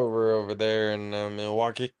about over there in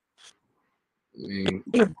Milwaukee. I mean,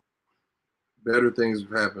 better things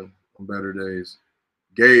have happened on better days.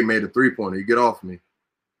 Gabe made a 3-pointer. You get off me.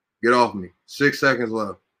 Get off me. 6 seconds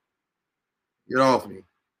left. Get off me.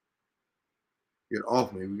 Get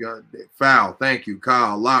off me. We got foul. Thank you,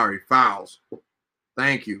 Kyle Lowry. Fouls.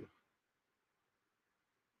 Thank you.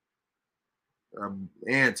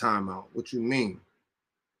 And timeout. What you mean?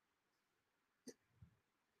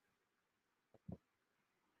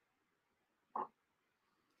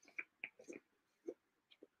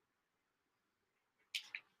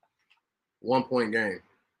 One-point game.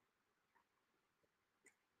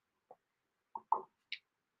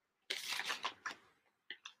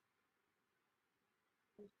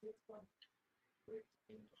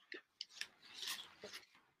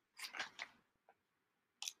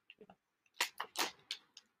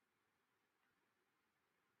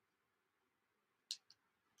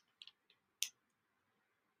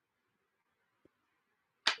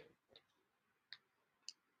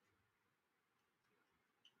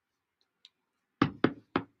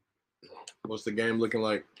 What's the game looking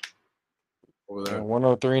like over there?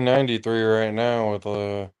 103.93 right now with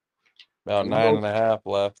about 9.5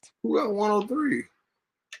 left. Who got 103?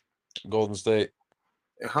 Golden State.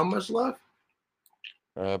 And how much left?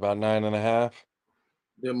 About 9.5.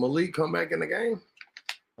 Did Malik come back in the game?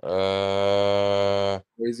 Or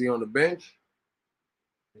is he on the bench?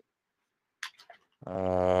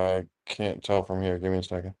 I can't tell from here. Give me a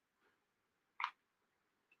second.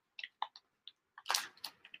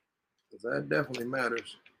 That definitely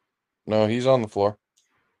matters. No, he's on the floor.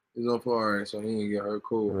 He's on floor, all right, so he didn't get hurt.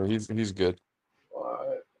 Cool. He's good. All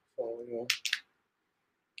right. So,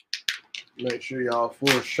 make sure y'all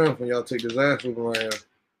full strength when y'all take his ass whooping right here.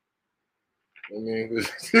 I mean,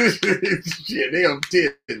 shit, they up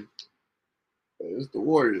 10. It's the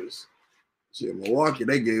Warriors. Shit, Milwaukee,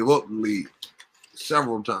 they gave up the lead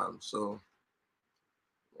several times. So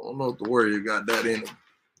I don't know if the Warriors got that in them.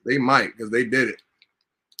 They might, because they did it.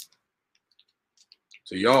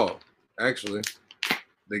 To y'all, actually,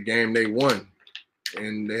 the game they won.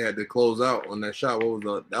 And they had to close out on that shot.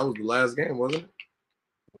 That was the last game, wasn't it?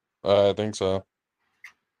 I think so.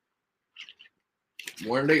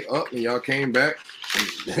 Weren't they up and y'all came back?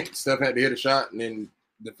 And Steph had to hit a shot and then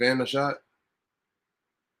defend the shot.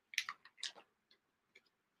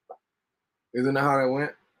 Isn't that how that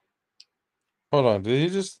went? Hold on. Did he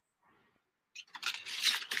just?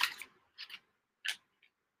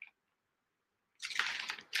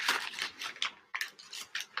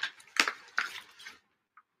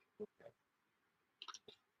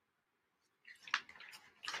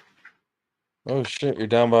 Oh shit! You're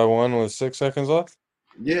down by 1 with 6 seconds left.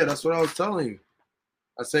 Yeah, that's what I was telling you.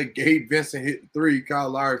 I said Gabe Vincent hit 3, Kyle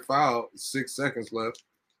Lowry fouled, 6 seconds left,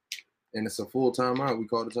 and it's a full timeout. We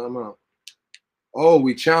called a timeout. Oh,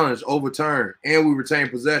 we challenged, overturned, and we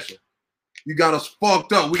retained possession. You got us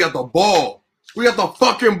fucked up. We got the ball. We got the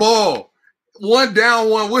fucking ball. 1 down,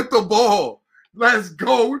 1 with the ball. Let's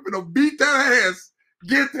go. We're gonna beat that ass.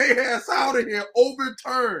 Get their ass out of here.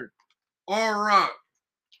 Overturned. All right.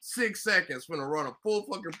 6 seconds. Finna run a full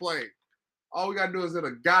fucking play. All we gotta do is hit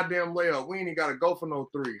a goddamn layup. We ain't even gotta go for no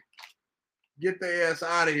 3. Get their ass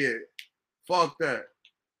out of here. Fuck that.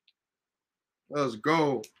 Let's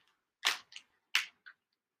go.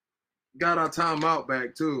 Got our timeout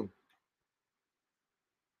back too.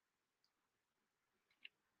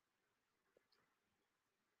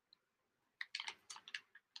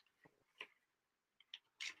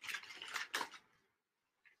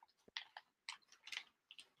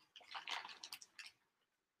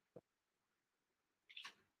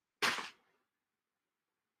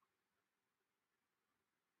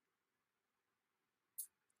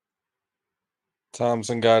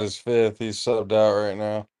 Thompson got his 5th. He's subbed out right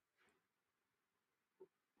now.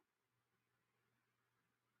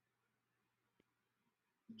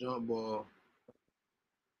 Jump ball.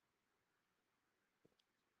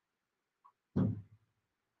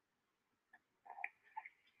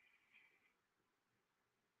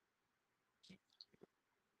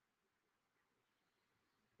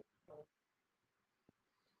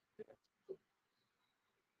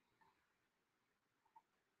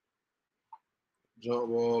 Jump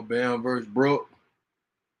ball. Bam versus Brook.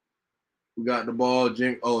 We got the ball.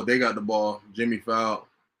 They got the ball. Jimmy fouled.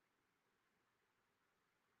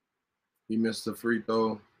 He missed the free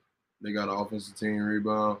throw. They got an offensive team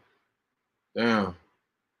rebound. Damn.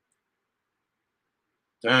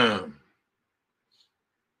 I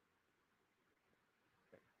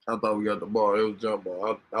thought we got the ball. It was jump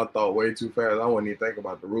ball. I thought way too fast. I wasn't even think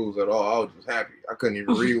about the rules at all. I was just happy. I couldn't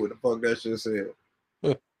even read what the fuck that shit said.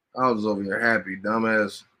 I was over here happy.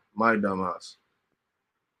 Dumbass. My dumbass.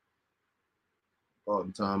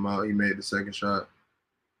 Called the timeout. He made the second shot.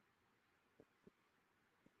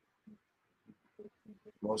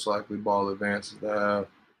 Most likely ball advances to have.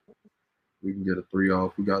 We can get a 3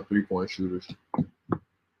 off. We got 3-point shooters.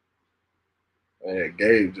 And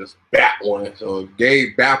Gabe just bat one. So if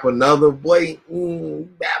Gabe bap another boy,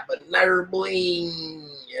 bap another boy.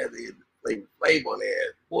 Yeah, they play on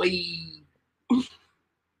that boy.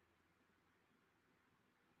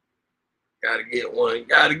 Gotta get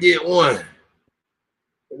one.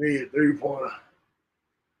 We need a 3-pointer.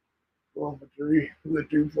 Going for 3. We're a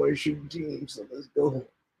 3-point shooting team, so let's go.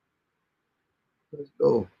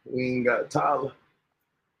 We ain't got Tyler.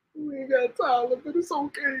 We ain't got Tyler, but it's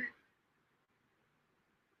okay.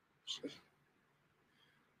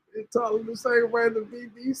 It's Tyler the same way to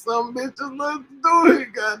BB. Some bitches let's do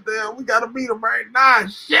it. Goddamn, we gotta beat him right now.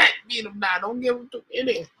 Shit, beat him now. Don't give him too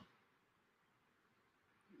many.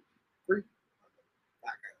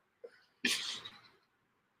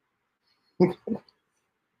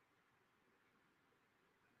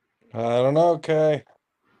 I don't know, Kay.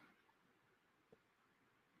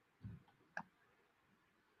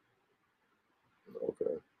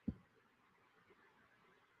 Okay.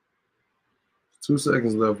 2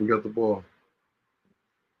 seconds left. We got the ball.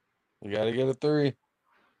 You got to get a 3.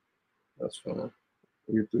 That's fine.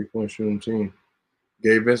 We're a 3-point shooting team.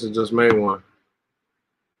 Gabe Vincent just made one.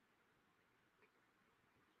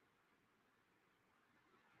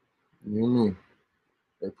 You know what I mean?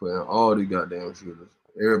 They put in all these goddamn shooters.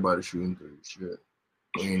 Everybody shooting 3. Shit.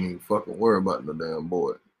 We ain't even fucking worry about the damn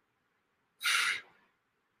board.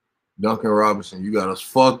 Duncan Robinson, you got us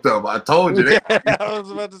fucked up. I told you. I was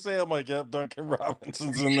about to say, I'm like, yep, Duncan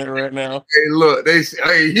Robinson's in there right now. Hey, look,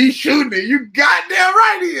 hey, he's shooting it. You goddamn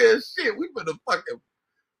right he is. Shit, we better fucking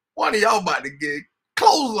one of y'all about to get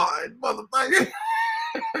clothesline, motherfucker.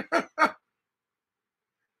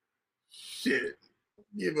 Shit.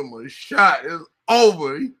 Give him a shot. It's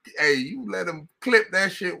over. Hey, you let him clip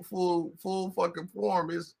that shit full fucking form.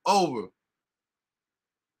 It's over.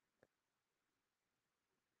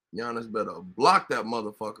 Giannis better block that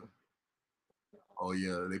motherfucker. Oh,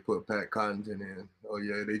 yeah, they put Pat Connaughton in. Oh,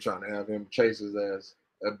 yeah, they trying to have him chase his ass.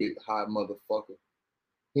 That big, high motherfucker.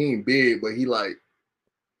 He ain't big, but he's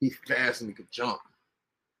fast and he can jump.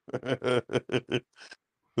 They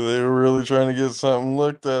were really trying to get something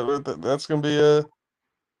looked at. That's going to be a...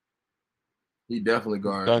 He definitely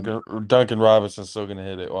guarding. Duncan Robinson's still going to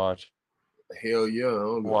hit it. Watch. Hell yeah.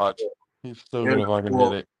 Watch. He's still going to fucking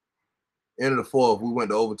hit it. End of the fourth, we went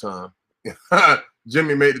to overtime.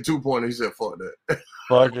 Jimmy made the 2-pointer. He said, fuck that.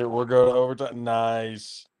 Fuck it. We'll go to overtime.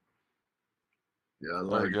 Nice. Yeah, I There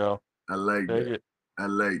like we go. I like Take that. it. I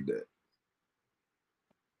like that.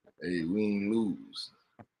 Hey, we ain't lose.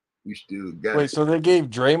 We still got Wait, it. so they gave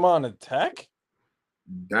Draymond a tech?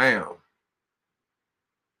 Damn.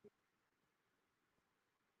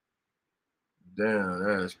 Damn,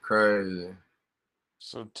 that's crazy.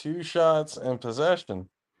 So 2 shots and possession.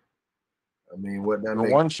 I mean, what that Or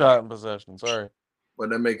make? 1 shot in possession. Sorry. What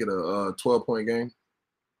that make it a 12-point game?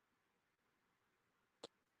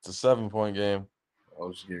 It's a 7-point game. I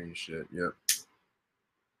was just giving you shit. Yep.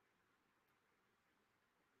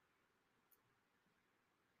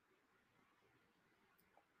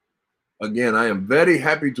 Again, I am very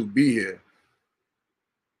happy to be here.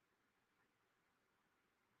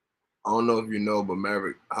 I don't know if you know, but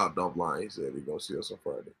Maverick hopped offline. He said he's gonna see us on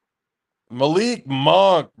Friday. Malik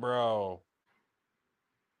Monk, bro.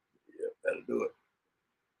 Yeah, that'll do it.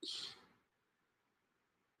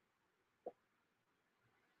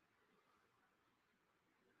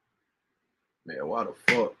 Man, why the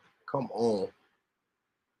fuck? Come on.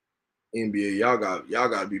 NBA, y'all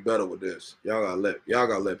gotta be better with this. Y'all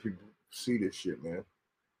gotta let people see this shit, man.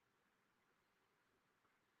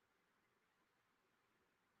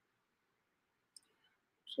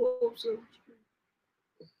 So upset.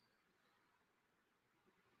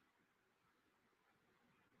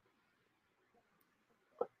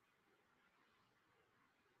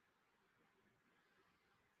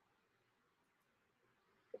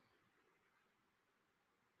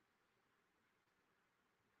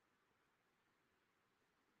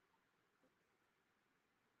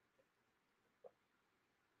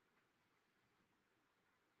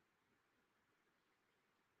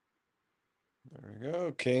 There we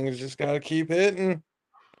go. Kings just got to keep hitting.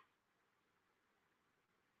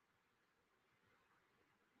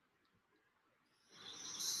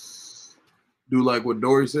 Do like what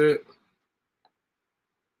Dory said.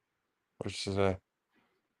 What should I say?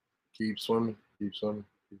 Keep swimming. Keep swimming.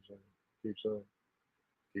 Keep swimming. Keep swimming.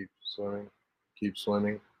 Keep swimming. Keep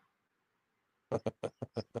swimming.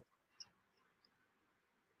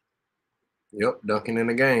 Yep, dunking in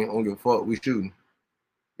the game. I don't give a fuck. We shooting.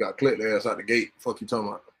 Got clipped the ass out the gate. Fuck you talking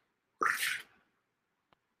about?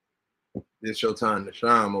 It's your time to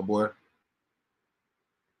shine, my boy.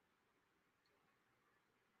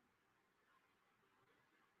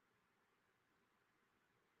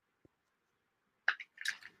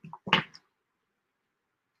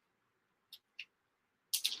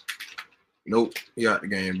 Nope. He out the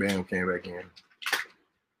game. Bam came back in.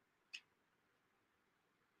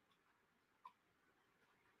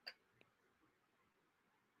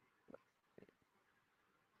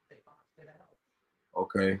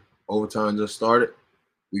 Okay. Overtime just started.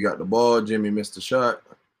 We got the ball. Jimmy missed the shot.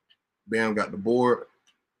 Bam got the board.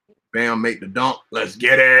 Bam make the dunk. Let's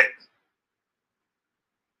get it.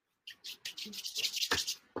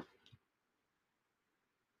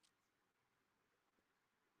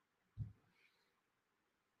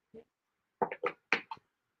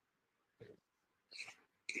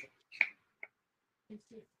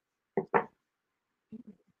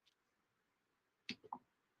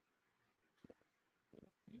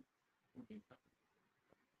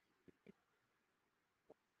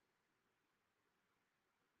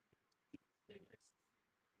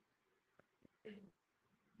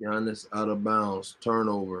 Giannis out of bounds.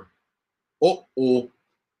 Turnover. Oh. Oh.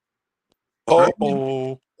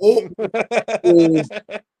 Oh.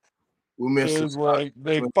 We missed It it. was like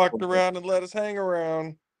they fucked around and let us hang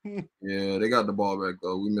around. Yeah, they got the ball back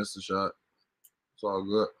though. We missed the shot. It's all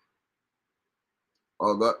good.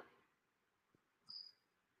 All good.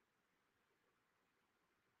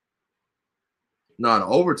 Nah, the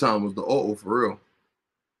overtime was the for real.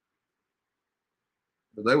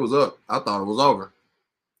 But they was up. I thought it was over.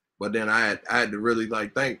 But then I had to really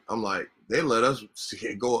like think. I'm like, they let us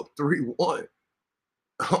go up 3-1.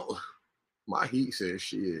 My Heat said,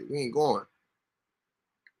 shit, we ain't going.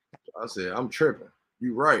 I said, I'm tripping.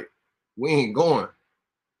 You right. We ain't going.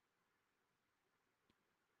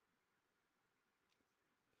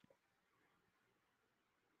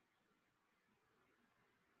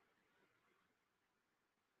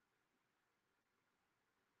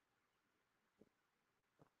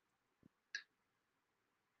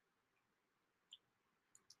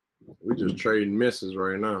 We just trading misses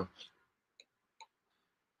right now.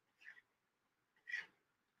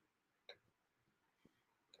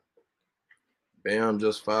 Bam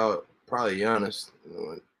just fouled. Probably Giannis.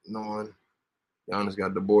 Knowing Giannis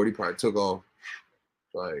got the board, he probably took off.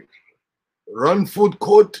 Like, run foot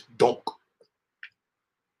court, dunk.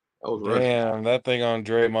 That was rushing. Damn, that thing on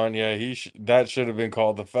Draymond, yeah, that should have been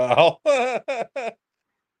called the foul. That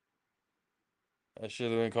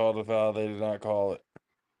should have been called a foul. They did not call it.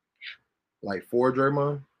 Like for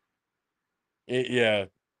Draymond? Yeah.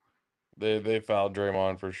 They fouled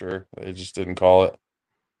Draymond for sure. They just didn't call it.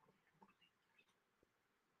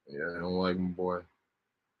 Yeah, I don't like him, boy.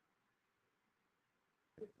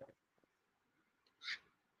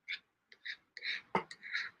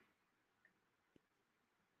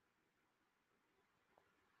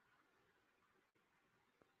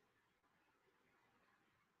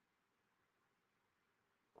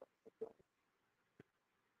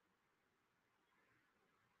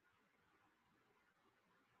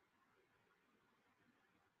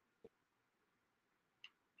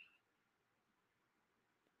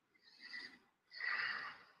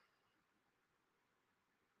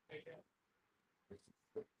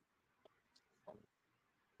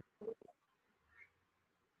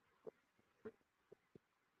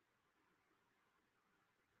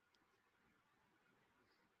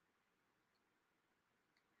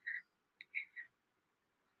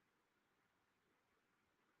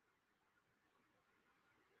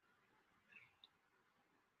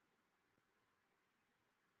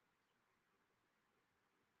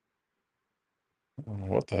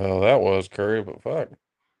 What the hell that was, Curry, but fuck.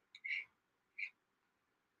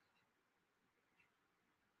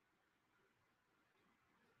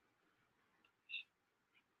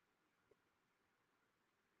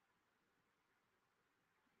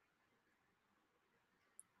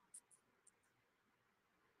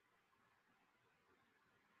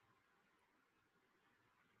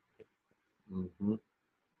 Mm-hmm.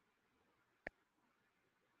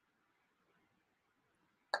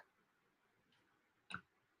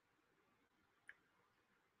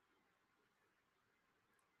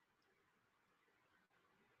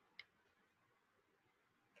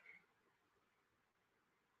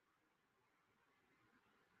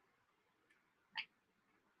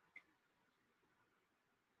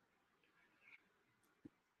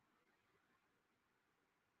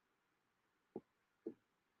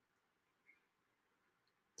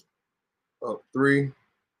 Up 3.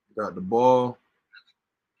 Got the ball.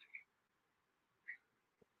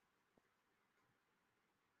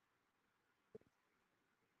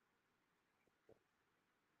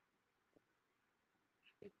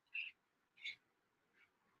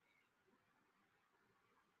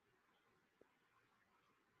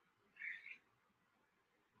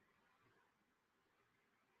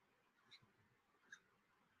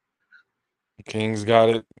 Kings got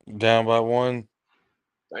it down by 1.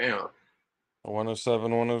 Damn.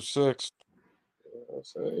 107, 106. I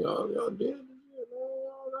said, y'all did it.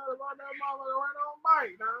 Y'all got about that motherfucker right on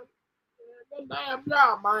bike, man. Good damn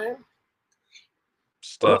job, man.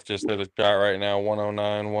 Steph just hit a shot right now,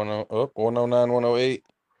 109, 108.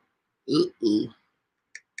 Uh-oh.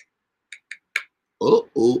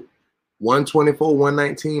 Uh-oh. 124,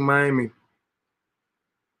 119 Miami.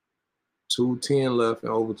 2:10 left in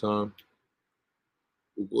overtime.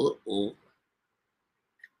 Uh-oh.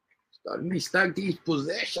 Starting to stack these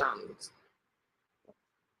possessions.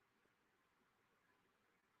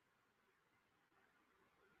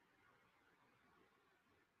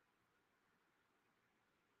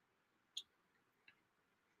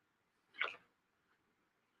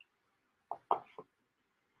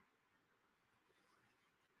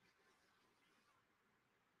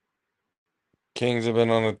 Kings have been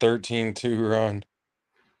on a 13-2 run.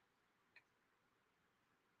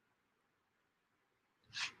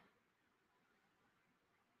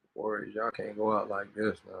 Warriors, y'all can't go out like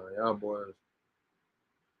this now. Y'all boys.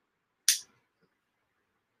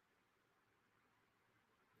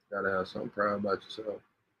 Gotta have something proud about yourself.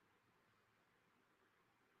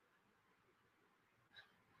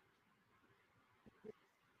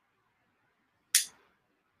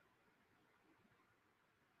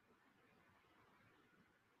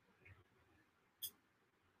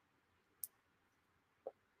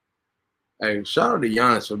 Hey, shout out to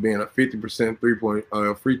Giannis for being a 50%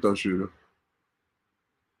 3-point free throw shooter.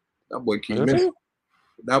 That boy keep missing.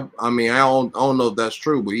 That I don't know if that's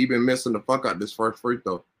true, but he been missing the fuck out this first free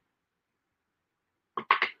throw.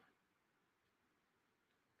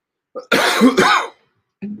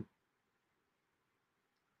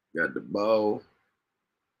 Got the ball.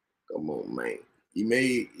 Come on, man.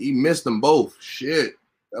 He missed them both. Shit.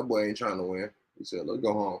 That boy ain't trying to win. He said, let's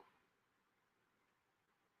go home.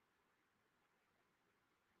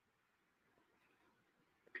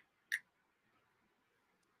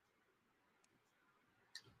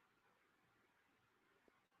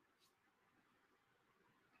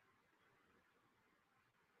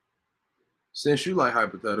 Since you like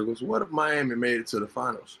hypotheticals, what if Miami made it to the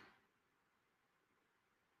finals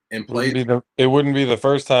and played? It wouldn't be the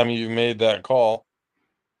first time you've made that call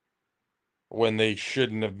when they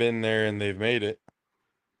shouldn't have been there and they've made it.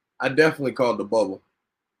 I definitely called the bubble.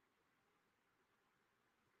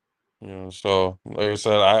 You know, so like I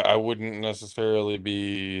said, I wouldn't necessarily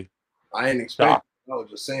be. I ain't expect. I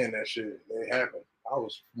was just saying that shit. It happened. I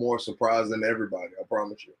was more surprised than everybody. I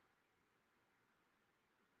promise you.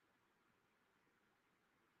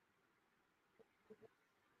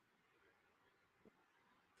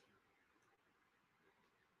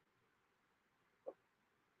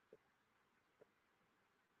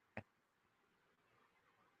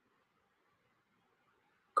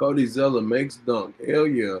 Cody Zeller makes dunk. Hell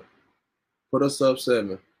yeah. Put us up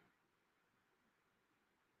 7.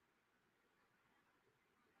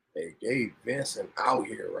 Hey, Gabe Vincent out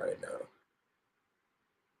here right now.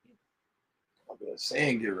 I've been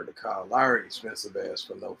saying get rid of Kyle Lowry, expensive ass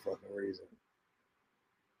for no fucking reason.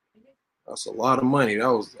 That's a lot of money.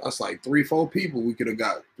 That's like 3-4 people we could have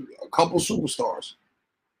got. A couple superstars.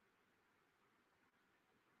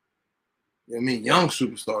 You know what I mean? Young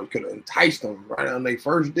superstars could have enticed them right on their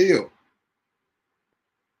first deal.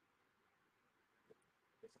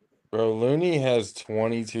 Bro, Looney has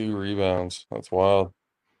 22 rebounds. That's wild.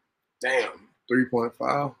 Damn.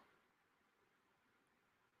 3.5.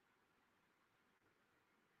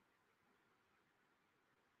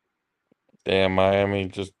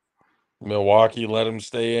 Damn, Milwaukee let him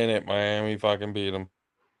stay in it. Miami fucking beat him.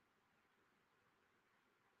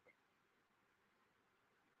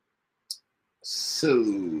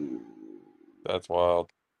 So that's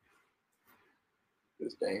wild.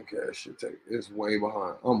 This game cash should take. It's way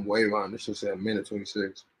behind. I'm way behind. This should say a minute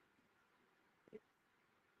 26.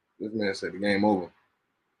 This man said the game over.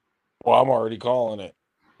 Well, I'm already calling it.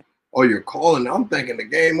 Oh, you're calling? I'm thinking the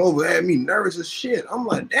game over had me nervous as shit. I'm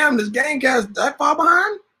like, damn, this game cast that far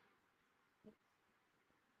behind?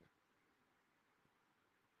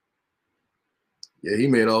 Yeah, he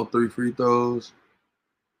made all 3 free throws.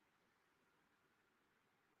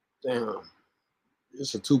 Damn.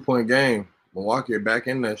 It's a 2-point game. Milwaukee are back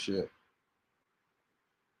in that shit.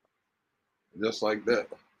 Just like that.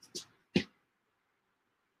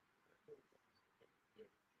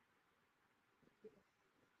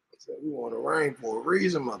 So we want to rain for a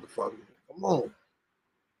reason, motherfucker. Come on.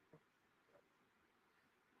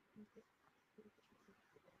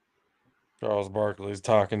 Charles Barkley's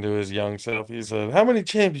talking to his young self. He said, how many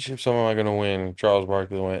championships am I going to win? And Charles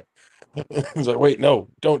Barkley went, he's like, wait, no,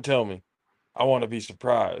 don't tell me. I want to be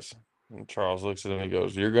surprised. And Charles looks at him and he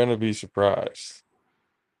goes, you're going to be surprised.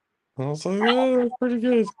 And I was like, oh, that's pretty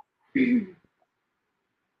good.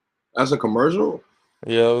 That's a commercial?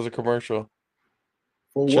 Yeah, it was a commercial.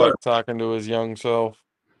 For Chuck what? talking to his young self.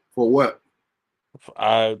 For what?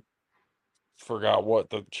 forgot what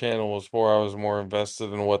the channel was for. I was more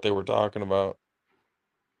invested in what they were talking about.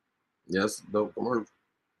 Yes, dope commercial.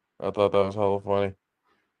 I thought that was hella funny.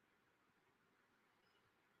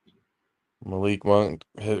 Malik Monk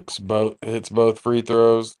hits both free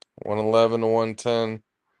throws, 111 to 110.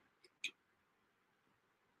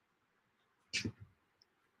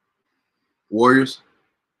 Warriors.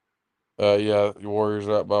 Yeah, the Warriors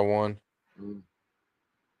are up by 1. Mm.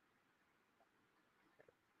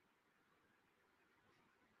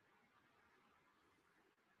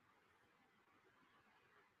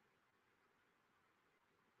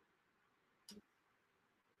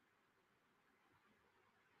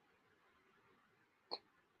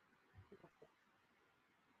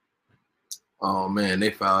 Oh man,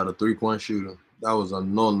 they fouled a 3-point shooter. That was a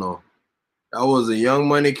no-no. That was a Young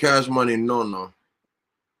Money, Cash Money no-no.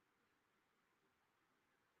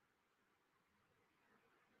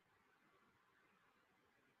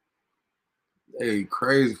 They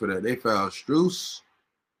crazy for that. They fouled Strus.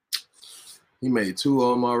 He made 2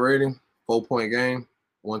 on my rating. 4-point game,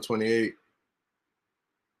 128.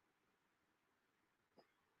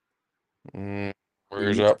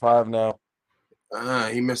 Warriors are up 5 now.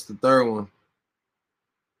 He missed the third one.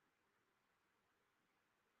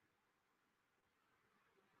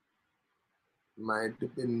 Might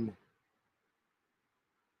have been.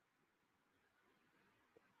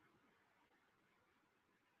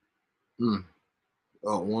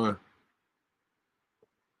 Oh, 1.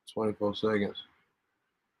 24 seconds.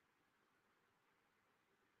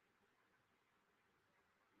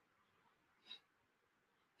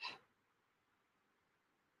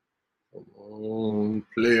 Come on,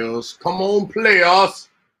 players. Come on, players.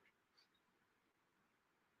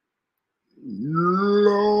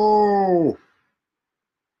 No.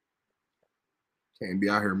 Can't be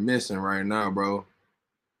out here missing right now, bro.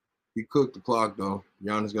 He cooked the clock, though.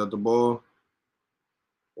 Giannis got the ball.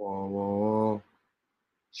 Whoa.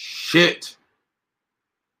 Shit.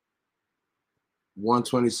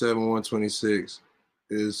 127, 126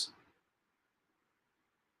 is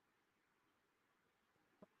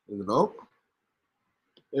it over?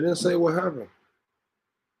 They didn't say what happened.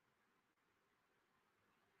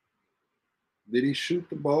 Did he shoot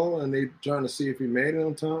the ball and they trying to see if he made it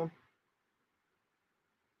on time?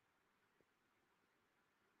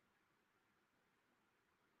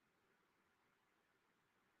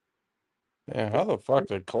 Yeah, how the fuck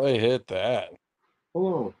did Clay hit that?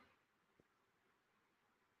 Hold on.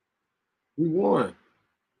 We won.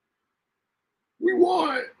 We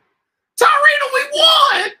won. Tyrena, we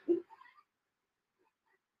won.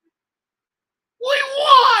 We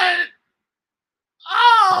won.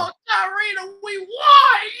 Oh, Tyrena, we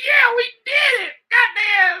won. Yeah, we did it.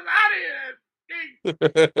 Goddamn, I did.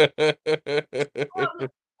 Get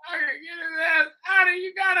his ass out of here.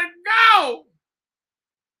 You gotta go.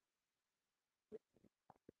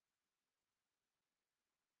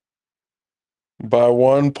 By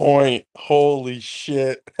 1 point. Holy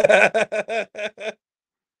shit. Damn.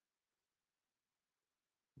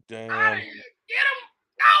 Get him.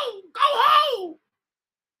 Go home.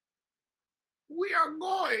 We are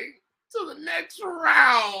going to the next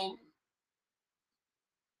round.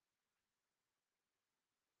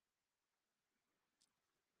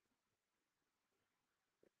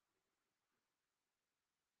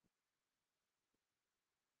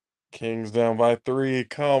 Kings down by 3.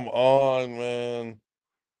 Come on, man.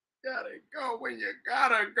 Gotta go. When you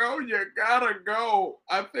gotta go, you gotta go.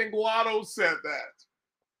 I think Lotto said that.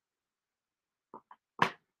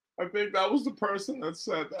 I think that was the person that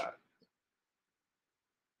said that.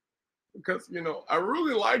 Because, I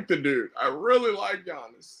really like the dude. I really like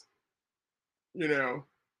Giannis.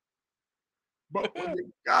 But when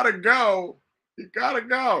you gotta go, you gotta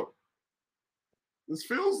go. This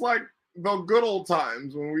feels like the good old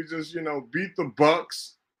times when we just, beat the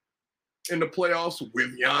Bucks in the playoffs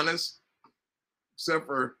with Giannis. Except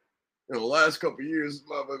for the last couple of years,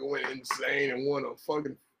 this motherfucker went insane and won a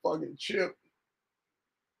fucking chip.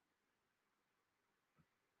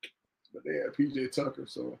 But they had PJ Tucker,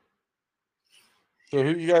 so. So who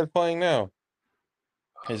you guys playing now?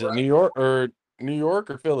 Is it New York or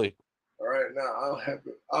Philly? All right, now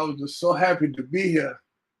I was just so happy to be here.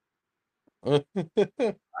 I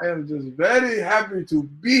am just very happy to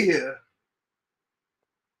be here.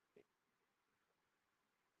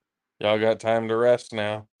 Y'all got time to rest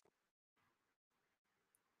now.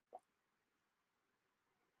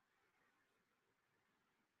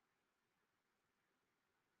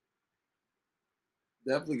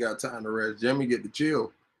 Definitely got time to rest. Jimmy get to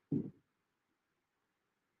chill.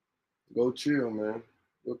 Go chill, man.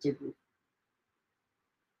 Go take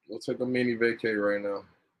a mini vacay right now.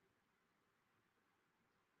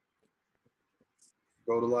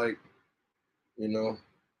 Go to like, you know,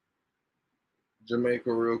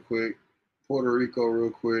 Jamaica real quick, Puerto Rico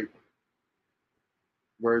real quick,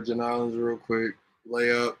 Virgin Islands real quick,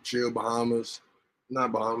 lay up, chill Bahamas.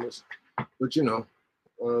 Not Bahamas, but you know,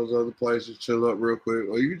 one of those other places, chill up real quick.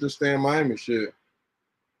 Or you can just stay in Miami, shit.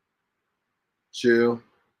 Chill,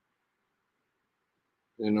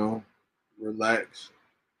 you know, relax,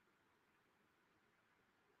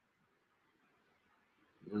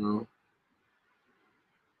 you know.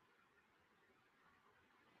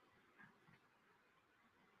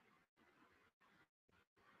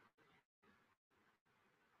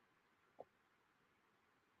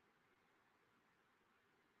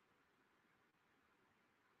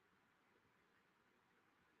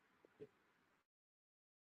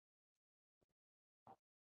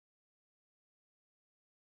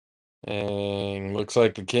 And looks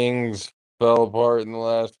like the Kings fell apart in the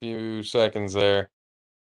last few seconds there.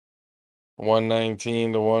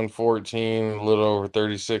 119 to 114, a little over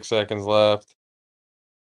 36 seconds left.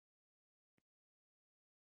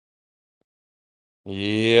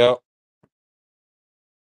 Yep.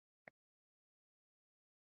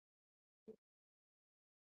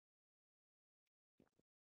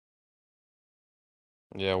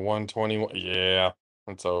 Yeah, 121. Yeah,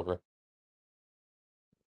 it's over.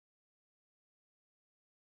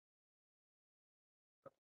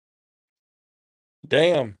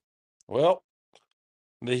 Damn. Well,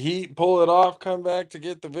 the Heat pull it off, come back to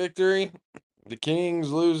get the victory. The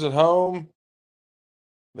Kings lose at home.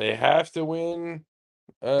 They have to win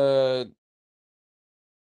uh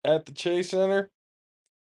at the Chase Center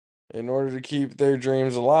in order to keep their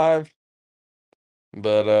dreams alive.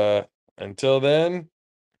 But until then,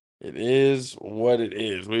 it is what it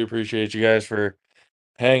is. We appreciate you guys for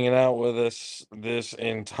hanging out with us this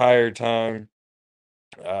entire time.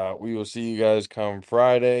 We will see you guys come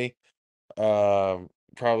Friday.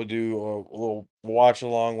 Probably do a little watch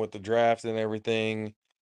along with the draft and everything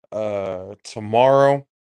tomorrow.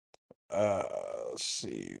 Uh, let's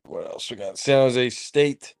see what else we got. San Jose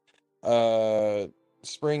State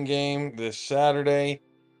spring game this Saturday.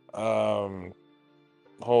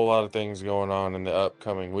 A whole lot of things going on in the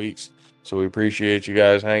upcoming weeks. So we appreciate you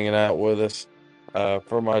guys hanging out with us.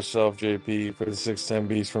 For myself, JP, for the 610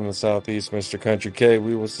 Beast from the Southeast, Mr. Country K,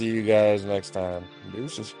 we will see you guys next time.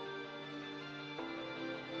 Deuces.